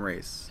the human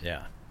race.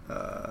 Yeah.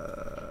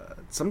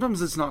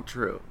 Sometimes it's not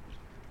true.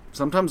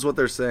 Sometimes what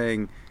they're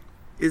saying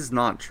is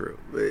not true.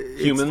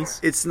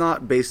 Humans. It's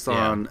not based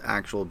on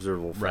actual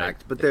observable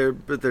fact, but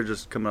they're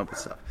just coming up with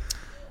stuff.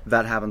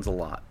 That happens a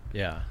lot.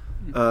 Yeah.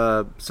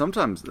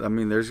 Sometimes, I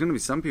mean, there's going to be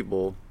some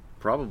people,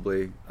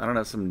 probably, I don't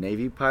know, some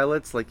Navy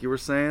pilots, like you were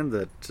saying,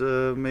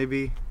 that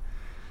maybe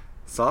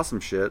saw some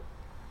shit.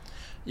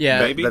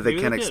 Yeah, that they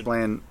can't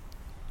explain.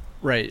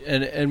 Right,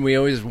 and we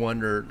always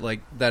wonder,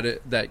 like,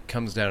 that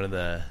comes down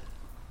to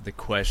the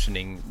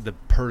questioning, the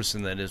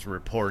person that is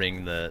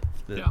reporting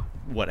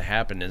what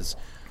happened is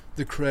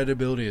the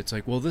credibility. It's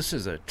like, well, this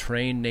is a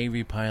trained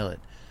Navy pilot.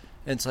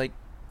 And it's like,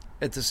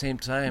 at the same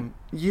time,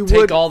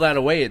 take all that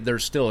away, they're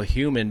still a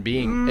human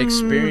being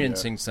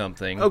experiencing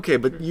something. Okay,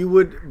 but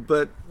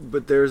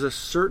but there's a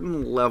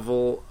certain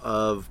level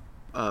of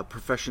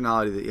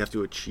professionality that you have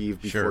to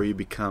achieve before you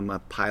become a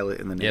pilot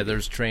in the Navy. Yeah,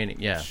 there's training.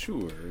 Yeah,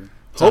 sure.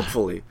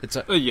 Hopefully,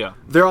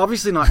 they're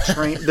obviously not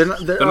trained. They're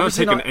not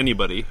taking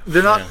anybody.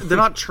 They're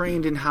not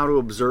trained in how to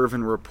observe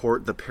and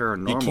report the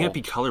paranormal. You can't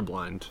be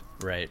colorblind,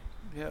 right?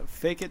 Yeah,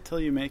 fake it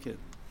till you make it.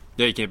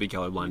 Yeah, you can't be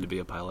colorblind to be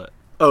a pilot.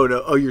 Oh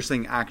no! Oh, you're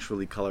saying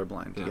actually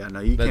colorblind? Yeah,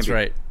 no, you can't. That's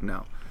right.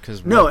 No,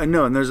 and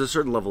there's a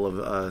certain level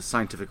of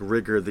scientific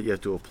rigor that you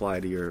have to apply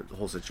to your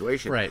whole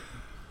situation. Right.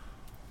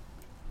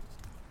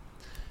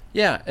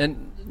 Yeah,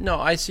 and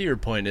no, I see your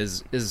point.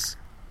 Is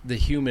the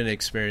human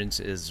experience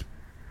is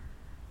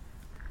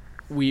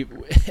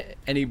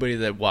anybody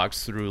that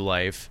walks through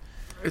life,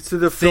 it's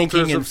the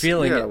thinking and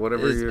feeling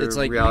whatever it's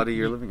like reality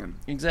you're living in.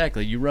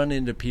 Exactly, you run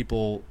into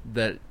people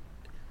that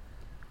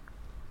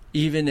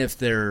even if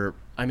they're,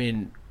 I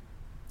mean.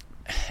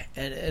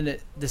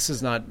 This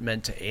is not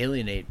meant to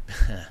alienate,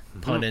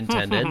 pun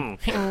intended.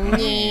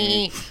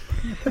 I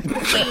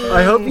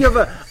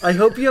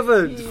hope you have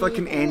a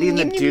fucking Andy and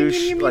the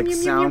Douche like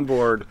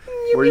soundboard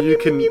where you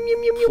can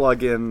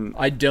plug in.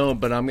 I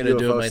don't, but I'm going to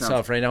do it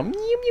myself right now.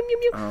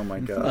 Oh my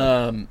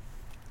god!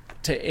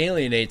 To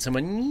alienate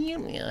someone,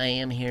 I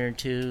am here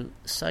to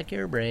suck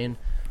your brain.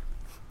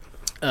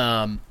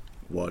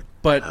 What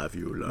have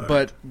you learned?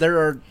 But there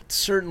are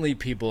certainly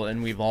people,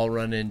 and we've all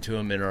run into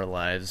them in our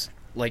lives.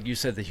 Like you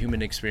said, the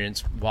human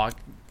experience,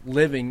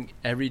 living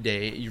every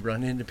day, you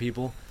run into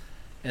people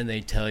and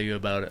they tell you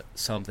about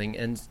something.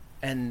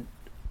 And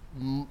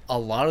a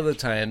lot of the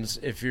times,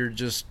 if you're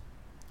just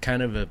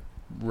kind of a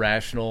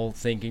rational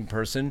thinking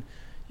person,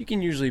 you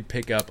can usually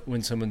pick up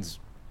when someone's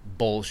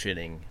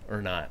bullshitting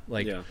or not.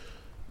 Like,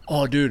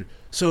 oh, dude,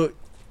 so,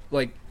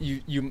 like,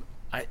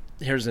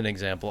 here's an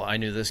example. I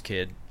knew this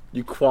kid.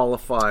 You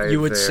qualify.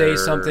 You would say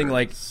something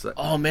like,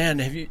 "Oh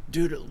man,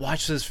 dude,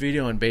 watch this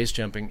video on base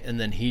jumping," and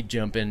then he'd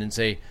jump in and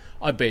say,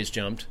 "I base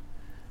jumped,"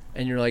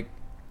 and you're like,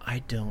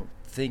 "I don't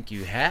think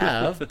you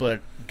have,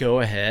 but go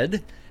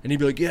ahead." And he'd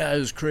be like, "Yeah, it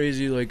was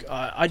crazy. Like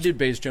I did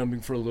base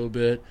jumping for a little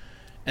bit,"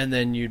 and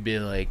then you'd be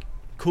like,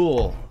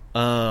 "Cool,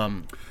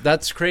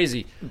 that's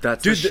crazy."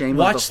 That's dude. The shame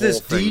watch of the whole this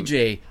thing.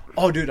 DJ.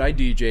 Oh, dude, I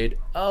DJ'd.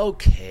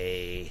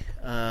 Okay.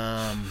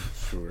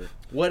 Sure.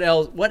 What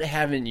else? What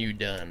haven't you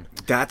done?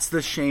 That's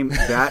the shame.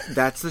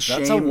 That's the shame.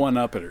 That's a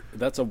one-upper.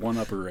 That's a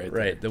one-upper right there.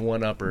 Right, the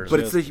one-uppers. But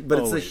it's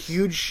the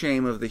huge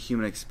shame of the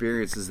human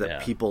experience is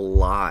that people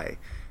lie,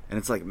 and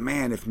it's like,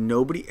 man, if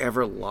nobody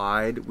ever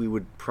lied, we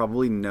would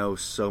probably know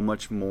so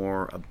much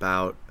more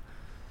about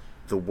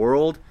the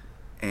world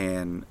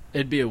and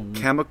it'd be a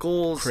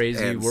chemicals,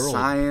 crazy and world,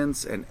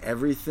 science, and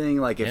everything.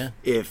 Like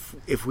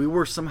if we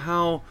were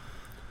somehow.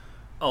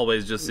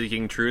 Always just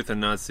seeking truth and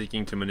not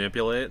seeking to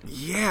manipulate.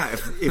 Yeah,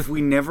 if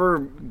we never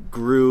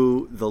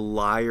grew the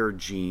liar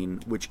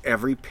gene, which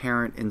every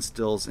parent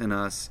instills in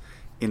us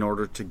in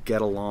order to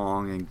get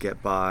along and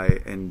get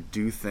by and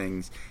do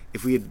things,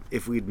 if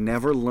we'd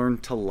never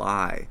learned to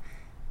lie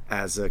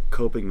as a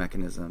coping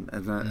mechanism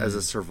and as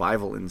a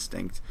survival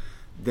instinct,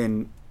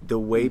 then the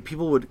way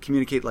people would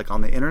communicate, like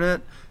on the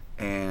internet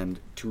and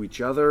to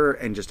each other,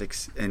 and just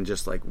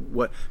like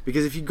what,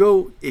 because if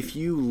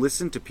you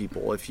listen to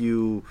people, if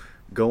you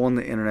go on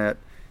the internet,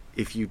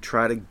 if you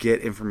try to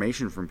get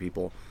information from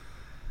people,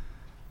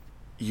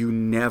 you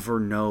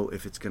never know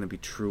if it's going to be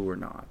true or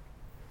not.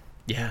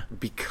 Yeah.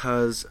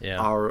 Because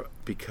our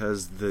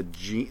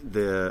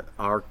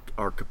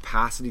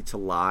capacity to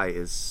lie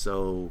is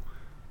so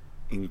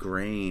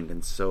ingrained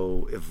and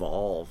so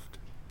evolved.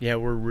 Yeah,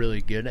 we're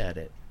really good at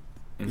it.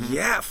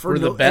 Yeah, we're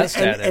the best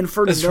at it, and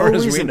for as no far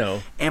reason, as we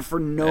know. And for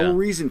no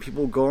reason,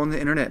 people go on the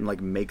internet and like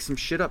make some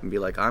shit up and be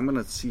like, "I'm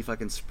gonna see if I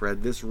can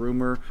spread this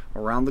rumor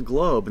around the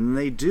globe," and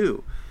they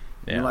do.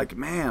 Yeah. And you're like,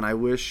 man, I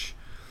wish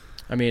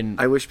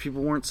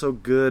people weren't so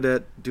good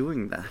at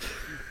doing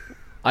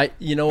that.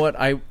 You know what?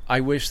 I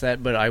wish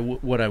that, but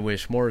what I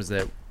wish more is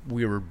that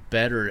we were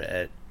better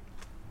at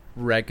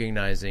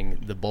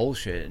recognizing the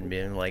bullshit and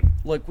being like,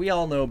 "Look, we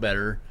all know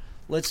better.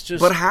 Let's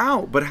just." But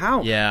how?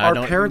 Yeah,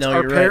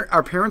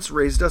 our parents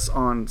raised us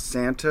on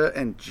Santa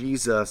and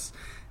Jesus,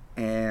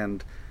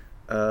 and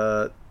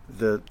the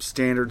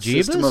standard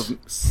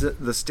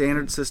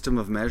system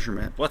of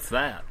measurement. What's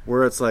that?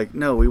 Where it's like,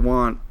 no, we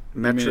want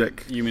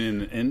metric. You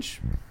mean an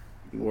inch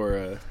or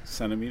a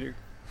centimeter?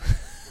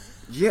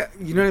 Yeah,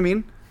 you know what I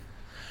mean.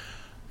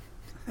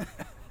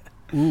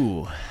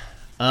 Ooh,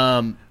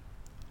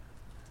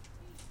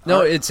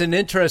 no, it's an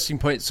interesting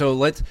point. So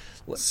let's.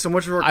 So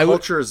much of our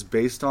culture is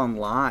based on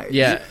lies.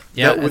 Yeah.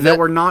 That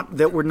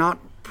we're not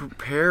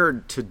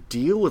prepared to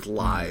deal with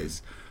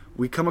lies.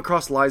 We come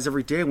across lies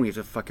every day, and we have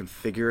to fucking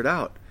figure it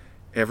out.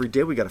 Every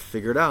day we got to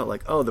figure it out.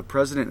 Like, oh, the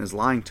president is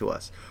lying to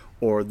us,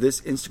 or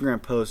this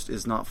Instagram post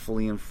is not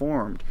fully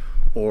informed,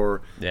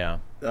 or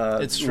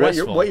it's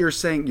stressful. what you're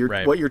saying,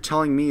 right. what you're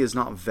telling me is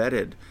not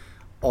vetted.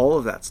 All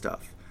of that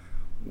stuff,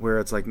 where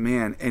it's like,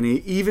 man, and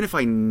even if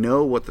I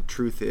know what the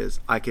truth is,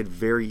 I could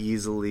very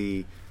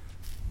easily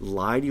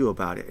lie to you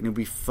about it, and it'd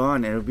be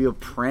fun, and it would be a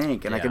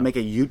prank, and I could make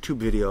a YouTube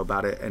video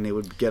about it, and it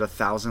would get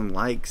 1,000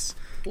 likes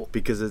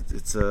because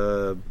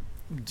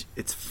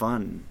it's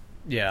fun.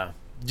 Yeah.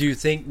 Do you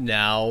think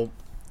now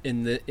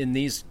in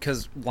these,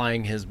 because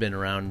lying has been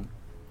around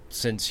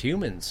since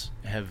humans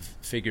have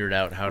figured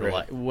out how to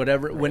lie,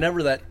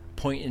 whenever that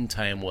point in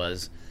time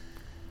was,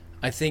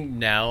 I think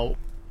now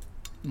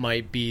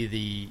might be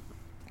the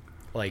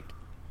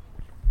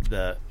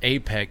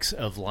apex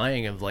of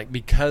lying, of like,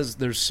 because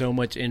there's so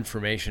much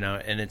information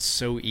out and it's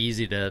so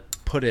easy to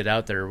put it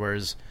out there,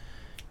 whereas,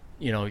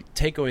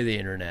 take away the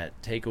internet,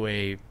 take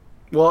away,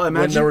 imagine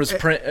when there was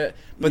print,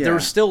 but there were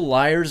still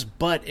liars,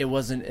 but it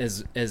wasn't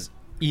as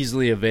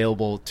easily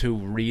available to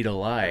read a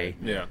lie.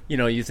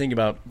 You think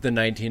about the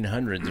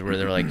 1900s where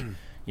they're like,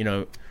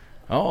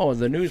 oh,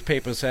 the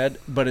newspaper said,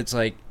 but it's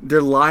like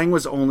their lying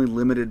was only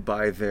limited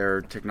by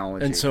their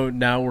technology, and so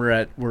now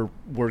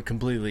we're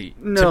completely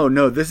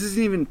this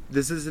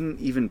isn't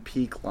even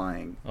peak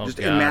lying. Just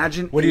God.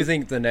 Imagine. What do you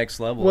think the next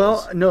level is?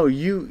 Well, no,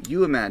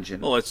 you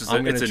imagine. Well, it's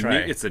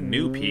a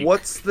new peak.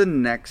 What's the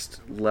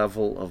next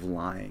level of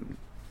lying,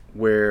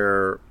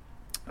 where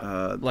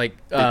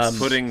it's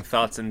putting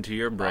thoughts into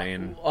your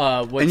brain,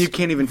 and you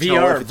can't even VR,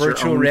 tell if it's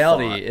virtual your own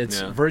reality. thought.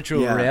 It's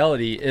virtual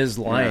reality is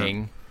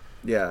lying.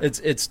 Yeah,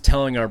 it's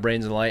telling our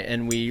brains a lie,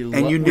 and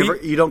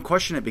you don't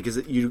question it because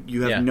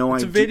you have no idea.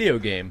 It's a video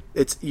game.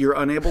 You're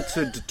unable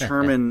to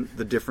determine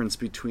the difference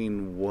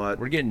between what.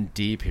 We're getting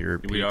deep here,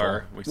 people. We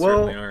are. We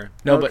certainly are.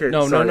 No, okay,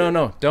 but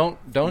no.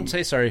 Don't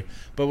say sorry.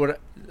 But what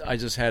I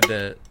just had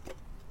to.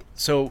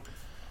 So,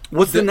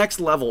 what's the next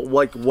level?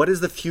 Like, what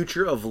is the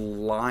future of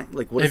lying?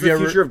 Like, what is the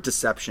future of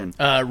deception?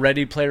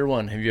 Ready Player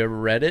One. Have you ever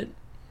read it?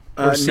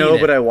 No,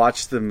 but I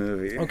watched the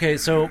movie. Okay,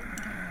 so.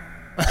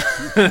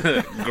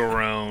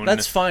 Grown.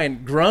 That's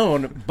fine.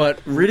 Grown, but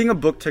reading a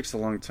book takes a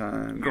long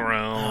time.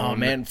 Grown. Oh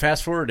man,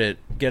 fast forward it.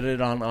 Get it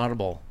on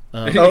Audible.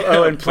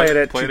 And play it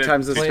at 2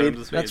 times the speed.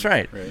 That's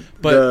right.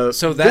 But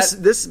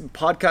this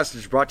podcast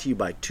is brought to you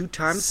by 2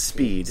 times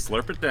speed.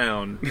 Slurp it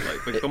down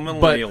like the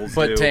millennials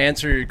but do. To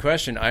answer your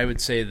question, I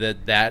would say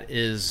that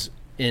is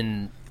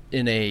in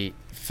a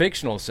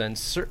fictional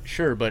sense,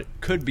 sure, but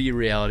could be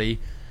reality.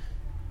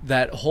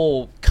 That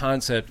whole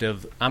concept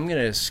of I'm going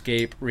to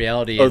escape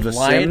reality and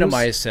lie to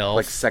myself.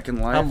 Like Second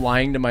Life? I'm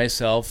lying to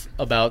myself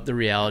about the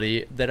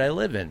reality that I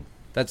live in.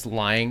 That's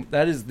lying.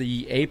 That is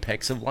the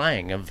apex of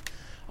lying.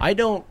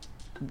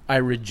 I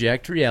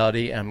reject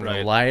reality. I'm going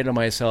to lie to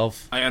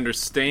myself. I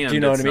understand. Do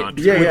you know what I mean? Would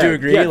you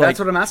agree? Yeah, that's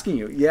what I'm asking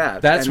you. Yeah.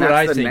 That's what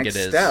I think it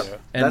is.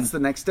 Step. That's the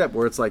next step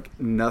where it's like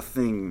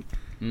nothing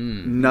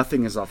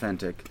is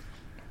authentic.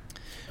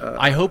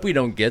 I hope we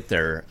don't get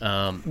there.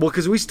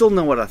 Because we still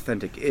know what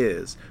authentic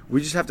is.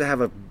 We just have to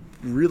have a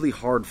really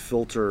hard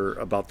filter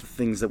about the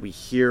things that we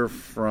hear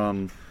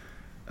from,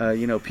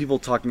 people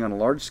talking on a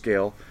large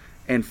scale,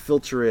 and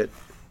filter it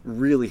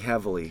really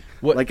heavily.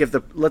 Like if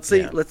let's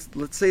say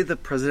the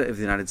president of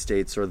the United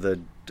States or the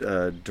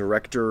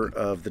director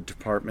of the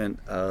Department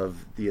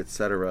of the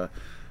etc.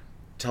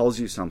 tells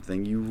you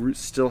something, you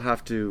still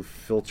have to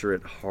filter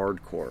it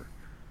hardcore.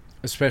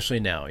 Especially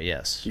now,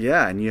 yes.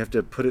 Yeah, and you have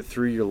to put it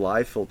through your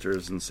lie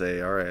filters and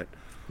say, all right,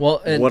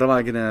 what am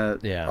I going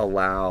to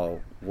allow?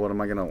 What am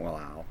I going to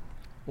allow?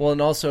 Well,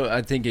 and also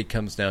I think it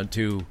comes down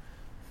to,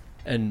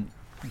 and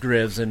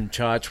Grivs and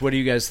Chotch, what do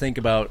you guys think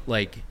about,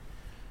 like,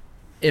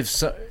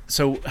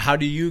 so how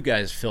do you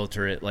guys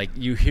filter it? Like,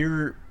 you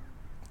hear,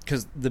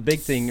 because the big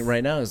thing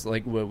right now is,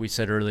 like what we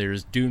said earlier,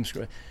 is doom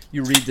scroll.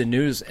 You read the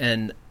news,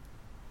 and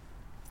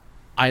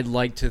I'd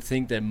like to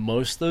think that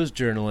most of those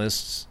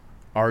journalists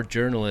are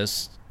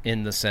journalists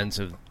in the sense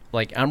of,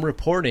 like, I'm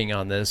reporting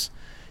on this.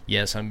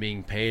 Yes, I'm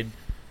being paid,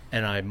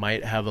 and I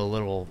might have a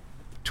little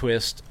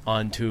twist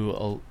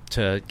onto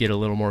to get a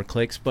little more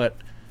clicks, but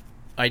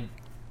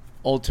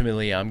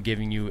ultimately I'm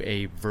giving you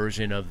a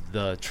version of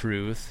the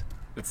truth.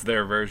 It's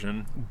their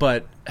version.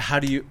 But how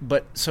do you?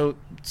 But so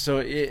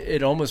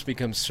it almost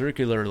becomes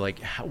circular. Like,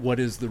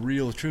 what is the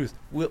real truth?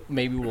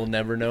 Maybe we'll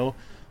never know.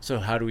 So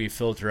how do we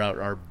filter out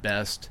our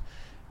best?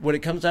 What it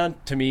comes down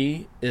to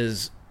me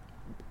is,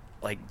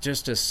 like,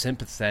 just a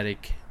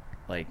sympathetic,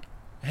 like,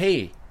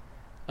 hey,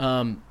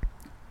 do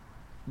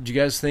you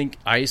guys think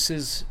Ice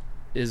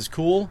is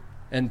cool?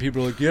 And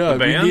people are like, yeah, the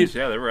band?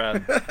 Yeah, they're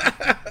rad.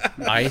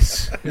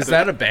 Ice? Is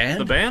that a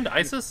band? The band?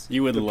 ISIS?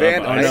 You would the love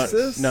band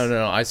ISIS?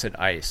 No, I said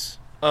Ice.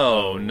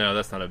 Oh, no,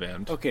 that's not a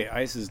band. Okay,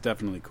 Ice is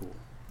definitely cool.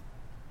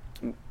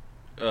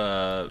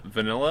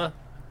 Vanilla?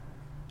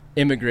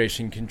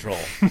 Immigration Control.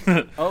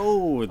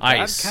 Oh, that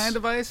Ice. kind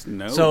of Ice?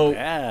 No,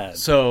 bad.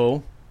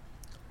 So,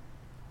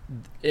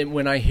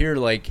 when I hear,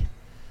 like,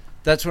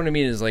 that's what I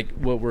mean is, like,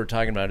 what we're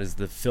talking about is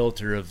the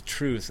filter of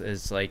truth.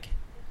 Is like,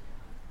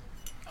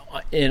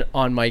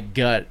 on my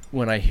gut,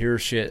 when I hear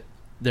shit,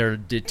 they're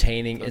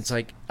detaining. It's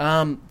like,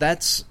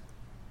 that's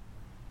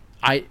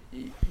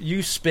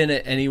you spin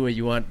it any way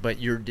you want, but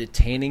you're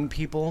detaining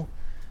people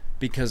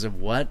because of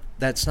what?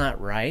 That's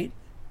not right.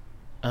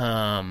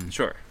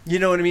 Sure. You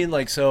know what I mean?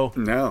 Like, so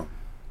No.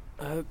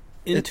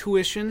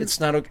 Intuition. it's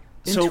not okay.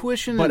 So,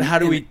 Intuition, but and, how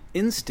do and we?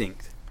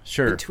 instinct?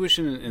 Sure.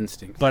 Intuition and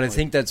instinct. But I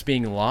think that's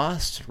being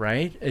lost,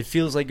 right? It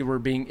feels like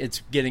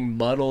it's getting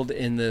muddled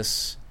in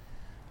this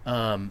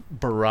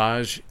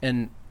barrage.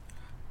 And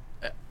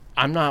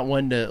I'm not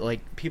one to,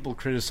 like, people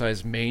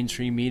criticize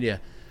mainstream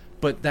media,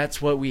 but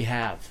that's what we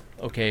have.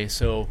 Okay,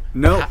 so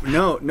No.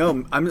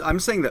 I'm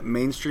saying that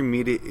mainstream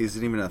media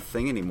isn't even a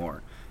thing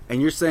anymore. And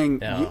you're saying,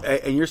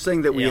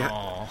 that we,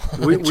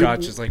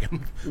 Chotch is like,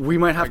 we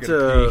might have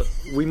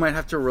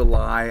to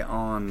rely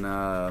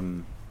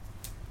on,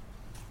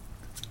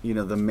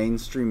 the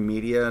mainstream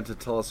media to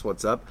tell us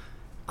what's up.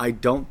 I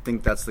don't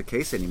think that's the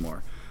case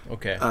anymore.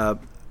 okay,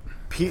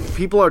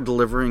 People are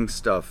delivering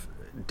stuff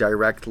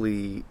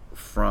directly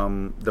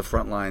from the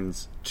front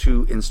lines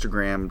to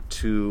Instagram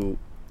to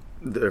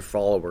their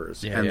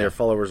followers, and their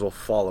followers will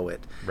follow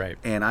it. Right.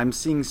 And I'm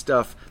seeing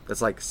stuff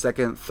that's like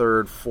second,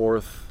 third,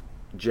 fourth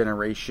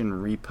generation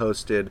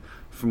reposted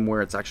from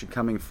where it's actually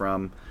coming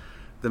from.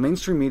 The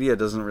mainstream media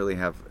doesn't really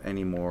have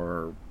any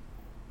more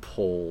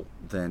pull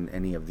than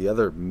any of the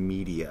other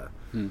media.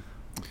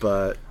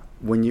 But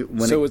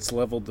so it's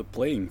leveled the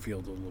playing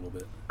field a little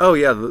bit. Oh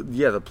yeah,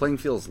 the playing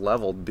field's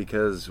leveled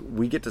because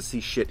we get to see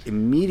shit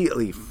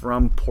immediately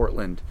from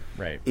Portland,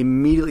 right?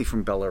 Immediately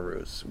from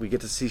Belarus. We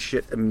get to see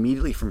shit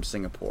immediately from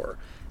Singapore,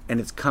 and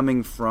it's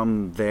coming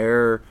from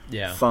their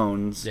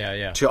phones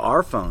to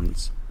our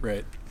phones,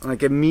 right?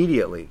 Like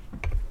immediately.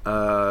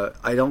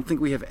 I don't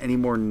think we have any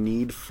more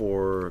need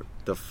for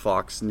the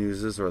Fox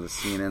Newses or the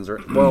CNNs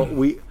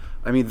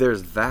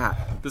there's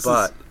that, This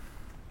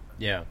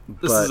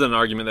is an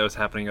argument that was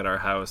happening at our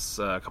house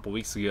a couple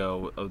weeks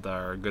ago with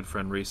our good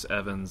friend Reese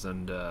Evans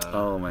and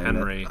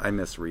Henry. I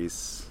miss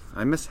Reese.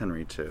 I miss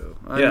Henry too.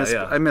 I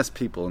I miss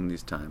people in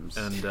these times.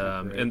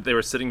 And they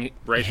were sitting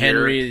right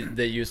Henry, here.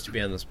 that used to be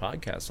on this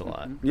podcast a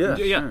lot. Yeah.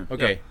 Sure.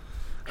 Okay.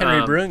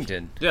 Henry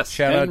Brewington. Yes.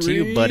 Shout out to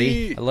you,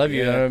 buddy. I love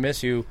you. I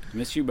miss you.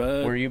 Miss you,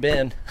 bud. Where you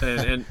been?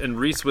 and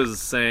Reese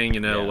was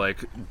saying,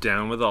 like,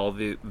 down with all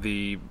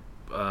the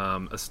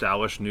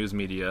established news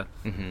media.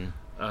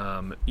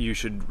 Mm-hmm. You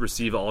should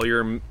receive all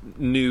your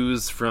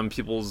news from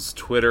people's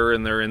Twitter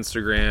and their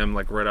Instagram,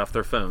 like, right off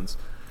their phones.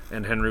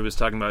 And Henry was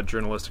talking about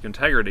journalistic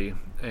integrity,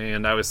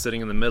 and I was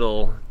sitting in the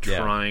middle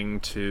trying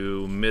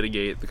to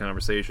mitigate the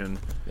conversation,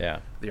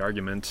 the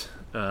argument.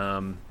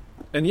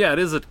 And it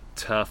is a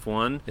tough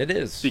one. It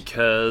is.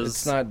 Because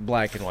it's not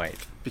black and white.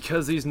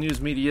 Because these news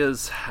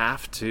medias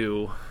have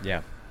to.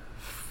 Yeah.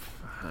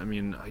 I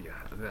mean, I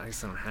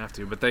guess they don't have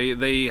to, but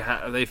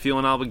they feel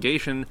an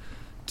obligation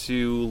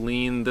to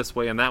lean this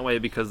way and that way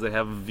because they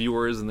have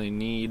viewers and they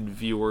need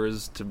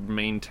viewers to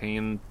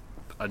maintain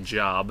a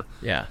job.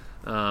 Yeah.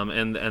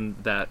 And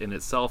that in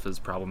itself is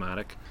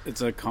problematic.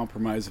 It's a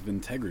compromise of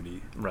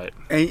integrity. Right.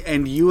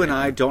 And you and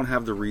I don't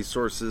have the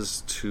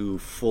resources to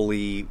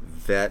fully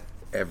vet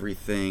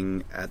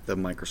everything at the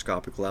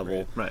microscopic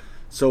level. Right.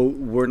 So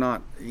we're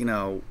not,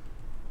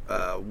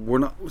 we're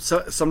not.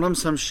 So,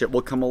 sometimes some shit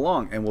will come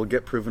along and we'll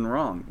get proven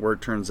wrong. Where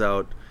it turns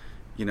out,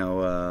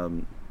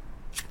 the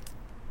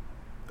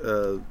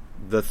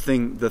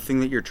thing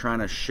that you're trying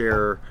to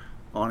share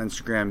on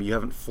Instagram, you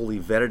haven't fully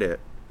vetted it,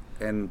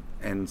 and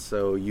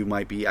so you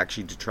might be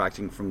actually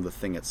detracting from the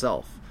thing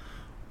itself,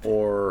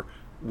 or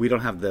we don't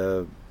have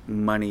the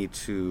money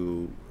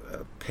to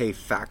pay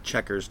fact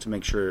checkers to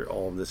make sure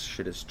all of this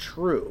shit is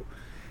true.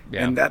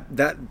 Yeah. And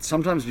that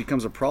sometimes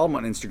becomes a problem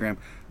on Instagram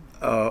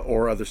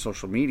or other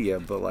social media,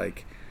 but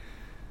like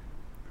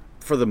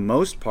for the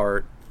most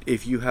part,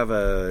 if you have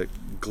a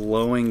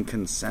glowing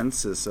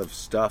consensus of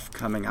stuff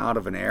coming out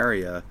of an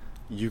area,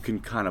 you can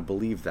kind of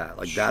believe that.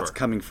 Like that's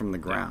coming from the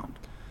ground.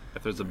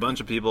 If there's a bunch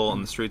of people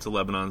on the streets of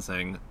Lebanon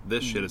saying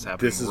this shit is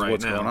happening this is right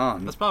what's now, going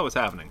on. That's probably what's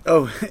happening.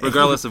 Oh,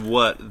 regardless of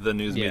what the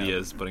news media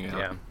is putting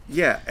out.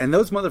 Yeah, and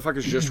those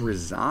motherfuckers just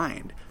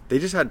resigned. They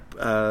just had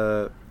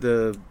the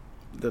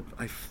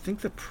I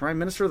think the prime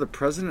minister or the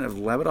president of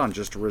Lebanon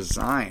just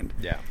resigned.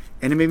 Yeah,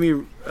 and it made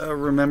me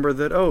remember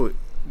that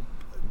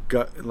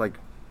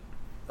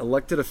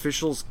elected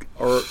officials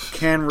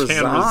can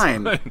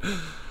resign.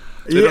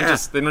 They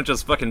don't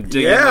just fucking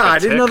dig in. Yeah, like I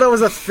didn't know that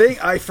was a thing.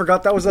 I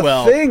forgot that was a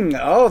thing.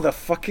 Oh,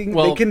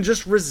 they can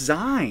just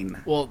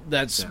resign. Well,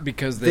 that's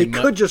because they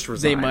could just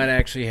resign. They might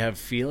actually have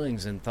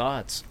feelings and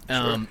thoughts,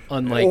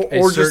 unlike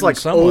or just like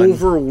someone.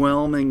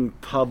 Overwhelming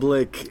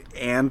public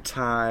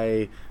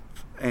anti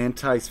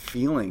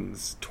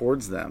feelings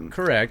towards them.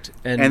 Correct,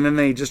 and then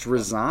they just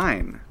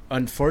resign.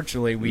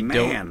 Unfortunately,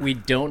 we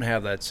don't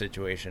have that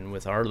situation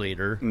with our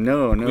leader.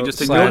 No. We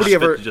just nobody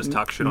ever just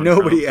talk shit on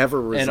Trump. Ever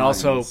resigns. And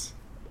also.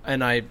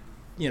 And I,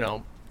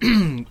 the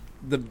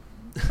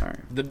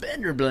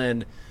Bender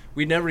Blend,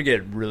 we never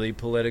get really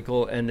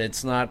political, and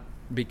it's not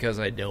because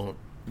I don't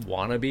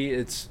want to be.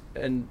 It's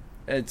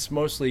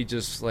mostly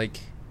just like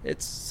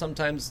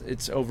sometimes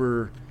it's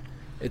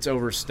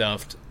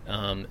overstuffed.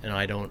 and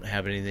I don't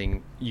have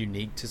anything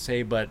unique to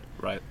say, but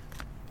Right.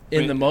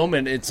 in the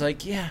moment, it's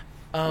like, yeah,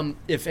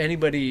 if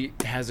anybody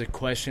has a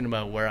question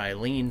about where I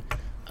lean,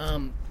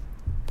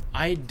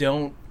 I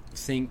don't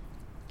think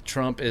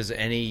Trump is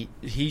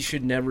he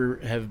should never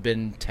have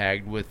been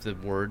tagged with the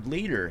word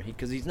leader,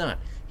 because he's not.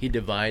 He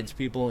divides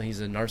people.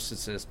 He's a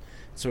narcissist.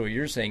 So what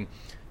you're saying,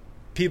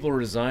 people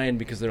resign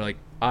because they're like,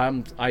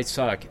 I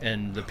suck,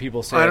 and the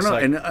people say I don't know.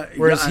 suck. And,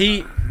 whereas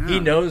he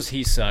knows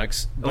he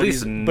sucks. At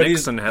least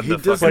Nixon had the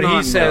does fucking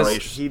not know.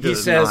 He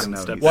does says,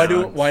 not know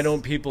he why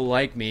don't people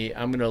like me?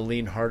 I'm going to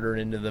lean harder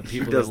into the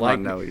people that like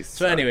me.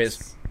 So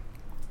anyways,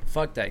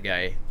 fuck that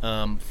guy.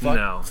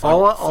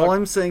 All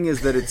I'm saying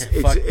is that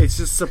it's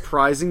just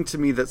surprising to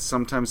me that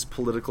sometimes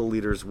political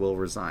leaders will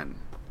resign.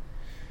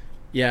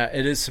 Yeah,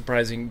 it is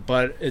surprising,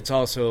 but it's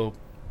also,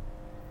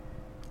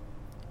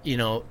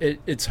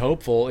 it's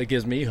hopeful. It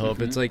gives me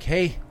hope. It's like,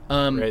 hey,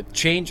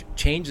 change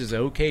is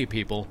okay,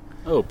 people.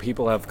 Oh,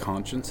 people have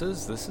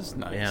consciences? This is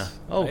nice. Yeah.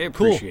 Oh, I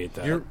appreciate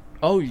that.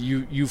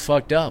 You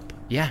fucked up.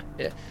 Yeah.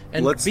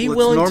 And let's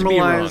willing to be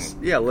wrong.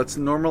 Yeah, let's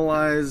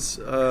normalize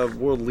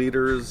world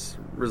leaders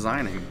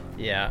resigning.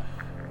 Yeah.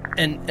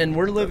 And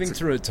we're living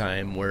through a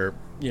time where,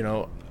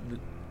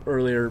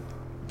 earlier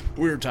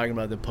we were talking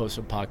about the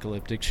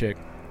post-apocalyptic shit,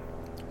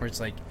 where it's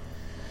like,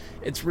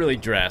 it's really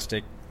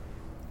drastic.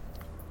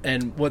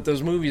 And what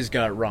those movies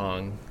got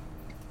wrong,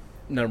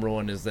 number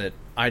one, is that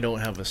I don't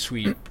have a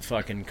sweet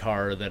fucking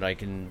car that I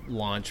can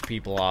launch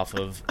people off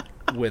of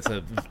with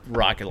a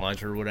rocket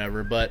launcher or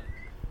whatever,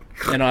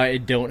 and I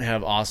don't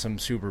have awesome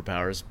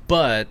superpowers,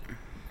 but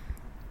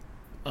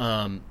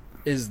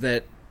is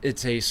that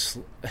it's a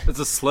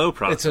slow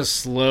process. It's a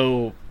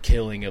slow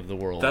killing of the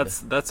world.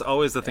 That's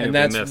always the thing and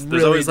that that's we miss. There's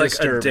really always like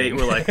disturbing. a date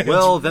where like,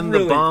 well, then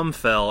really, the bomb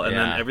fell, and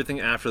yeah. then everything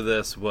after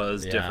this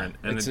was different,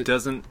 and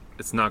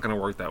it's not going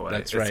to work that way.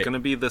 That's It's going to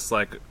be this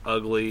like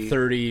ugly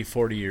 30,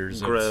 40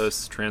 years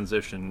gross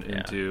transition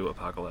into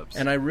apocalypse.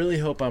 And I really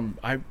hope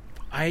I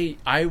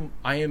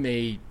am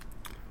a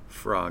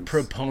Frogs.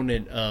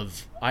 proponent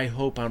of, I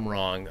hope I'm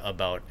wrong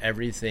about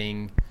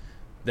everything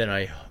that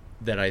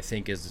I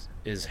think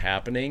is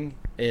happening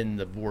in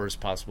the worst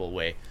possible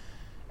way.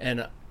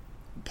 And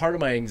part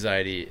of my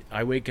anxiety,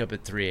 I wake up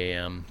at 3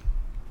 a.m.,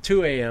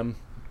 2 a.m.,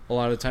 a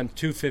lot of times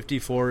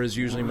 2:54 is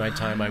usually my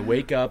time. I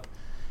wake up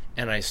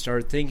and I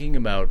start thinking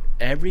about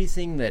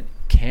everything that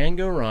can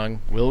go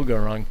wrong, will go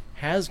wrong,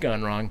 has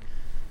gone wrong.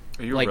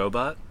 Are you a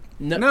robot?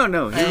 No.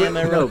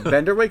 No,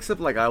 Bender wakes up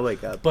like I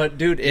wake up. But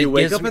dude, you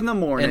wake up in the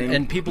morning,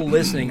 and people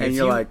listening, and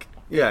you're like,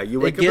 yeah, you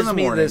wake up in the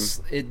morning. It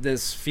gives me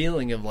this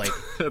feeling of like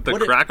at the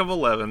crack of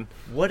 11.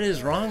 What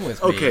is wrong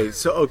with me?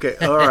 Okay,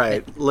 all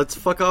right, let's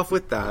fuck off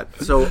with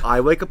that. So I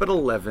wake up at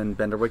 11.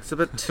 Bender wakes up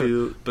at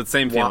 2. But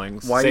same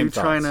feelings. Why same are you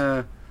thoughts. trying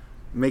to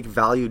make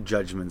value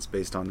judgments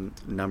based on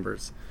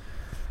numbers?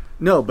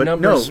 No, but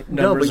numbers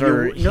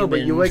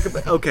but you wake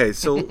up. Okay,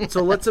 so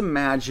let's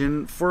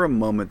imagine for a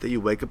moment that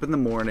you wake up in the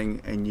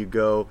morning and you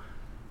go,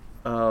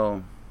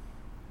 oh,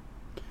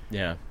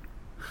 yeah.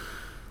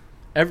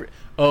 Let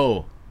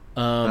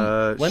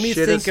me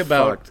think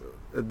about. Fucked.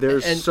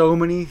 There's so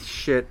many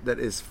shit that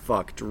is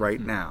fucked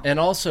right now. And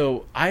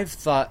also,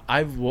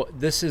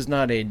 this is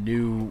not a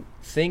new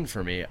thing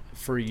for me.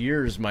 For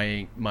years,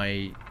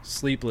 my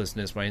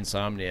sleeplessness, my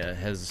insomnia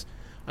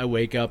I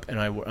wake up and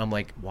I'm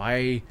like,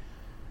 why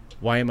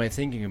am I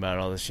thinking about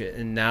all this shit?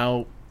 And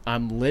now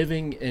I'm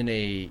living in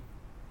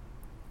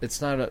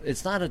it's not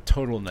a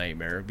total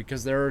nightmare,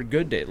 because there are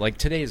good days. Like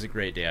today is a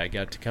great day. I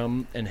got to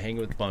come and hang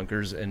with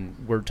Bunkers, and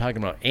we're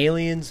talking about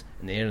aliens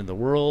and the end of the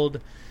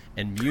world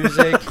and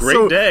music.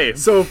 Great day.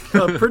 So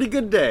a pretty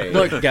good day.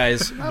 Look,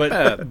 guys,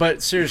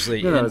 but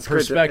seriously, in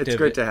perspective, it's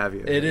great to have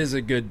you. It is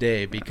a good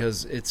day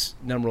because it's,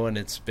 number one,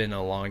 it's been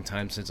a long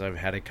time since I've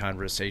had a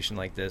conversation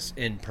like this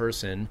in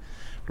person.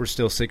 We're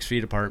still 6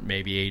 feet apart,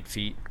 maybe 8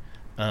 feet.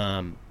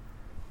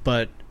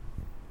 But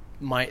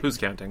who's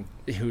counting?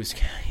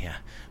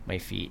 My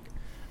feet.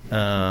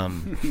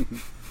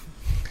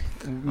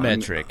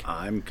 Metric.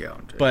 I'm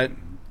counting. But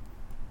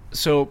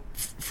so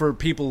for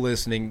people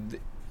listening,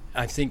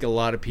 I think a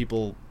lot of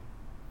people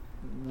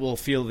will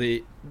feel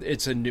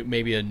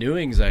maybe a new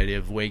anxiety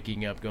of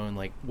waking up, going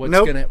like, what's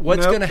gonna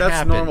happen?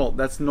 That's normal.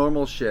 That's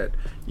normal shit.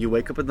 You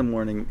wake up in the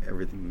morning,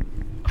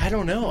 everything. I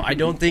don't know. I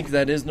don't think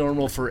that is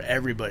normal for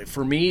everybody.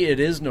 For me, it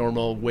is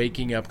normal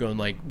waking up going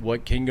like,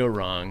 what can go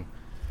wrong?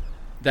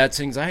 That's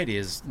anxiety,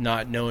 is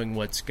not knowing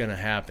what's going to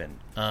happen.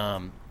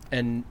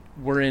 And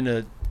we're in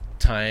a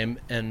time,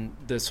 and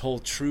this whole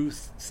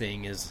truth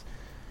thing is,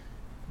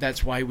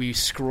 that's why we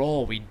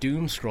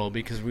doom scroll,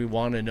 because we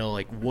want to know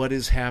like what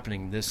is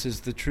happening. This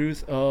is the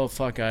truth. Oh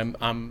fuck,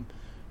 I'm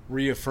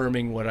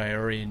reaffirming what I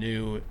already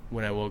knew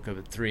when I woke up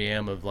at 3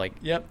 a.m. of like,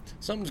 yep,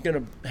 something's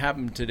gonna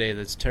happen today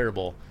that's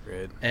terrible.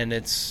 Right. And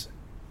it's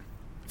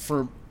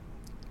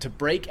to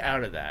break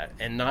out of that,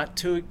 and not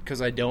to,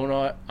 because I'm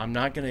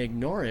not gonna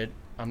ignore it.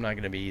 I'm not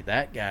gonna be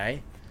that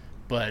guy,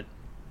 but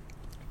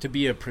to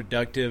be a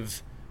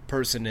productive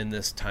person in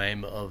this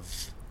time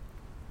of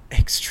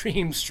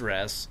extreme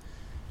stress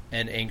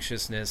and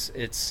anxiousness,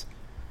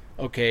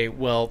 okay,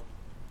 well,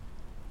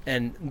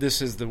 and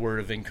this is the word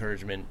of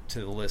encouragement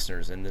to the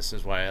listeners, and this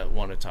is why I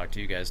want to talk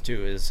to you guys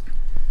too, is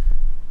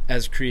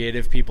as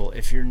creative people,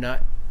 if you're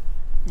not,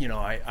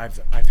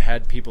 I've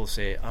had people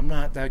say, I'm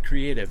not that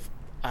creative.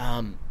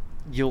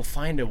 You'll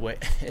find a way.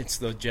 It's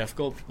the Jeff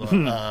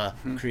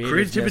Goldblum,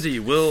 creativity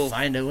will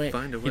find a way.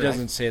 He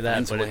doesn't say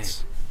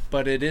that,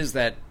 but it is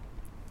that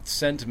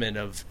sentiment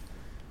of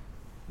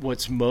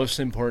what's most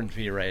important to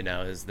me right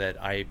now is that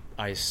I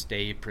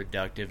stay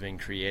productive and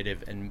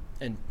creative and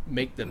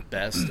make the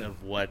best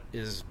of what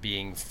is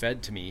being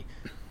fed to me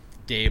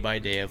day by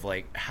day of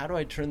like, how do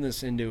I turn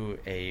this into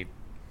a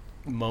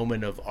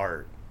moment of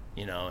art,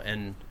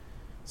 and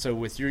so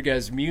with your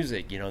guys'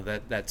 music,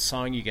 that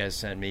song you guys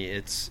sent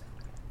me,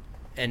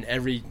 and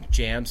every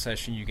jam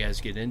session you guys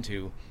get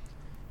into,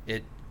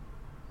 it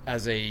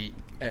as a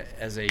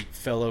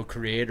fellow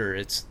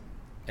creator,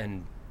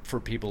 and for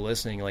people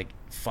listening, like,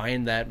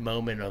 find that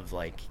moment of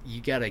like,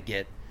 you gotta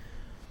get,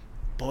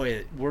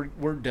 boy,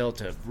 we're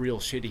dealt a real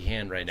shitty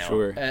hand right now.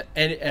 Sure.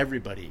 And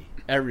everybody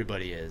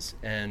is,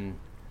 and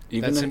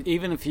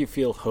even if you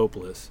feel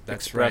hopeless,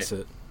 express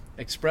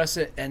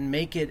it and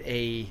make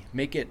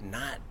it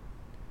not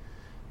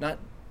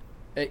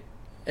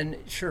and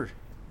sure,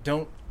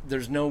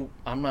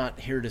 I'm not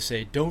here to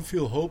say don't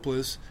feel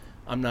hopeless.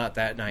 I'm not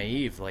that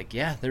naive. Like,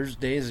 yeah, there's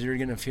days you're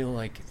gonna feel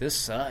like this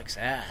sucks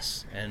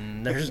ass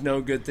and there's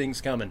no good things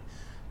coming.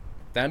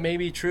 That may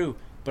be true,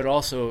 but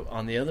also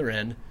on the other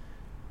end,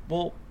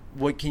 well,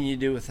 what can you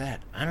do with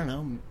that? I don't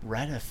know.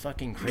 Write a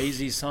fucking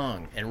crazy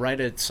song, and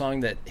write a song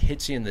that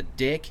hits you in the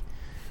dick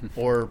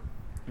or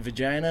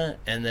vagina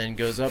and then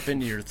goes up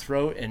into your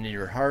throat and in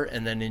your heart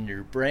and then in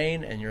your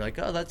brain, and you're like,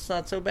 oh, that's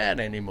not so bad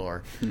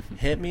anymore.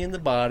 Hit me in the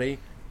body,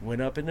 went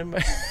up into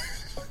my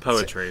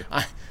poetry.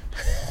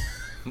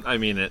 I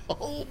mean it.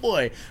 Oh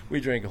boy, we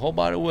drank a whole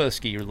bottle of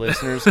whiskey, your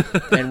listeners,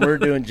 and we're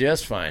doing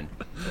just fine.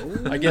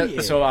 I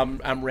guess so.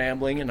 I'm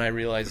rambling, and I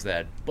realize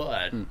that,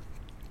 but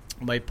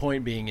my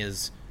point being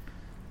is,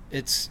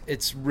 it's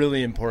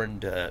really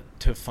important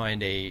to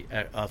find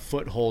a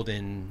foothold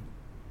in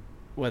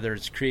whether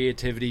it's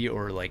creativity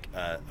or like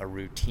a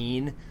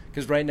routine,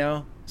 because right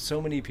now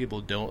so many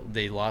people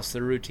they lost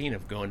their routine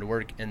of going to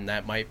work, and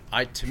that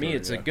to me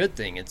it's a good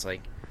thing. It's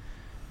like,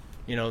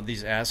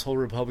 these asshole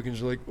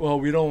Republicans are like, well,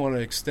 we don't want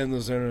to extend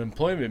those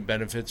unemployment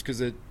benefits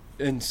because it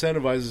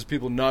incentivizes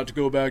people not to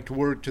go back to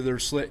work to their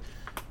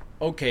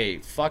Okay,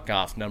 fuck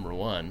off, number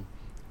one.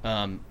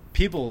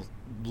 People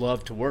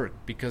love to work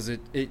because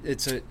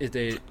it's a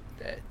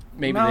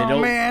maybe they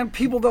don't. Man,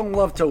 people don't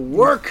love to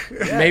work.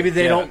 Maybe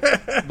they don't.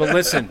 But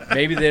listen,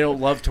 maybe they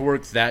don't love to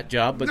work that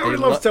job, but nobody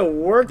loves to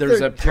work. There's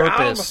their a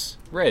purpose,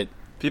 job. Right?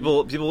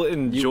 People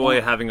enjoy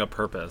having a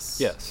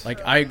purpose. Yes.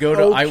 Like I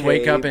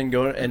wake up and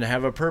go and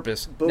have a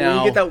purpose. But when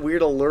you get that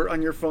weird alert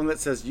on your phone that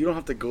says you don't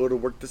have to go to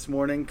work this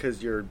morning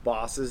because your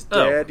boss is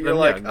dead, you're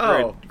like,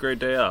 great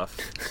day off.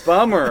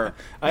 Bummer.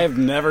 I have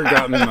never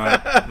gotten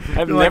that.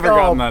 I've never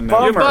gotten that.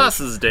 Bummer. Your boss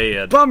is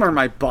dead. Bummer.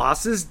 My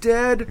boss is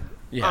dead.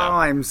 Yeah. Oh,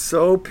 I'm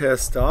so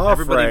pissed off.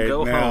 Everybody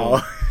go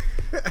home.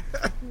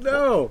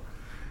 No,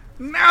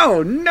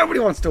 nobody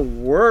wants to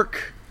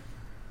work.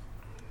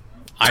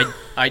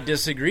 I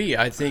disagree.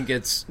 I think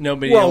it's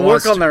nobody. Well,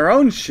 wants work on their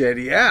own shit.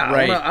 Yeah,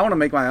 right. I want to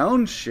make my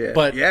own shit.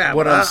 But yeah,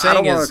 what I'm saying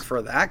I don't is, want to work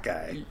for that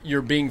guy.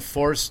 You're being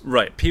forced.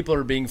 Right. People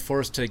are being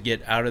forced to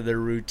get out of their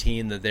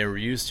routine that they were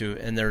used to,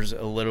 and there's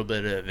a little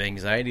bit of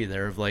anxiety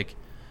there of like,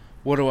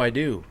 what do I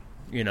do?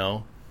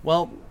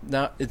 Well,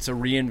 now it's a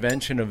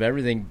reinvention of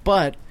everything,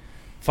 but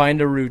find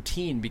a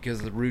routine,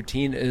 because the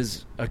routine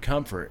is a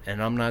comfort,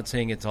 and I'm not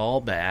saying it's all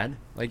bad.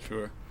 Like,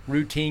 sure.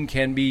 Routine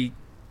can be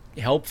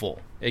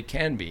helpful. It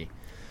can be.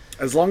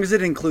 As long as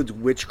it includes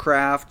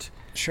witchcraft,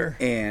 sure,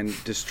 and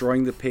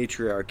destroying the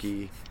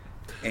patriarchy,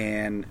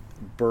 and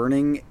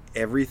burning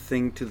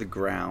everything to the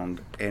ground,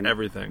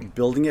 and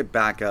building it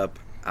back up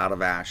out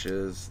of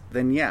ashes,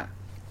 then yeah,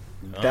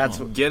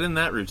 get in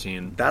that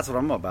routine. That's what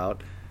I'm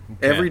about.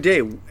 Okay.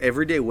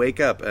 Every day,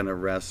 wake up and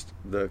arrest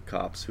the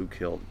cops who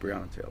killed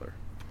Breonna Taylor.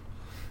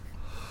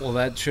 Well,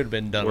 that should have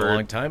been done a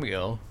long time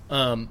ago.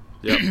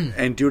 Yep.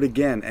 And do it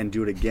again, and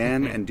do it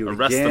again, and do it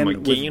again,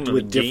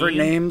 with different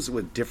names,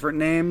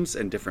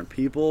 and different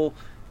people,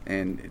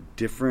 and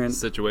different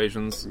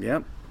situations.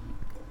 Yep.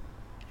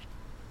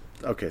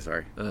 Okay,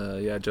 sorry.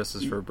 Yeah,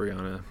 justice for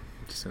Breonna.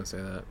 Just gonna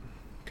say that.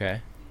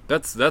 Okay.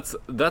 That's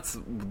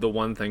the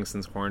one thing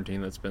since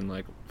quarantine that's been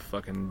like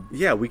fucking.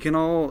 Yeah, we can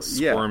all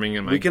squirming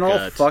in my gut. We can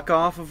all fuck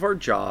off of our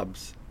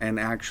jobs and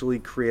actually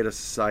create a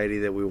society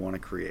that we want to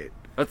create.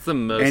 That's the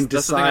most. And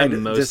decide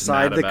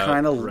the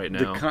kind of right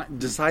now.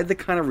 Decide the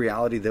kind of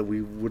reality that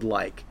we would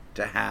like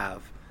to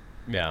have.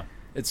 Yeah,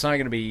 it's not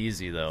going to be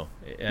easy though.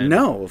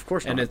 No, of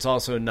course not. And it's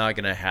also not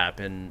going to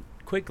happen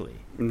quickly.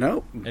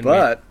 No,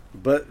 but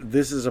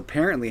this is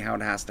apparently how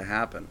it has to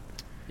happen.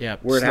 Yeah,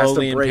 where it has to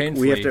break. And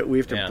painfully. We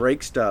have to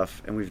break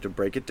stuff, and we have to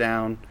break it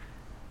down,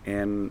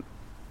 and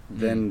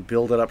then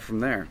build it up from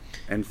there,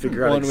 and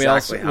figure out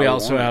exactly how. We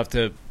also have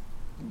to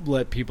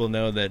let people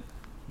know that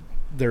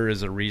there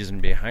is a reason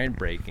behind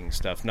breaking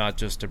stuff, not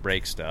just to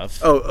break stuff.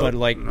 But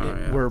like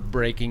we're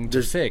breaking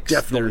to fix.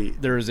 Definitely,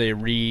 there's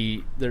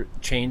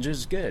change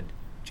is good.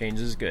 Change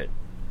is good.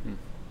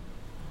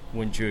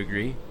 Wouldn't you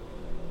agree?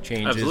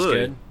 Change Absolutely.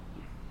 is good.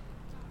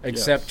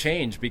 Accept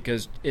change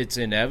because it's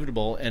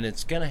inevitable and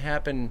it's going to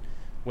happen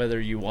whether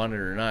you want it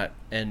or not.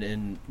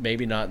 And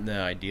maybe not in the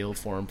ideal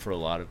form for a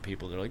lot of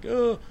people. They're like,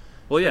 oh.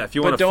 Well, yeah, if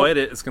you want to fight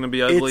it, it's going to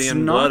be ugly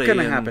and bloody. It's not going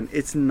to happen.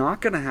 It's not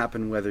going to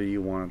happen whether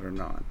you want it or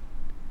not.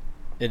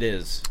 It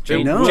is.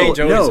 Change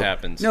always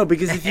happens. No,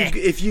 because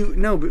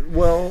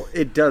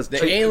it does.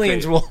 The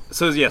aliens will.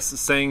 So yes,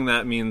 saying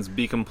that means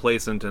be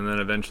complacent, and then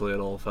eventually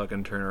it'll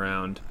fucking turn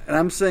around. And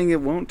I'm saying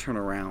it won't turn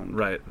around.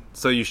 Right.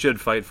 So you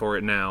should fight for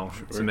it now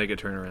to make it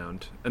turn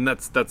around, and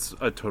that's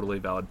a totally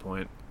valid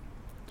point.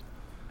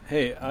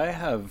 Hey, I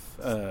have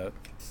a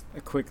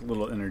quick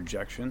little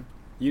interjection.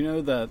 You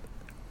know that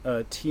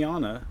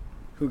Tiana,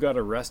 who got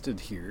arrested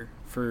here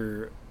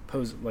for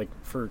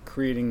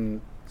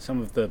creating some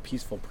of the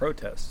peaceful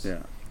protests.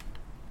 Yeah.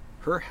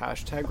 Her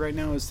hashtag right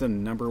now is the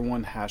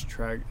 #1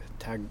 hashtag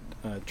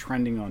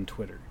trending on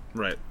Twitter.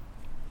 Right.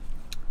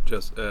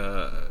 Just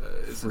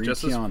Free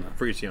Tiana.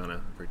 Free Tiana.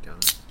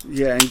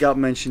 Yeah, and got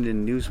mentioned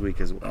in Newsweek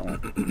as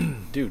well.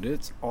 Dude,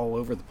 it's all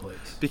over the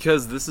place.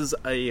 Because this is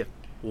a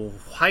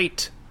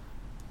white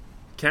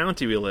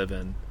county we live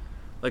in.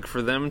 Like,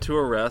 for them to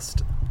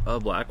arrest a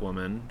black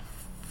woman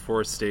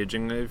for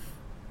staging a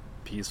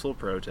peaceful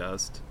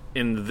protest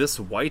in this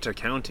white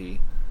county,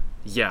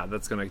 yeah,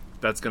 that's gonna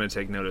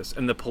take notice,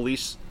 and the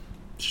police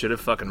should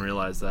have fucking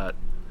realized that.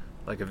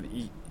 Like, if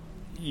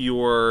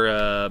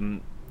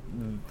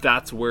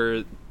that's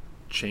where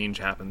change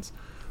happens.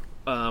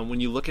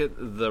 When you look at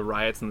the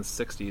riots in the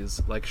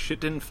 '60s, like, shit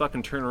didn't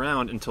fucking turn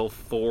around until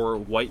 4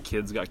 white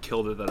kids got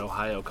killed at that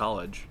Ohio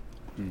college.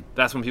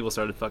 That's when people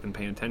started fucking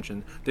paying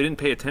attention. They didn't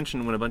pay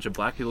attention when a bunch of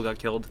black people got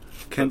killed.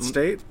 Kent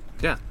State?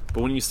 Yeah,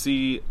 but when you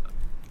see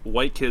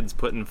white kids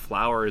putting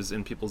flowers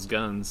in people's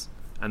guns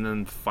and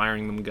then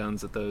firing them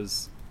guns at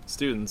those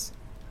students,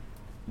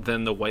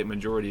 then the white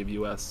majority of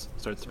U.S.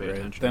 starts to pay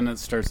attention. Then it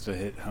starts to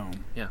hit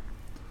home. Yeah.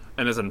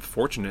 And it's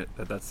unfortunate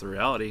that that's the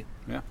reality.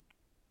 Yeah.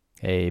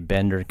 Hey,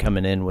 Bender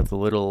coming in with a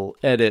little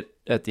edit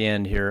at the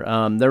end here.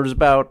 There was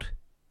about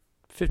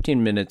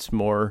 15 minutes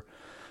more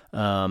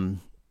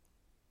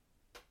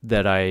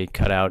that I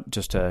cut out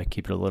just to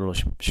keep it a little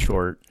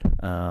short,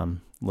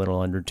 little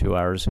under 2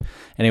 hours.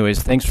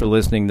 Anyways, thanks for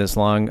listening this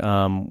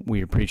long.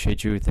 We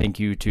appreciate you. Thank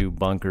you to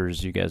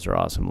Bunkers. You guys are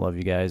awesome. Love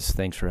you guys.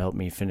 Thanks for helping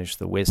me finish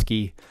the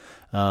whiskey.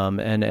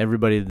 And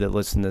everybody that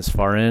listened this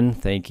far in,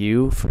 thank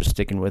you for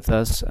sticking with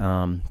us.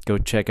 Go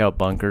check out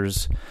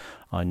Bunkers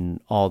on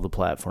all the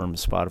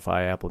platforms,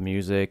 Spotify, Apple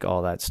Music,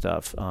 all that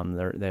stuff.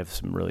 They have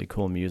some really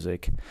cool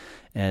music.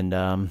 And,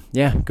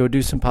 go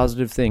do some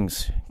positive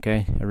things,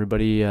 okay?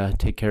 Everybody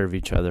take care of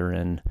each other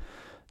and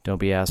don't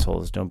be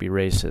assholes. Don't be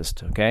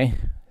racist, okay?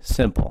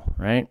 Simple,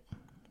 right?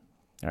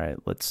 All right,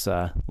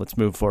 let's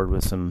move forward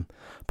with some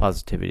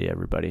positivity,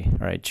 everybody.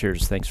 All right,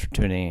 cheers. Thanks for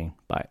tuning in.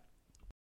 Bye.